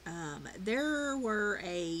 There were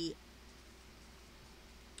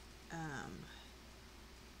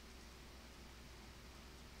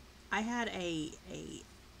I had a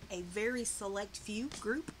very select few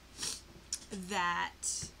group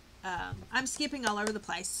that I'm skipping all over the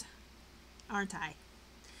place, aren't I?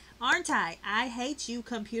 Aren't I? I hate you,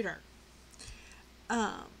 computer.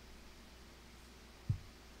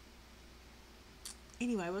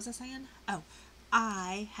 Anyway, what was I saying? Oh,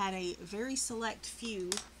 I had a very select few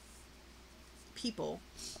people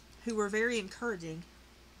who were very encouraging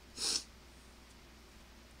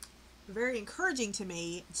to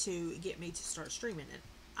me to get me to start streaming it.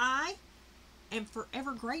 I am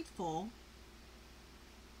forever grateful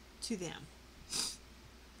to them.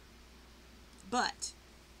 But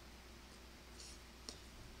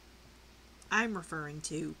I'm referring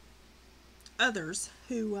to others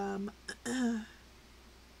who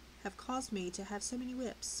have caused me to have so many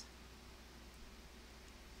whips.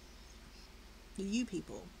 You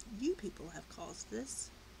people have caused this.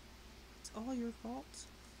 It's all your fault.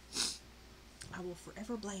 I will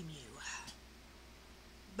forever blame you.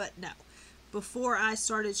 But no, before I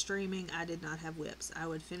started streaming, I did not have whips. I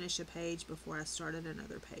would finish a page before I started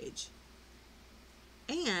another page.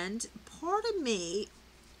 And part of me,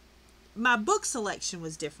 my book selection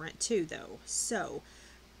was different too, though. So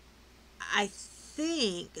I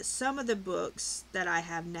think some of the books that I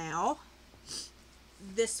have now,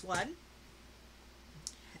 this one,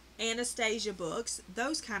 Anastasia books,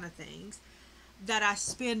 those kind of things that I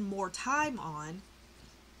spend more time on,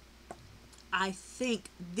 I think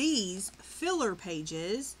these filler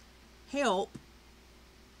pages help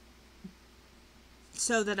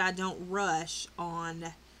so that I don't rush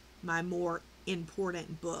on my more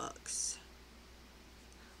important books.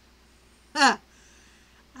 I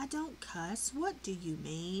don't cuss. What do you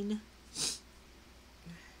mean?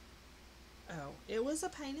 Oh, it was a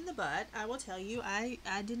pain in the butt. I will tell you, I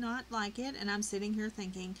did not like it, and I'm sitting here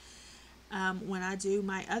thinking, when I do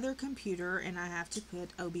my other computer and I have to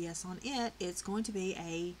put OBS on it, it's going to be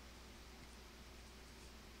a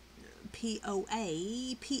PITA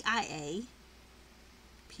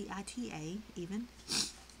even.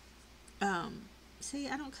 See,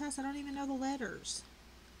 I don't cuss. I don't even know the letters.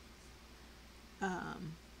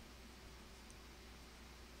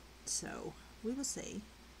 So we will see.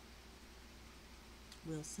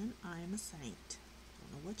 Wilson, I am a saint.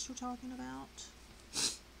 Don't know what you're talking about.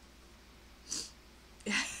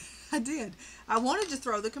 I did. I wanted to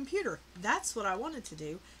throw the computer. That's what I wanted to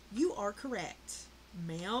do. You are correct,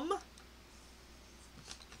 ma'am.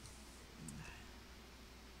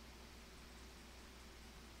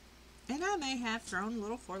 And I may have thrown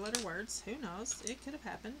little 4-letter words. Who knows? It could have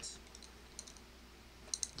happened.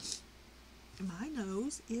 My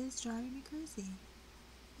nose is driving me crazy.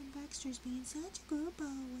 And Baxter's being such a good boy.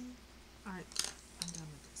 Alright, I'm done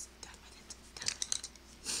with this. Done with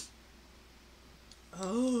it.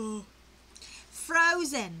 Oh.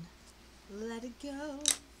 Frozen. Let it go.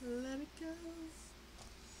 Let it go.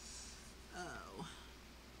 Oh.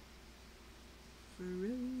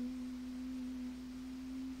 Frozen.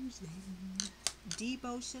 Deep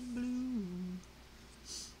ocean blue.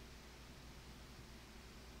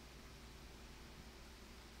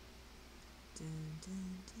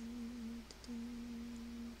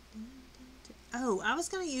 Oh, I was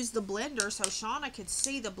going to use the blender so Shauna could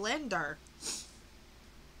see the blender.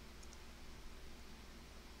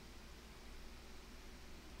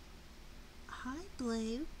 Hi,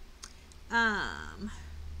 Blue.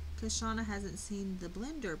 Because Shauna hasn't seen the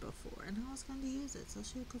blender before, and I was going to use it so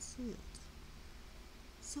she could see it.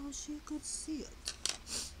 So she could see it.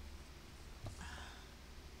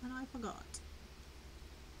 And I forgot.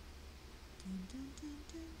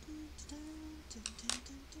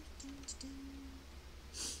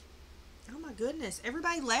 Oh my goodness,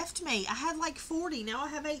 everybody left me. I had like 40, now I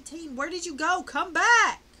have 18. Where did you go? Come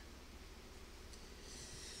back.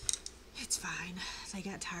 It's fine. They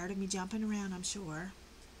got tired of me jumping around, I'm sure.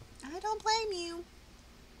 I don't blame you.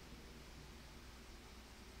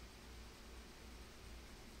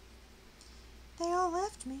 They all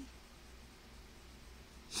left me.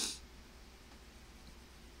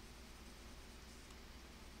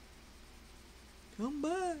 Come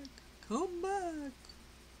back. Come back.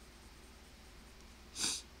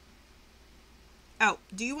 Oh,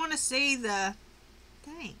 do you want to see the...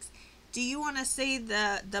 Thanks. Do you want to see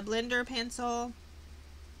the blender pencil?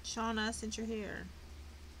 Shauna, since you're here.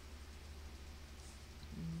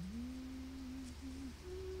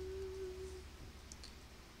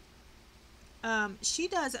 She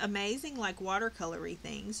does amazing, like, watercolory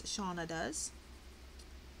things. Shauna does.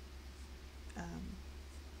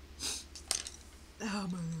 Oh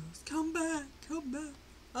my gosh. Come back. Come back.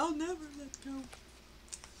 I'll never let go.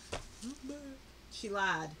 Come back. She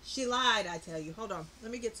lied. She lied, I tell you. Hold on.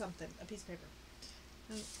 Let me get something. A piece of paper.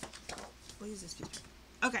 We'll use this piece of paper.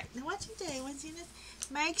 Okay. Now what you do is you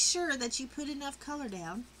just make sure that you put enough color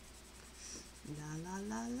down. La la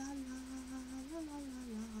la la la la la la la.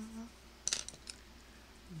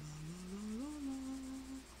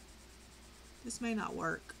 This may not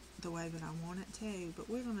work the way that I want it to, but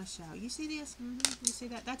we're going to show. You see this? You see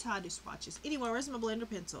that? That's how I do swatches. Anyway, where's my blender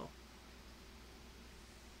pencil?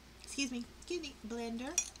 Excuse me.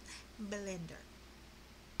 Blender.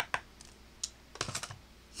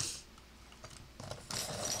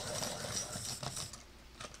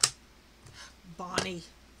 Bonnie.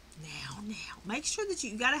 Now. Make sure that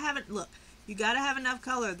you got to have it. Look. You got to have enough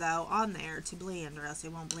color, though, on there to blend, or else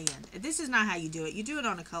it won't blend. This is not how you do it. You do it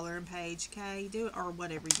on a coloring page, okay? You do it, or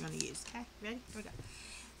whatever you're going to use, okay? Ready? Here we go.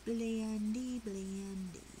 Blendy,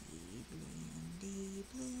 blendy, blendy,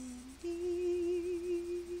 blendy.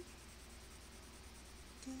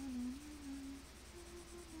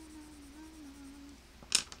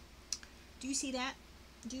 Do you see that?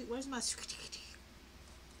 Where's my... Doop,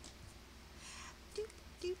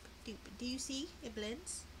 doop, doop. Do you see? It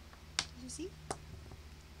blends. Did you see?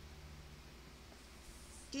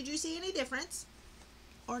 Did you see any difference?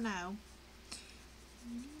 Or no?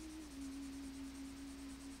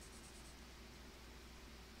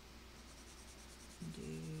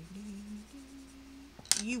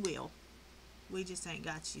 You will. We just ain't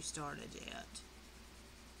got you started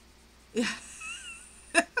yet.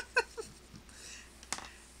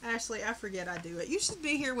 Ashley, I forget I do it. You should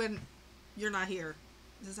be here when you're not here.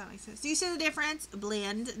 Does that make sense? Do you see the difference?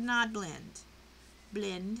 Blend, not blend.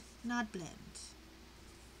 Blend, not blend.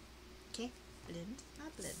 Okay? Blend,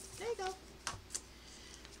 not blend. There you go.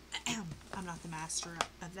 I'm not the master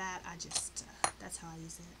of that. I just, that's how I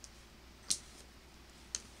use it.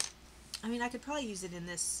 I mean, I could probably use it in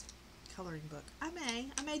this coloring book. I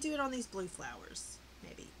may do it on these blue flowers.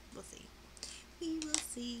 Maybe. We'll see. We will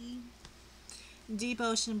see. Deep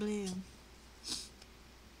ocean blue.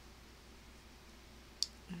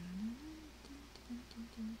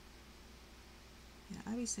 Yeah,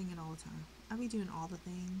 I be singing all the time. I be doing all the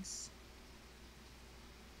things.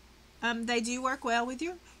 They do work well with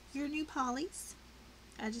your new polys.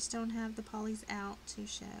 I just don't have the polys out to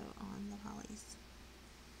show on the polys.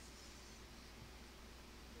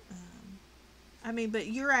 I mean, but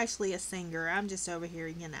you're actually a singer. I'm just over here,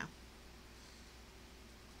 you know,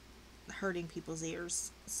 hurting people's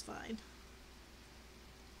ears. It's fine.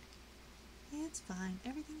 It's fine.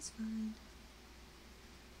 Everything's fine.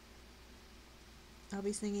 I'll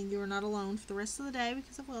be singing You Are Not Alone for the rest of the day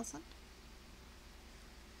because of Wilson.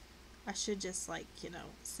 I should just, like, you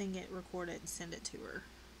know, sing it, record it, and send it to her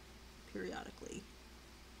periodically.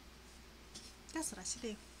 That's what I should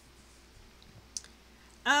do.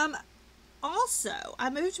 Also, I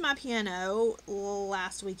moved my piano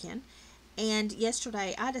last weekend, and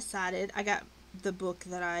yesterday I decided, I got the book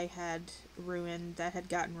that I had ruined, that had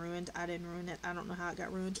gotten ruined. I didn't ruin it. I don't know how it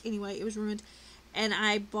got ruined. Anyway, it was ruined. And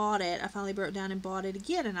I bought it. I finally broke down and bought it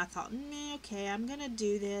again. And I thought, okay, I'm going to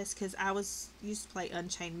do this. Because I used to play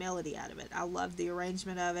Unchained Melody out of it. I loved the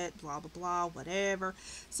arrangement of it. Blah, blah, blah, whatever.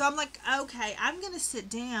 So I'm like, okay, I'm going to sit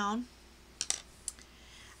down.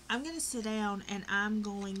 I'm going to sit down and I'm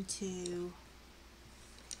going to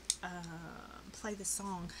play the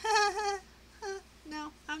song.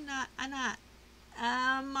 No, I'm not.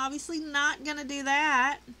 I'm obviously not going to do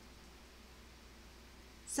that.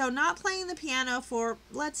 So not playing the piano for,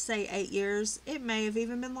 let's say, 8 years. It may have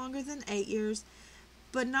even been longer than 8 years.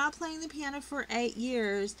 But not playing the piano for 8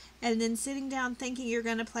 years and then sitting down thinking you're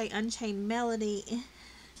going to play Unchained Melody.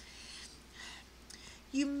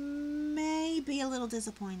 You may be a little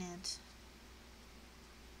disappointed.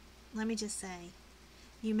 Let me just say.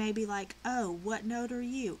 You may be like, oh, what note are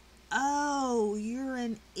you? Oh, you're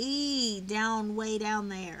an E down, way down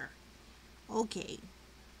there. Okay.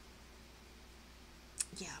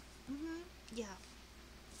 Yeah. Yeah.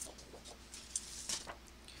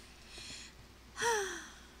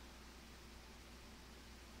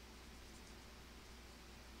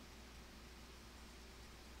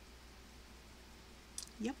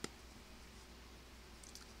 Yep.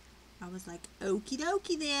 I was like, okie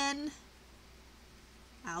dokie then.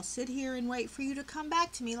 I'll sit here and wait for you to come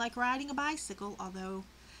back to me like riding a bicycle, although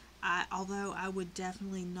I would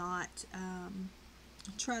definitely not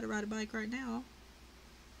try to ride a bike right now.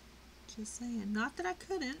 Just saying. Not that I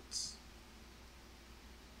couldn't.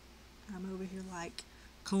 I'm over here like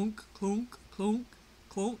clunk, clunk, clunk,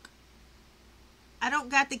 clunk. I don't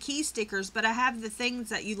got the key stickers, but I have the things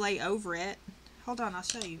that you lay over it. Hold on, I'll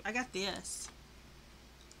show you. I got this.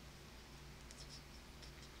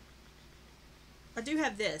 I do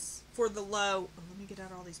have this for the low. Oh, let me get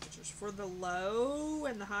out all these pictures. For the low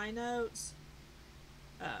and the high notes.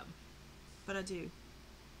 But I do.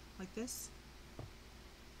 Like this.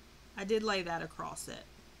 I did lay that across it.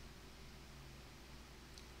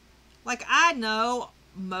 Like, I know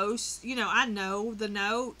most, you know, I know the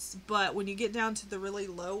notes, but when you get down to the really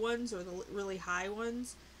low ones or the really high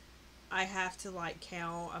ones, I have to, like,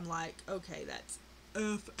 count. I'm like, okay, that's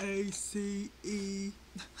F-A-C-E.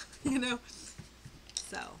 You know?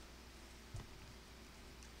 So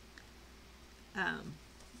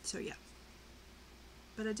yeah.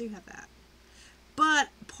 But I do have that. But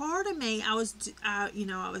part of me, I was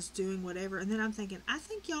doing whatever, and then I'm thinking, I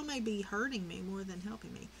think y'all may be hurting me more than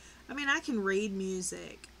helping me. I mean, I can read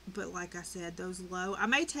music, but like I said, those low, I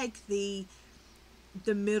may take the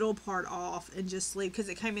middle part off and just leave, because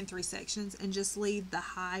it came in 3 sections, and just leave the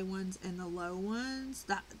high ones and the low ones.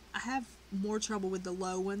 I have more trouble with the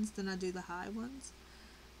low ones than I do the high ones.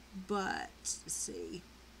 But, let's see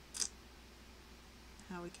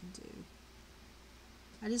how we can do.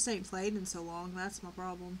 I just ain't played in so long. That's my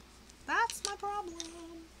problem. That's my problem.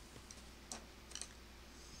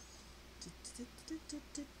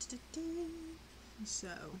 So,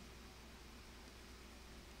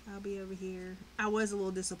 I'll be over here. I was a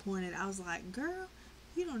little disappointed. I was like, girl,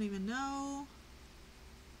 you don't even know.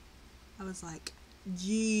 I was like,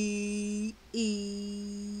 G,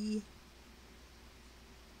 E,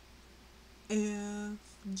 F,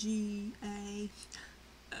 G, A.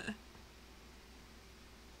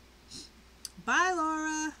 Bye,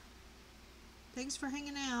 Laura. Thanks for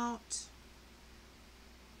hanging out.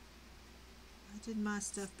 I did my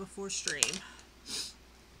stuff before stream.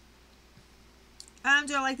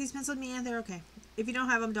 Do I like these pencils? Yeah, they're okay. If you don't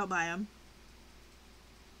have them, don't buy them.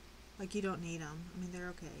 Like, you don't need them. I mean, they're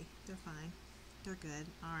okay. They're fine. They're good.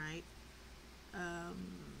 Alright.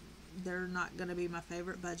 They're not going to be my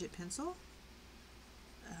favorite budget pencil.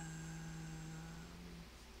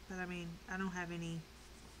 But, I mean, I don't have any...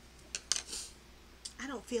 I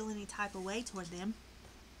don't feel any type of way toward them.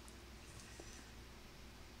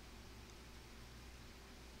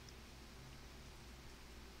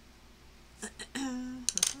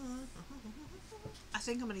 I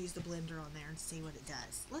think I'm going to use the blender on there and see what it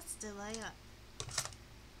does. Let's do that.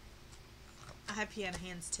 I have piano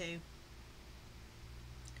hands too.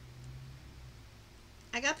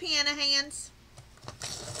 I got piano hands.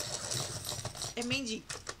 It means you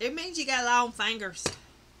got long fingers.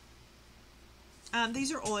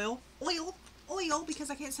 These are oil, because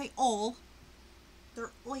I can't say oil.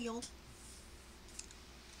 They're oil.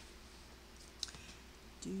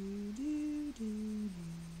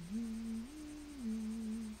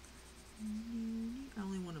 I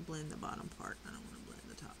only want to blend the bottom part. I don't want to blend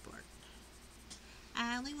the top part.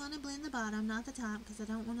 I only want to blend the bottom, not the top, because I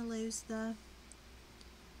don't want to lose the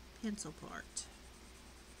pencil part.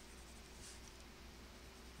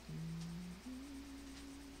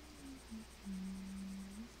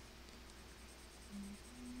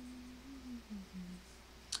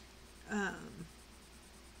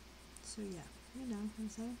 So yeah, you know what I'm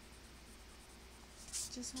saying?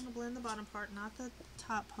 Just want to blend the bottom part, not the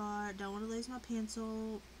top part. Don't want to lose my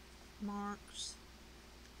pencil marks.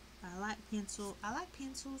 I like pencils.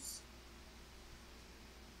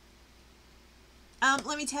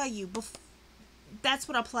 Let me tell you, that's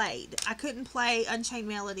what I played. I couldn't play Unchained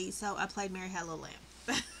Melody, so I played Mary Had a Little Lamb.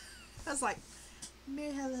 I was like,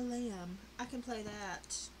 Mary Had a Little Lamb. I can play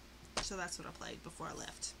that. So that's what I played before I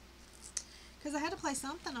left. Because I had to play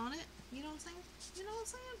something on it. You know what I'm saying? You know what I'm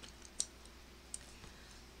saying?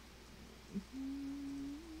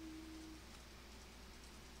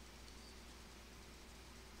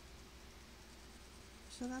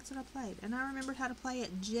 So that's what I played. And I remembered how to play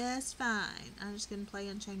it just fine. I just couldn't play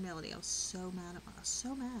Unchained Melody. I was so mad at myself. I was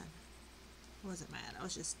so mad. I wasn't mad. I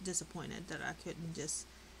was just disappointed that I couldn't just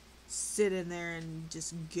sit in there and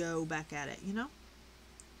just go back at it, you know?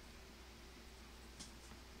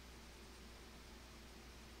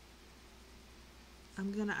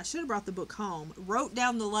 I should have brought the book home. Wrote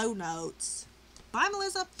down the low notes. Bye,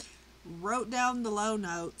 Melissa. Wrote down the low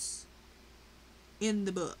notes in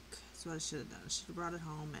the book. That's what I should have done. I should have brought it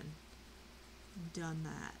home and done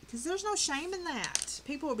that. Because there's no shame in that.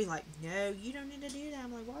 People will be like, no, you don't need to do that.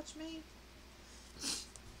 I'm like, watch me.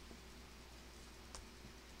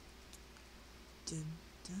 Dun,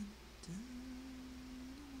 dun,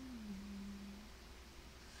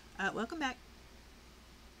 dun. Welcome back.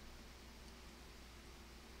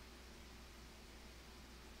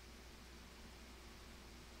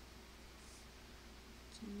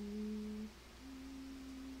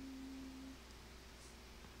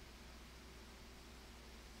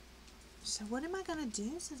 So what am I going to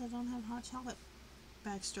do since I don't have hot chocolate?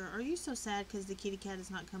 Baxter, are you so sad because the kitty cat is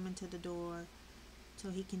not coming to the door so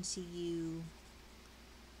he can see you?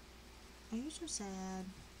 Are you so sad?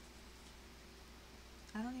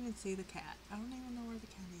 I don't even see the cat. I don't even know where the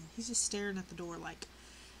cat is. He's just staring at the door like,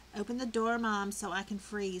 open the door, Mom, so I can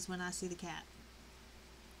freeze when I see the cat.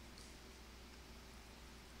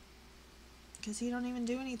 Because he don't even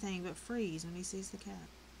do anything but freeze when he sees the cat.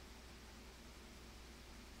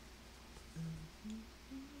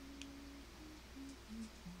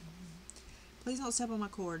 Please don't step on my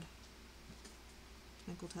cord.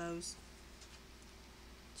 Twinkle toes.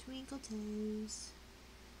 Twinkle toes.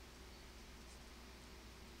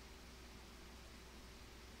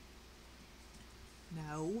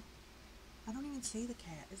 No. I don't even see the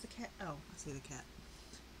cat. Is the cat? Oh, I see the cat.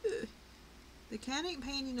 The cat ain't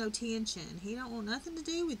paying you no attention. He don't want nothing to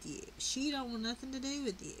do with you. She don't want nothing to do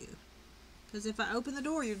with you. Because if I open the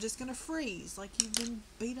door, you're just going to freeze like you've been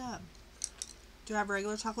beat up. Do I have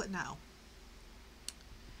regular chocolate? No.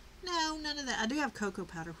 No, none of that. I do have cocoa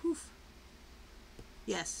powder. Whew.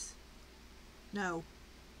 Yes. No.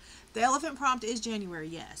 The elephant prompt is January.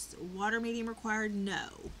 Yes. Water medium required? No.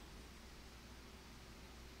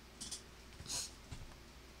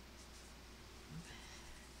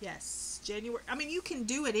 Yes. January. I mean, you can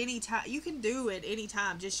do it anytime. You can do it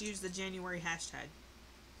anytime. Just use the January hashtag.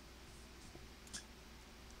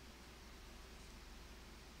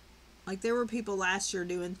 Like, there were people last year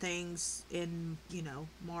doing things in, you know,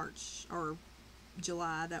 March or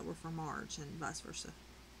July that were for March and vice versa.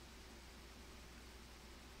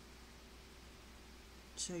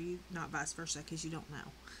 So you, not vice versa, because you don't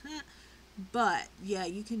know. But, yeah,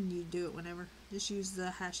 you do it whenever. Just use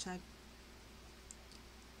the hashtag.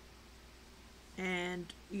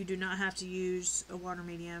 And you do not have to use a water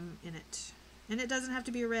medium in it. And it doesn't have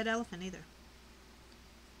to be a red elephant either.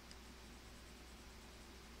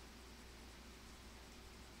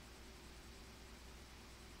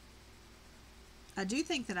 I do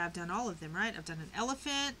think that I've done all of them, right? I've done an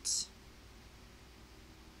elephant.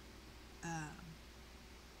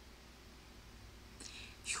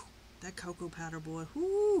 That cocoa powder, boy.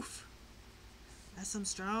 Woof. That's some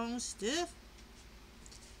strong stuff.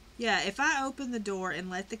 Yeah, if I open the door and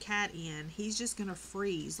let the cat in, he's just going to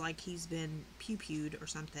freeze like he's been pew-pewed or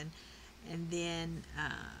something. And then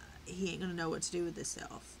he ain't going to know what to do with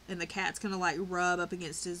himself. And the cat's going to, like, rub up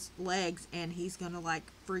against his legs, and he's going to, like,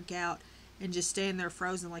 freak out and just stand there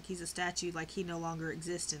frozen like he's a statue, like he no longer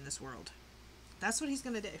exists in this world. That's what he's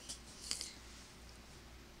going to do.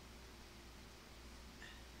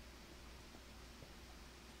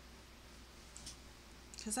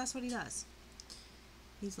 Because that's what he does.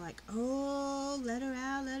 He's like, oh, let her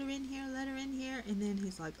out, let her in here, let her in here. And then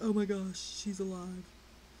he's like, oh my gosh, she's alive.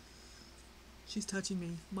 She's touching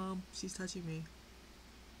me. Mom, she's touching me.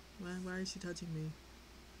 Why is she touching me?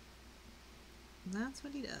 And that's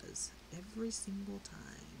what he does every single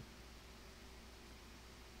time.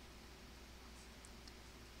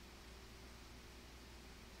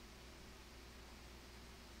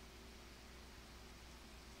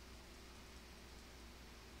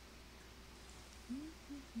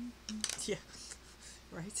 Yeah,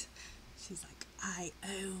 right? She's like, I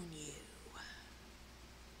own you.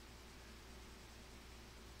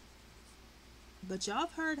 But y'all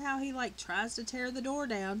have heard how he, like, tries to tear the door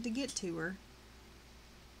down to get to her.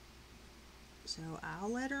 So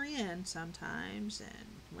I'll let her in sometimes, and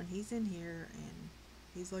when he's in here, and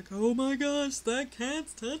he's like, oh my gosh, that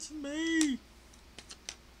cat's touching me.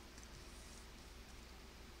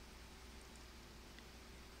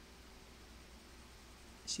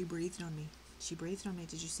 She breathed on me. She breathed on me.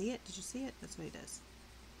 Did you see it? Did you see it? That's what he does.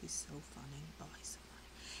 He's so funny. Oh, he's so funny.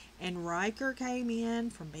 And Riker came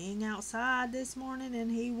in from being outside this morning, and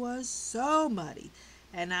he was so muddy.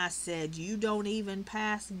 And I said, you don't even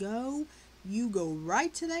pass go. You go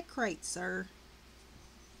right to that crate, sir.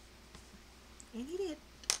 And he did.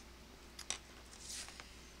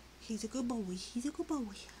 He's a good boy. He's a good boy.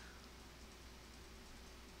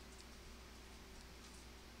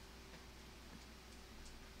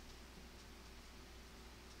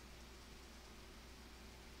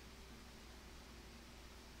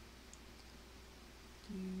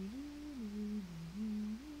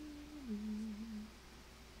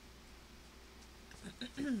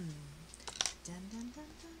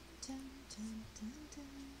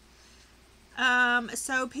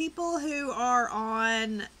 So people who are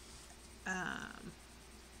on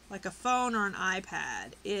like a phone or an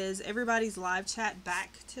iPad, is everybody's live chat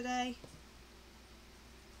back today?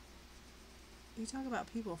 You talk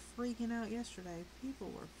about people freaking out yesterday.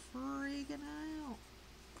 People were freaking out.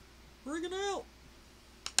 Freaking out.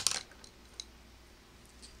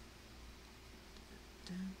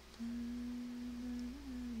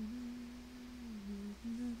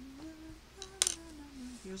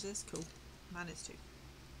 yours is? Cool. Mine is too.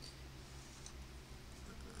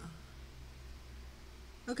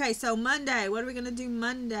 Okay, so Monday. What are we going to do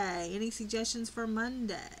Monday? Any suggestions for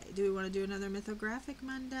Monday? Do we want to do another mythographic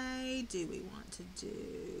Monday? Do we want to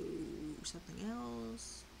do something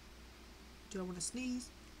else? Do I want to sneeze?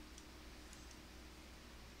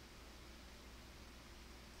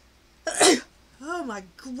 Oh my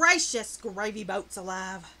gracious, gravy boat's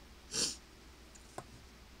alive.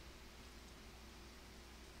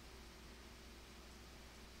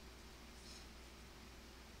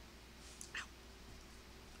 Ow.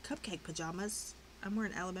 Cupcake pajamas. I'm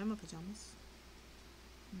wearing Alabama pajamas.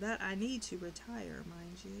 That I need to retire,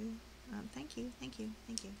 mind you. Thank you, thank you,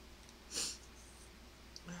 thank you.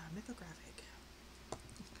 Mythographic.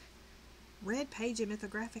 Red page in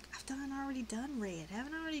mythographic. I've already done red.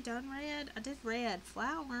 Haven't I already done red? I did red.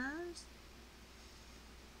 Flowers.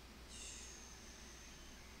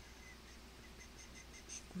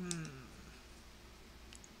 Dun,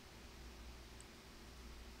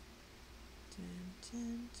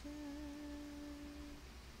 dun, dun.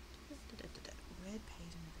 Red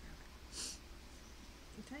page in mythographic.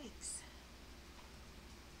 Thanks.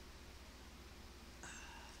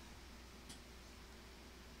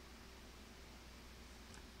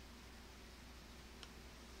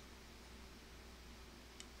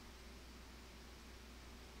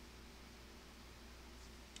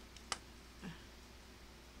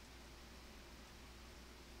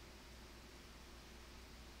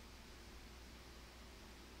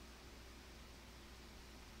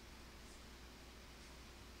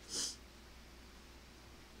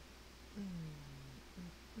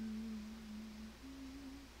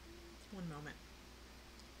 One moment.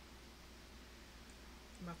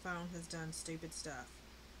 My phone has done stupid stuff.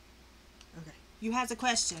 Okay. You has a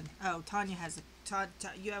question. Oh, Tanya has a...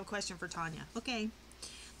 you have a question for Tanya. Okay.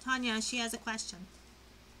 Tanya, she has a question.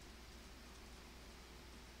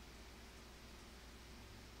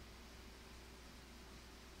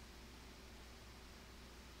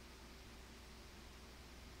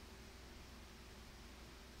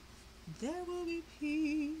 There will be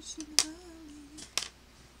peace in the valley.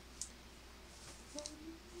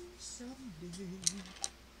 Someday. There will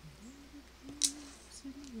be peace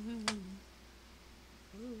in the valley.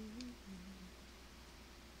 Oh.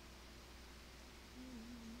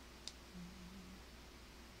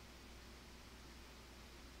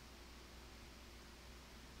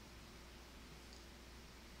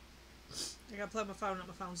 I gotta plug my phone up.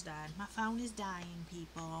 My phone's dying. My phone is dying,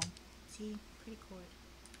 people. See? Pretty cord.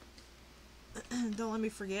 Don't let me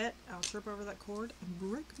forget. I'll trip over that cord and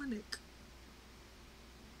break my neck.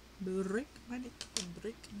 Break my neck and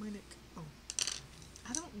break my neck. Oh.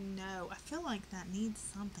 I don't know. I feel like that needs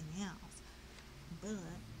something else. But...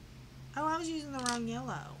 oh, I was using the wrong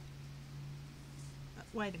yellow.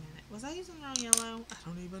 Wait a minute. Was I using the wrong yellow? I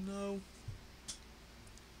don't even know.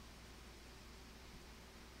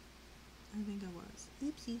 I think I was.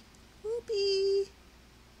 Oopsie. Whoopie.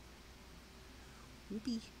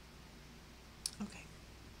 Whoopie. Okay.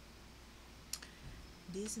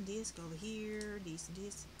 This and this go over here. This and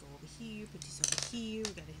this go over here. Put this over here. We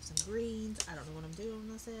gotta have some greens. I don't know what I'm doing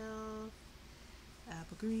myself.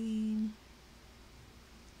 Apple green.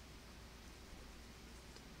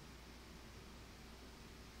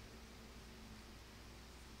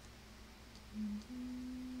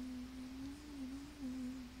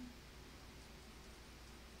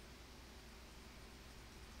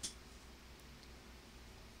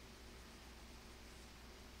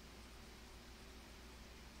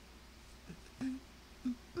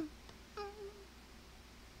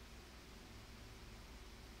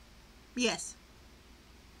 Yes.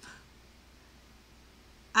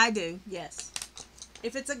 I do, yes.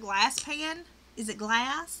 If it's a glass pan, is it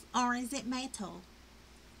glass or is it metal?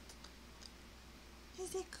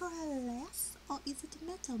 Is it glass or is it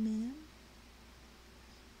metal, ma'am?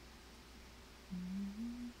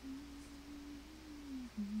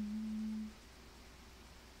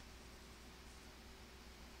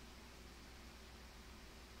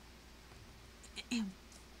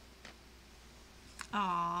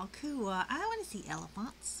 Aw, cool. I want to see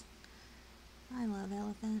elephants. I love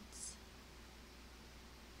elephants.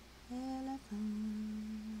 Elephant.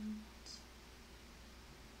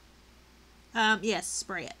 Yes,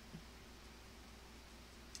 spray it.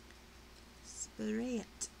 Spray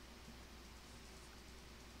it.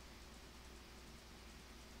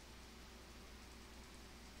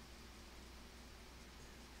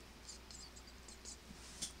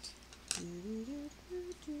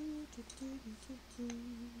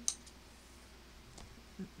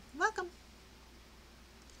 Welcome.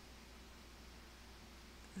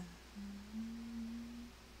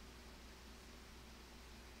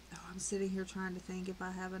 I'm sitting here trying to think if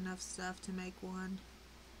I have enough stuff to make one.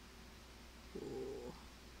 Ooh.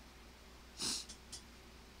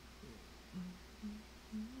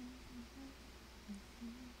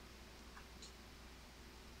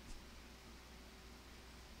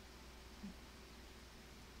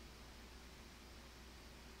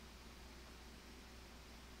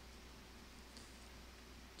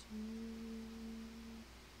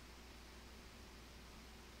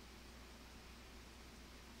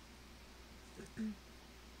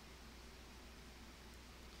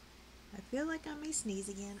 I feel like I may sneeze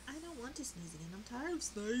again. I don't want to sneeze again. I'm tired of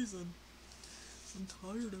sneezing. I'm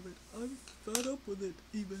tired of it. I'm fed up with it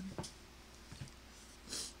even.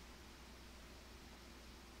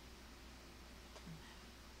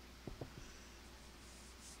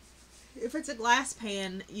 If it's a glass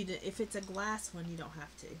pan, if it's a glass one, you don't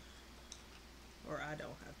have to. Or I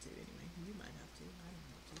don't have to anyway. You might have to. I don't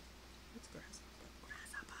have to. It's grasshopper.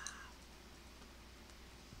 Grasshopper.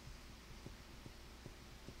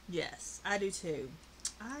 Yes, I do too.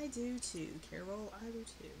 I do too, Carol. I do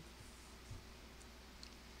too.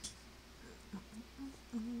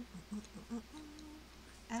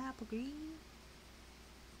 Apple green.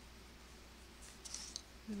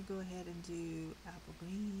 I'm going to go ahead and do apple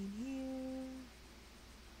green here.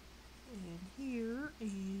 And here.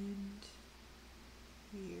 And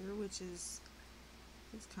here, which is,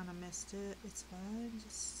 it's kind of missed it. It's fine.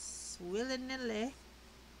 Just willy-nilly.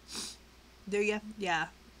 Do ya? Yeah.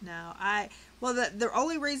 No, well, the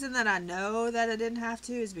only reason that I know that I didn't have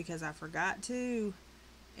to is because I forgot to,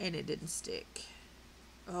 and it didn't stick.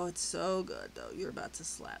 Oh, it's so good, though. You're about to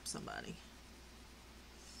slap somebody.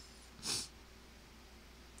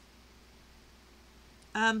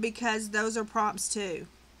 Because those are prompts, too.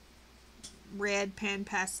 Red, Pan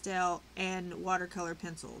Pastel, and watercolor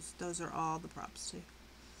pencils. Those are all the prompts, too.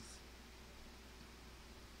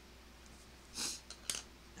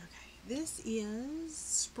 This is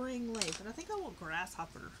Spring Lace, and I think I want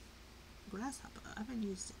Grasshopper. Grasshopper. I haven't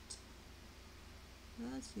used it.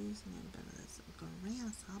 Let's use a little bit of this.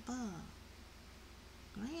 Grasshopper.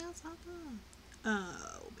 Grasshopper.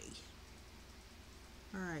 Oh, me.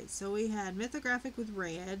 Alright, so we had Mythographic with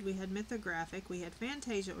red. We had Mythographic. We had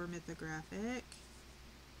Fantasia or Mythographic.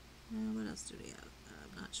 What else do we have?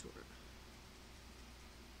 I'm not sure.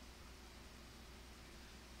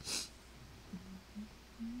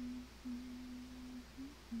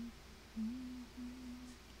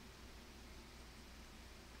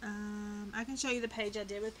 I can show you the page I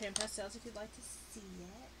did with Pan Pastels if you'd like to see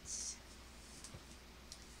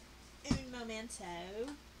it. Un momento.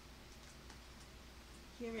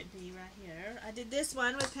 Here it be right here. I did this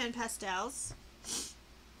one with Pan Pastels.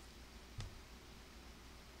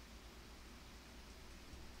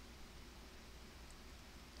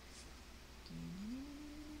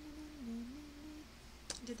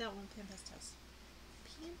 Did that one with Pan Pastels.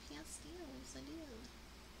 Pan Pastels, I do.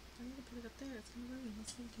 I need to put it up there. It's going to ruin.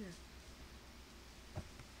 Let's look here.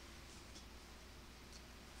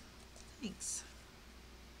 Thanks.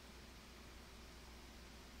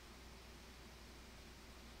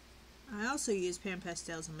 I also use Pan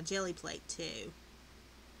Pastels on my jelly plate too.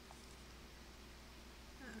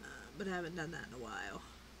 But I haven't done that in a while.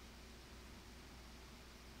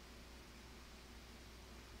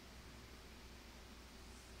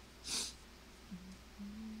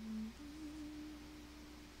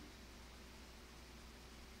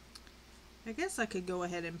 I guess I could go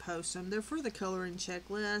ahead and post them. They're for the coloring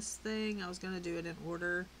checklist thing. I was going to do it in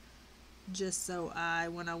order just so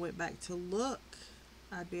when I went back to look,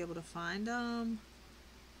 I'd be able to find them.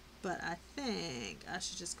 But I think I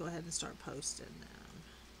should just go ahead and start posting them.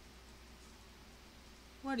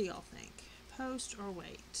 What do y'all think? Post or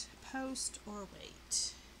wait? Post or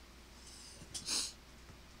wait?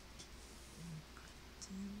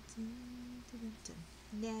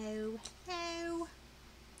 No. No.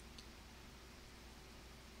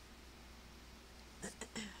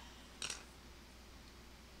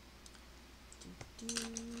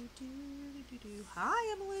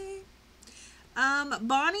 Hi, Emily.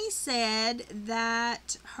 Bonnie said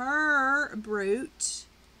that her Brute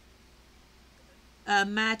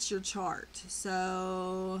match your chart.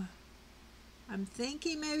 So I'm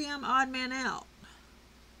thinking maybe I'm odd man out.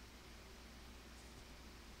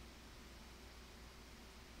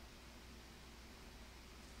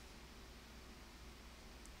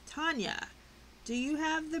 Tanya, do you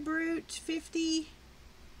have the Brute 50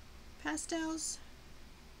 pastels?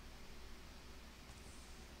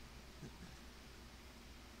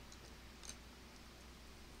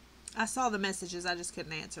 I saw the messages, I just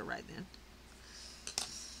couldn't answer right then.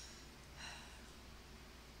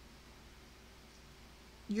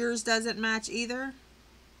 Yours doesn't match either?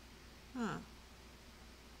 Huh.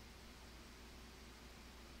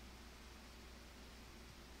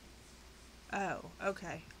 Oh,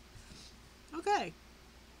 okay. Okay.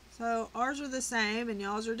 So ours are the same and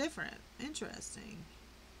y'all's are different. Interesting.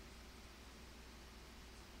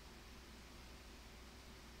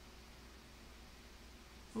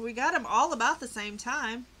 Well, we got them all about the same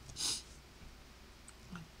time.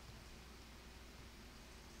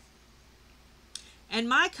 And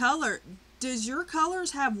my color, does your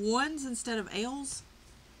colors have ones instead of L's?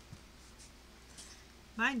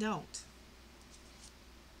 Mine don't.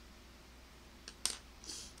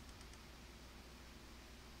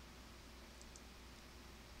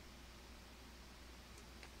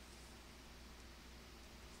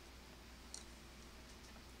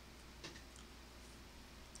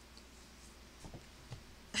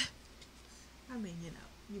 I mean, you know,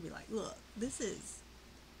 you'd be like, look, this is,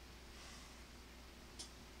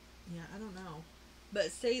 yeah, I don't know.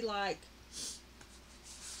 But see, like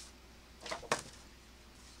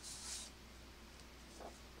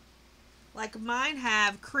mine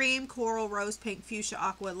have cream, coral, rose pink, fuchsia,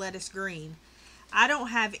 aqua, lettuce, green. I don't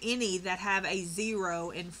have any that have a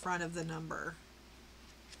 0 in front of the number.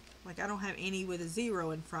 Like I don't have any with a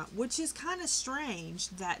 0 in front, which is kind of strange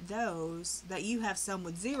that you have some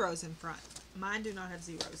with zeros in front. Mine do not have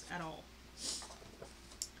zeros at all.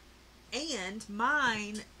 And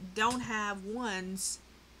mine don't have ones.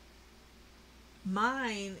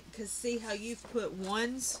 Mine, because see how you've put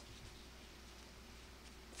ones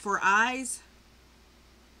for eyes?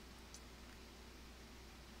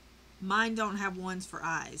 Mine don't have ones for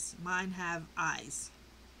eyes. Mine have eyes.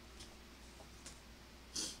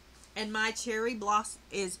 And my cherry blossom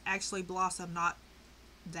is actually blossom, not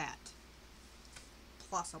that.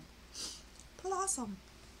 Blossom. Blossom.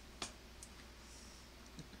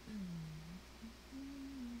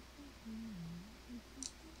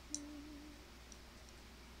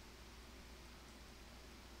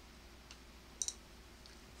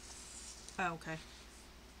 Oh, okay.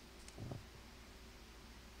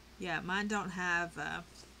 Yeah, mine don't have,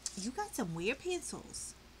 you got some weird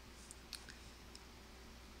pencils.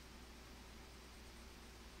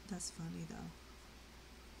 That's funny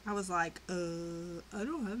though. I was like, I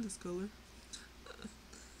don't have this color.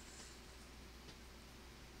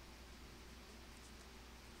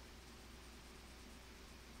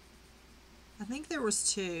 I think there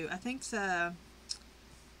was two. I think the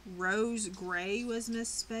rose gray was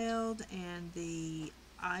misspelled and the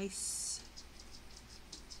ice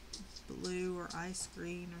blue or ice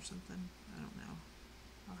green or something. I don't know.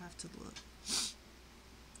 I'll have to look.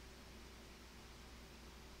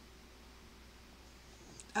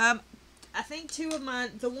 I think two of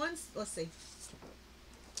mine, the ones, let's see.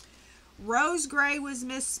 Rose gray was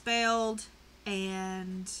misspelled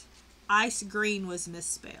and ice green was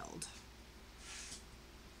misspelled.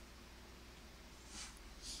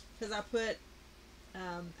 Because I put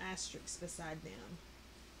asterisks beside them.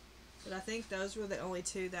 But I think those were the only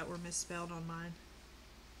two that were misspelled on mine.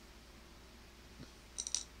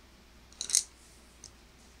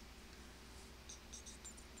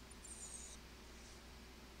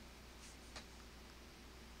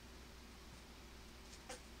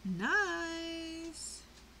 Nice.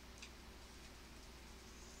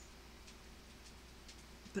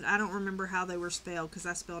 But I don't remember how they were spelled because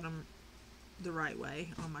I spelled them the right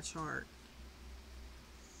way on my chart.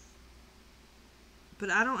 But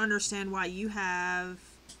I don't understand why you have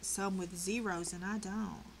some with zeros and I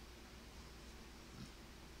don't.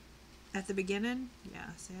 At the beginning? Yeah,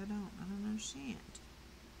 see, I don't understand.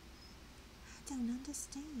 I don't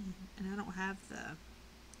understand. And I don't have the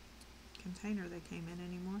container they came in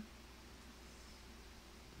anymore.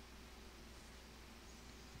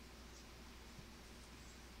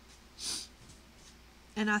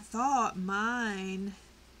 And I thought mine,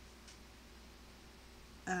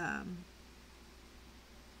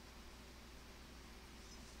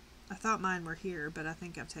 were here, but I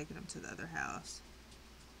think I've taken them to the other house.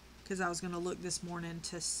 Because I was going to look this morning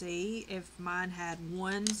to see if mine had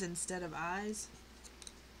ones instead of eyes.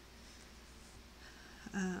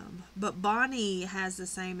 But Bonnie has the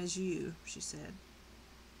same as you, she said.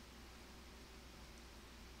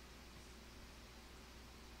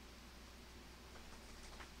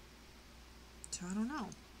 So I don't know.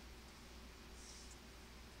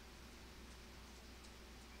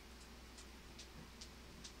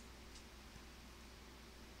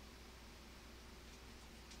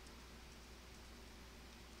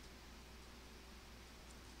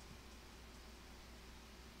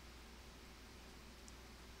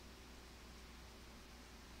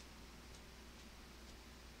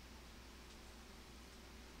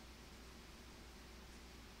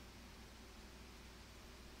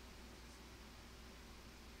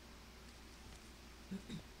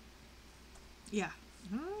 Yeah.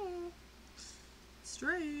 Oh,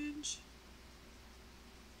 strange.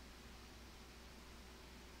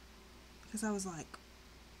 Because I was like,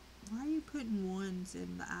 why are you putting ones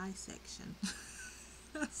in the eye section?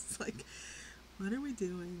 I was like, what are we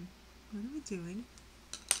doing? What are we doing?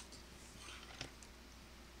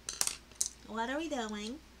 What are we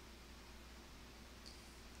doing?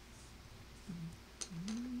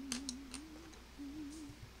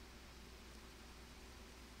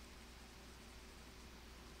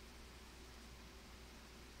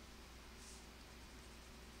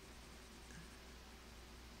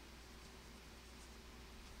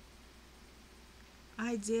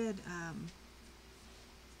 I did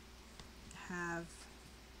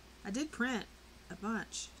I did print a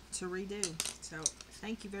bunch to redo, so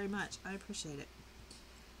thank you very much. I appreciate it.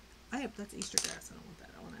 That's Easter grass. I don't want that.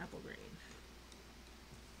 I want apple green.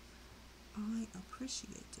 I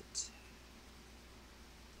appreciate it.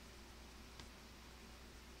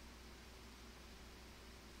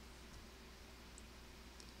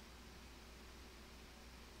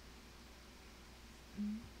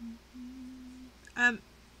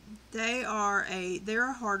 They're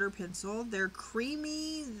a harder pencil. They're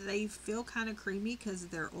creamy. They feel kind of creamy because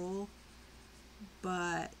they're oil,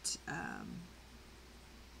 but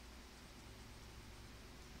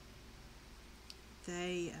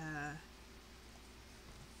they're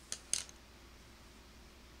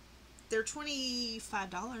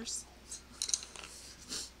 $25.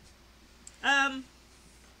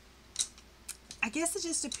 I guess it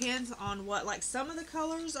just depends on what, like some of the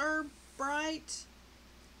colors are bright.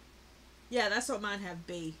 Yeah, that's what mine have.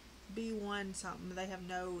 B1 something. They have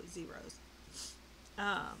no zeros.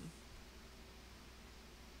 I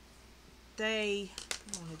want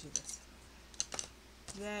to do this.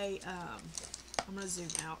 I'm going to zoom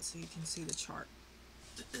out so you can see the chart.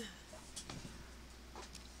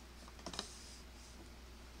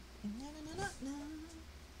 I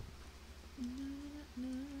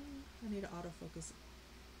need to autofocus.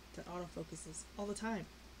 That autofocuses all the time.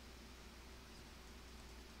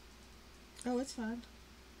 Oh, it's fine.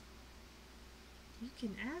 You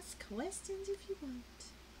can ask questions if you want.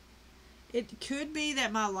 It could be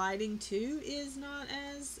that my lighting too is not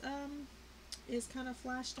as is kind of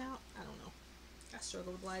flashed out. I don't know. I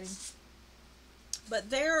struggle with lighting. But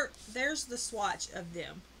there's the swatch of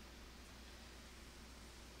them.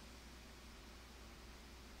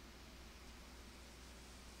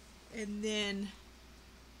 And then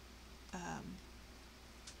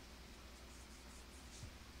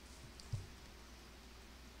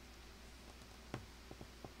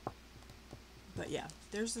but yeah,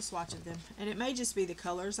 there's the swatch of them. And it may just be the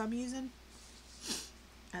colors I'm using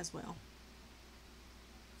as well.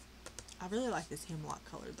 I really like this hemlock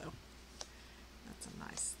color though. That's a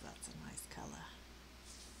nice color.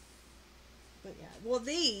 But yeah, well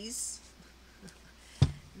these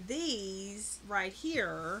right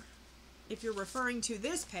here, if you're referring to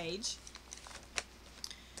this page,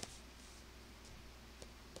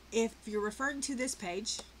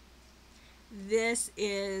 this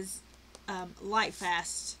is Light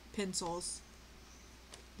Fast pencils.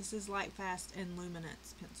 This is Light Fast and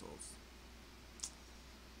Luminance pencils.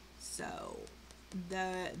 So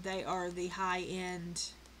they are the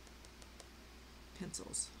high-end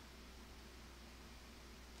pencils.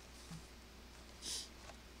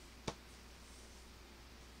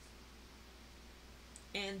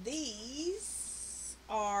 And these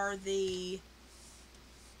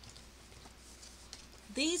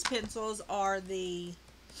pencils are the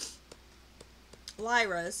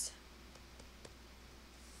Lyra's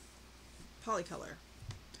Polycolor,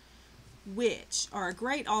 which are a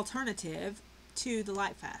great alternative to the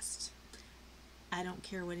Light Fast. I don't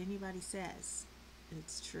care what anybody says.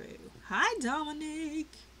 It's true. Hi, Dominic.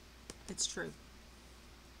 It's true.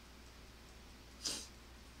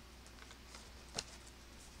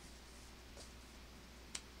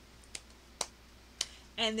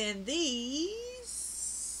 And then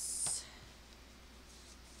these,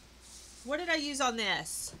 what did I use on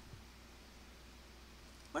this?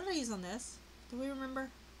 What did I use on this? Do we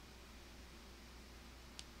remember?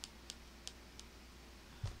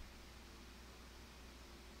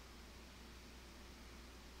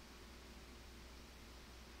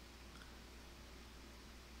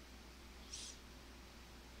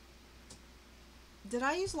 Did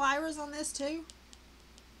I use Lyra's on this too?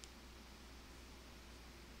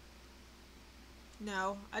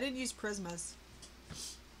 No, I didn't use Prismas.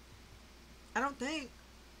 I don't think.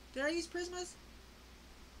 Did I use Prismas?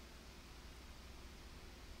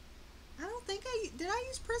 I don't think did I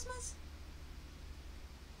use Prismas?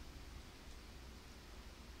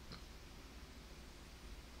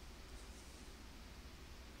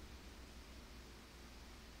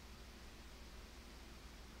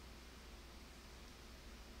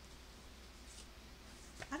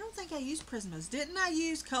 think I used Prismas. Didn't I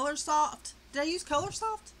use Color Soft? Did I use Color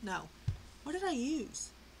Soft? No. What did I use?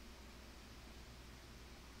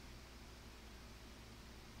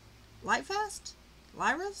 Lightfast?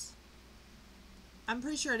 Lyra's? I'm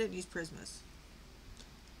pretty sure I didn't use Prismas.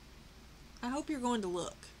 I hope you're going to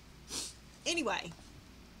look. Anyway.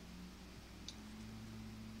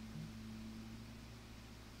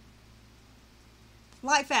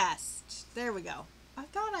 Lightfast. There we go. I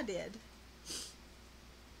thought I did.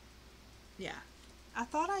 Yeah. I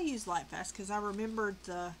thought I used Lightfast because I remembered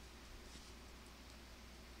the...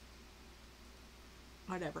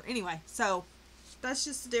 whatever. Anyway, so that's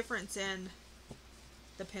just the difference in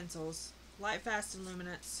the pencils. Lightfast and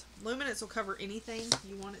Luminance. Luminance will cover anything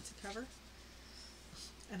you want it to cover.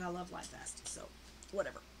 And I love Lightfast, so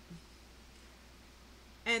whatever.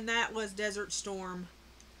 And that was Desert Storm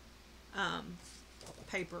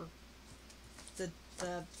paper.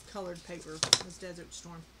 The colored paper was Desert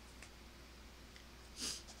Storm.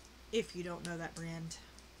 If you don't know that brand.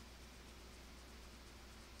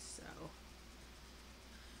 So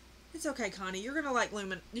it's okay, Connie. You're gonna like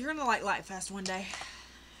You're gonna like Lightfast one day.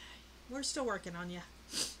 We're still working on you.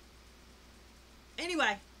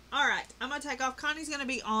 Anyway, all right. I'm gonna take off. Connie's gonna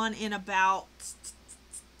be on in about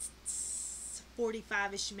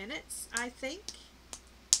 45-ish minutes, I think.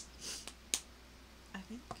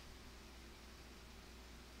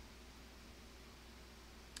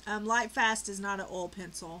 Lightfast is not an oil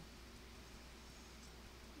pencil.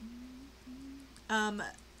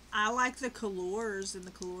 I like the Colors, and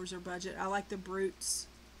the Colors are budget. I like the Brutes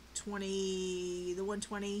the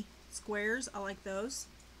 120 squares. I like those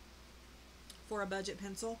for a budget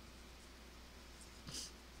pencil.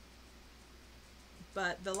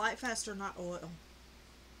 But the Lightfast are not oil.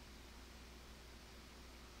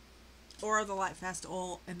 Or the Lightfast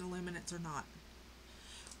oil and the Luminance are not.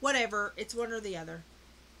 Whatever, it's one or the other.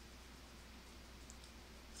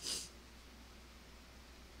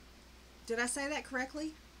 Did I say that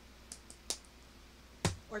correctly?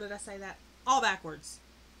 Or did I say that all backwards?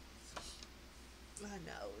 My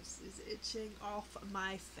nose is itching off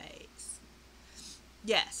my face.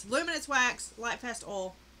 Yes, Luminance wax, Lightfast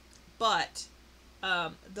oil, but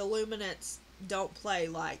the Luminance don't play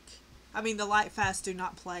like, I mean the Lightfast do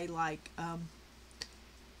not play like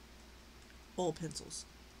oil pencils.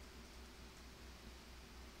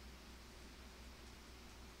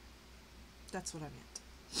 That's what I meant.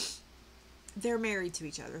 They're married to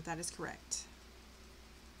each other. That is correct.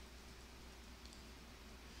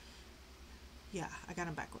 Yeah, I got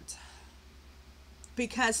them backwards.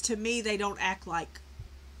 Because to me, they don't act like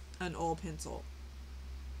an oil pencil.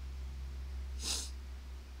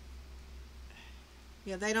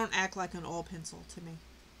 Yeah, they don't act like an oil pencil to me.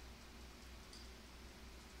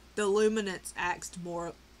 The Luminance acts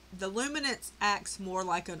more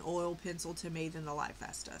like an oil pencil to me than the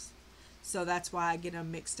Lightfast does. So that's why I get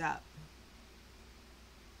them mixed up.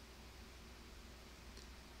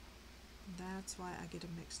 That's why I get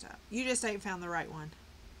them mixed up. You just ain't found the right one.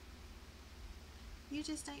 You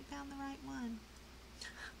just ain't found the right one.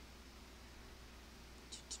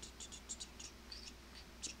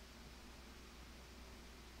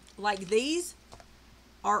 Like these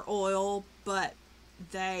are oil, but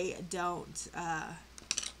they don't,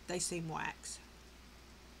 they seem wax.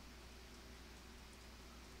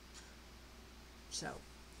 So,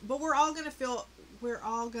 but we're all gonna feel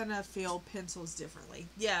pencils differently.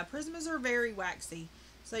 Yeah, Prismas are very waxy,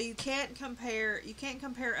 so you can't compare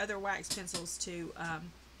other wax pencils to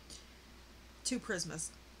Prismas,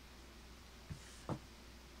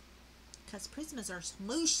 because Prismas are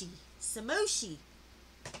smooshy.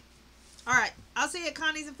 All right, I'll see you at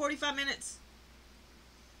Connie's in 45 minutes.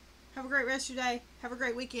 Have a great rest of your day. Have a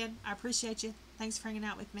great weekend. I appreciate you. Thanks for hanging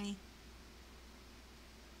out with me.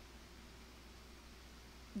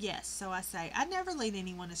 Yes, so I say, I never lead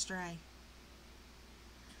anyone astray.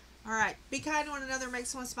 All right, be kind to one another, make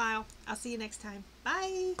someone smile. I'll see you next time.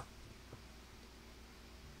 Bye.